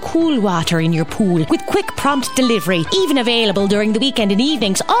 Imagine cool water in your pool with quick, prompt delivery, even available during the weekend and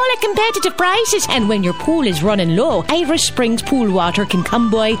evenings, all at competitive prices. And when your pool is running low, Irish Springs Pool Water can come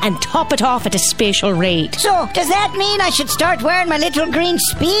by and and top it off at a special rate. So, does that mean I should start wearing my little green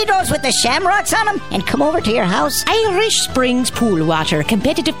Speedos with the shamrocks on them and come over to your house? Irish Springs Pool Water.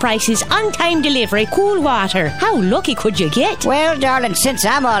 Competitive prices, on-time delivery, cool water. How lucky could you get? Well, darling, since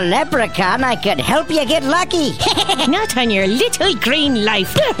I'm a leprechaun, I could help you get lucky. Not on your little green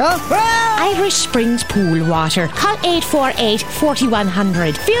life. Irish Springs Pool Water. Call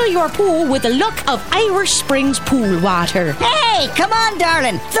 848-4100. Fill your pool with the look of Irish Springs Pool Water. Hey, come on,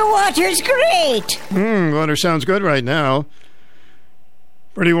 darling. The water's great. Water sounds good right now.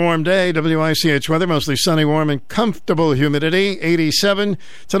 Pretty warm day. WICH weather, mostly sunny, warm, and comfortable humidity, 87.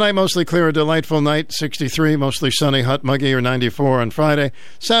 Tonight, mostly clear, a delightful night, 63. Mostly sunny, hot, muggy, or 94 on Friday.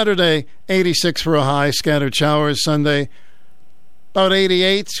 Saturday, 86 for a high, scattered showers. Sunday, about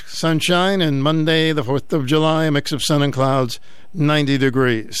 88, sunshine. And Monday, the 4th of July, a mix of sun and clouds, 90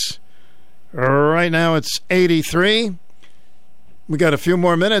 degrees. Right now, it's 83. We got a few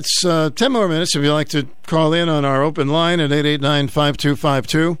more minutes, 10 more minutes if you'd like to call in on our open line at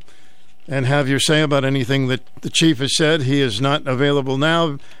 889-5252 and have your say about anything that the chief has said. He is not available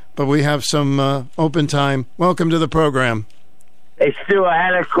now, but we have some open time. Welcome to the program. Hey, Stu, I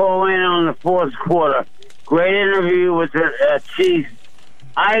had to call in on the fourth quarter. Great interview with the chief.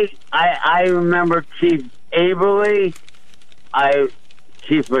 I remember Chief Aberley,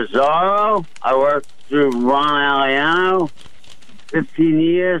 Chief Rosario. I worked through Ron Aliano. 15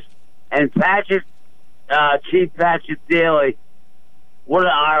 years, and Chief Patrick Daly, what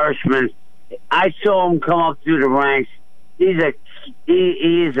an Irishman! I saw him come up through the ranks. He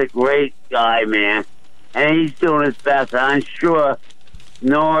is a great guy, man, and he's doing his best. I'm sure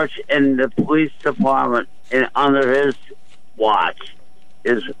Norwich and the police department, under his watch,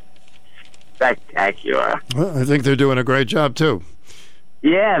 is spectacular. Well, I think they're doing a great job too.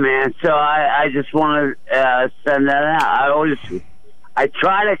 Yeah, man. So I just want to send that out. I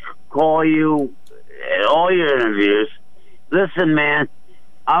try to call you at all your interviews. Listen, man,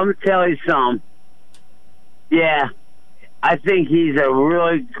 I'm telling you something. Yeah, I think he's a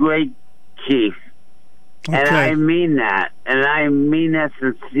really great chief. Okay. And I mean that. And I mean that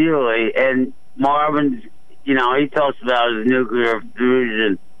sincerely. And Marvin, he talks about his nuclear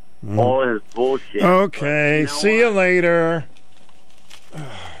fusion, all his bullshit. Okay, see you later.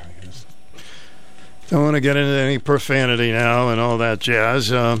 Don't want to get into any profanity now and all that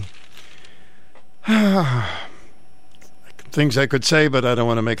jazz. Things I could say, but I don't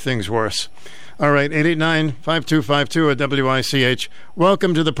want to make things worse. All right, 889-5252 at WICH.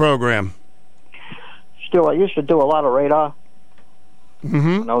 Welcome to the program. Stu, I used to do a lot of radar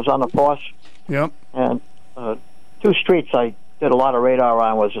when I was on the force. Yep. And two streets I did a lot of radar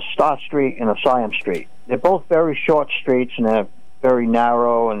on was a Star Street and a Siam Street. They're both very short streets, and they're very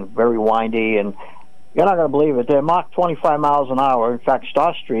narrow and very windy, and you're not going to believe it. They're marked 25 miles an hour. In fact,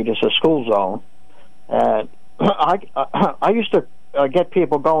 Star Street is a school zone. And I used to get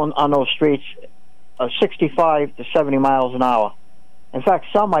people going on those streets 65 to 70 miles an hour. In fact,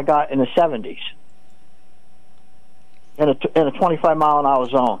 some I got in the 70s in a 25 mile an hour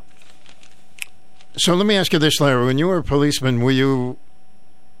zone. So let me ask you this, Larry. When you were a policeman, were you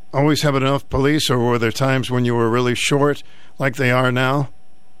always have enough police, or were there times when you were really short like they are now?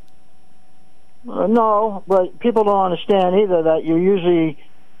 No, but people don't understand either that you usually...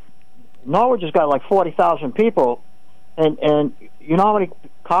 Norwich has got like 40,000 people, and you know how many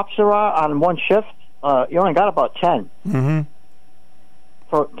cops there are on one shift? You only got about 10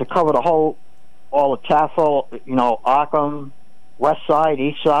 to cover the all of Taffel, Arkham, West Side,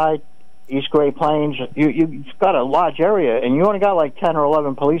 East Side, East Great Plains. You've got a large area, and you only got like 10 or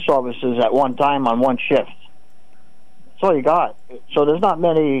 11 police officers at one time on one shift. That's all you got. So there's not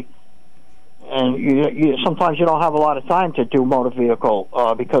many... And you sometimes you don't have a lot of time to do motor vehicle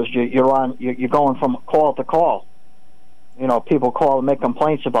because you're going from call to call. People call and make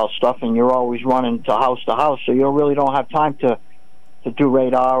complaints about stuff, and you're always running to house, so you really don't have time to do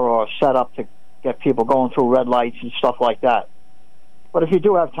radar or set up to get people going through red lights and stuff like that. But if you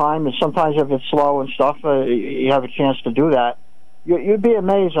do have time, and sometimes if it's slow and stuff, you have a chance to do that. You'd be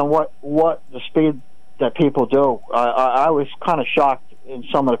amazed on what the speed that people do. I was kind of shocked in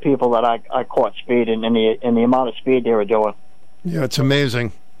some of the people that I caught speed and the amount of speed they were doing. Yeah, it's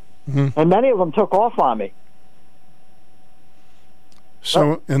amazing. Mm-hmm. And many of them took off on me.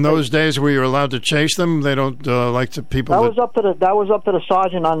 So in those days, were you allowed to chase them? They don't like to people. That was up to the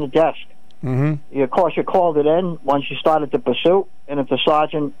sergeant on the desk. Mm-hmm. Of course, you called it in once you started the pursuit, and if the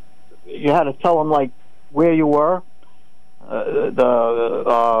sergeant, you had to tell him like where you were,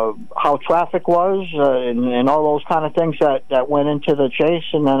 how traffic was, and all those kind of things that went into the chase.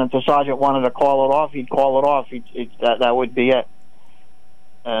 And then if the sergeant wanted to call it off, he'd call it off. That would be it.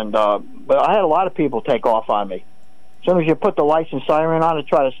 And but I had a lot of people take off on me. As soon as you put the lights and siren on to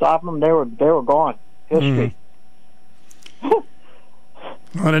try to stop them, they were gone. History.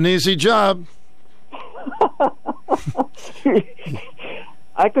 Not an easy job.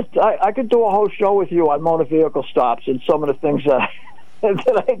 I could do a whole show with you on motor vehicle stops and some of the things that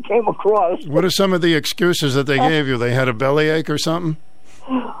I came across. What are some of the excuses that they gave you? They had a bellyache or something?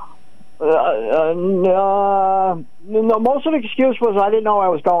 No, most of the excuse was I didn't know I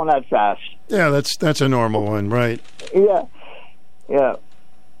was going that fast. Yeah, that's a normal one, right? Yeah.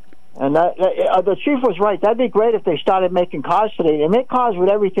 And the chief was right. That'd be great if they started making cars today. They make cars with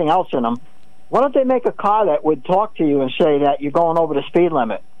everything else in them. Why don't they make a car that would talk to you and say that you're going over the speed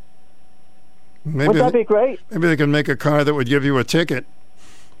limit? Wouldn't that be great? Maybe they could make a car that would give you a ticket.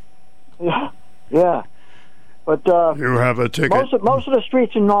 Yeah. But you have a ticket. Most of the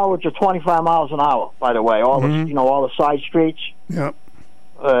streets in Norwich are 25 miles an hour. By the way, all the all the side streets. Yep.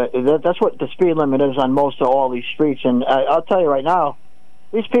 That's what the speed limit is on most of all these streets. And I'll tell you right now,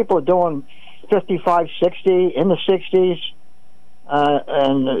 these people are doing 55, 60, in the 60s,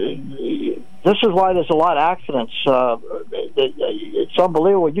 and this is why there's a lot of accidents. It's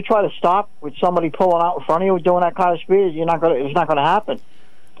unbelievable. You try to stop with somebody pulling out in front of you doing that kind of speed, it's not going to happen.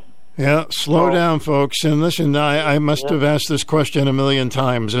 Yeah, slow down, folks. And listen, I must have asked this question a million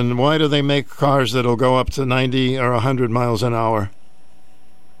times. And why do they make cars that'll go up to 90 or 100 miles an hour?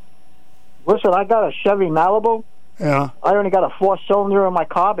 Listen, I got a Chevy Malibu. Yeah. I only got a 4-cylinder in my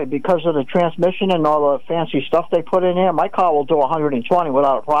car, but because of the transmission and all the fancy stuff they put in here, my car will do 120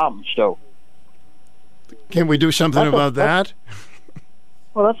 without a problem, Stu. Can we do something about that?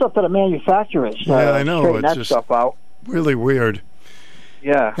 Well, that's up to the manufacturers. Yeah, I know. Straighten It's that just stuff out. really weird.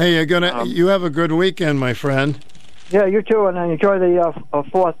 Yeah. Hey, you have a good weekend, my friend. Yeah, you too, and enjoy the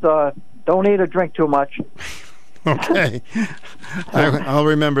 4th. Don't eat or drink too much. Okay. I'll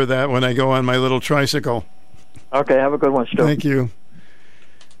remember that when I go on my little tricycle. Okay, have a good one, Stu. Thank you.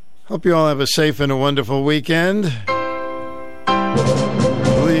 Hope you all have a safe and a wonderful weekend.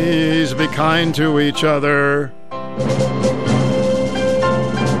 Please be kind to each other.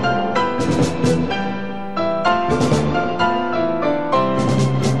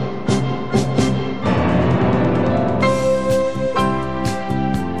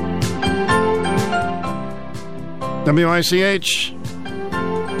 WICH.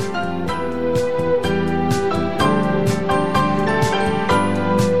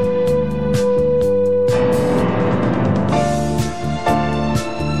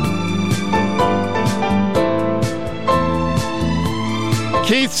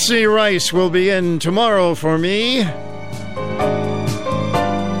 Keith C. Rice will be in tomorrow for me. And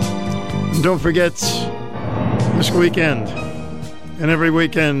don't forget, this weekend and every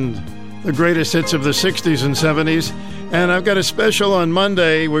weekend, the greatest hits of the 60s and 70s. And I've got a special on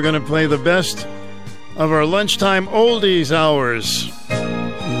Monday. We're going to play the best of our lunchtime oldies hours.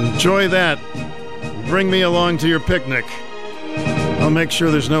 Enjoy that. Bring me along to your picnic. I'll make sure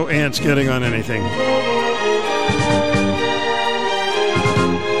there's no ants getting on anything.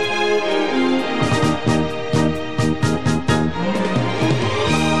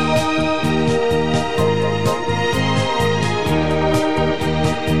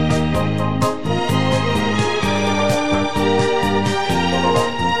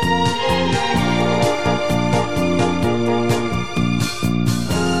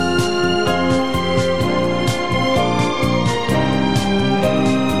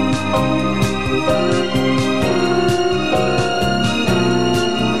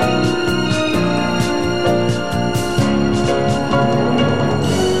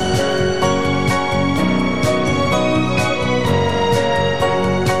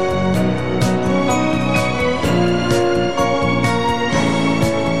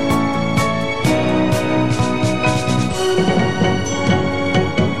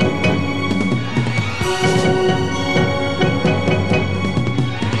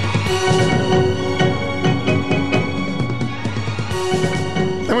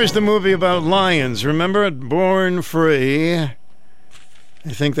 Was the movie about lions, remember it? Born Free. I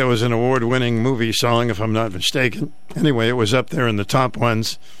think that was an award-winning movie song, if I'm not mistaken. Anyway, it was up there in the top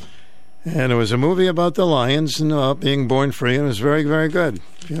ones. And it was a movie about the lions and being born free, and it was very, very good.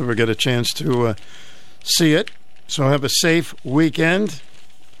 If you ever get a chance to see it. So have a safe weekend.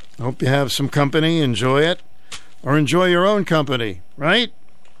 I hope you have some company. Enjoy it. Or enjoy your own company, right?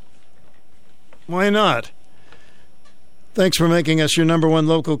 Why not? Thanks for making us your number one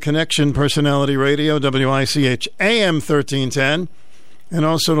local connection personality radio, WICH AM 1310. And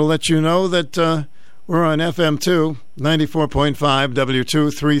also to let you know that we're on FM 2, 94.5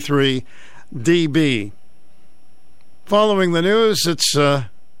 W233 DB. Following the news, it's the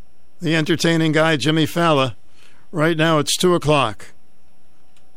entertaining guy, Jimmy Fallon. Right now, it's 2 o'clock.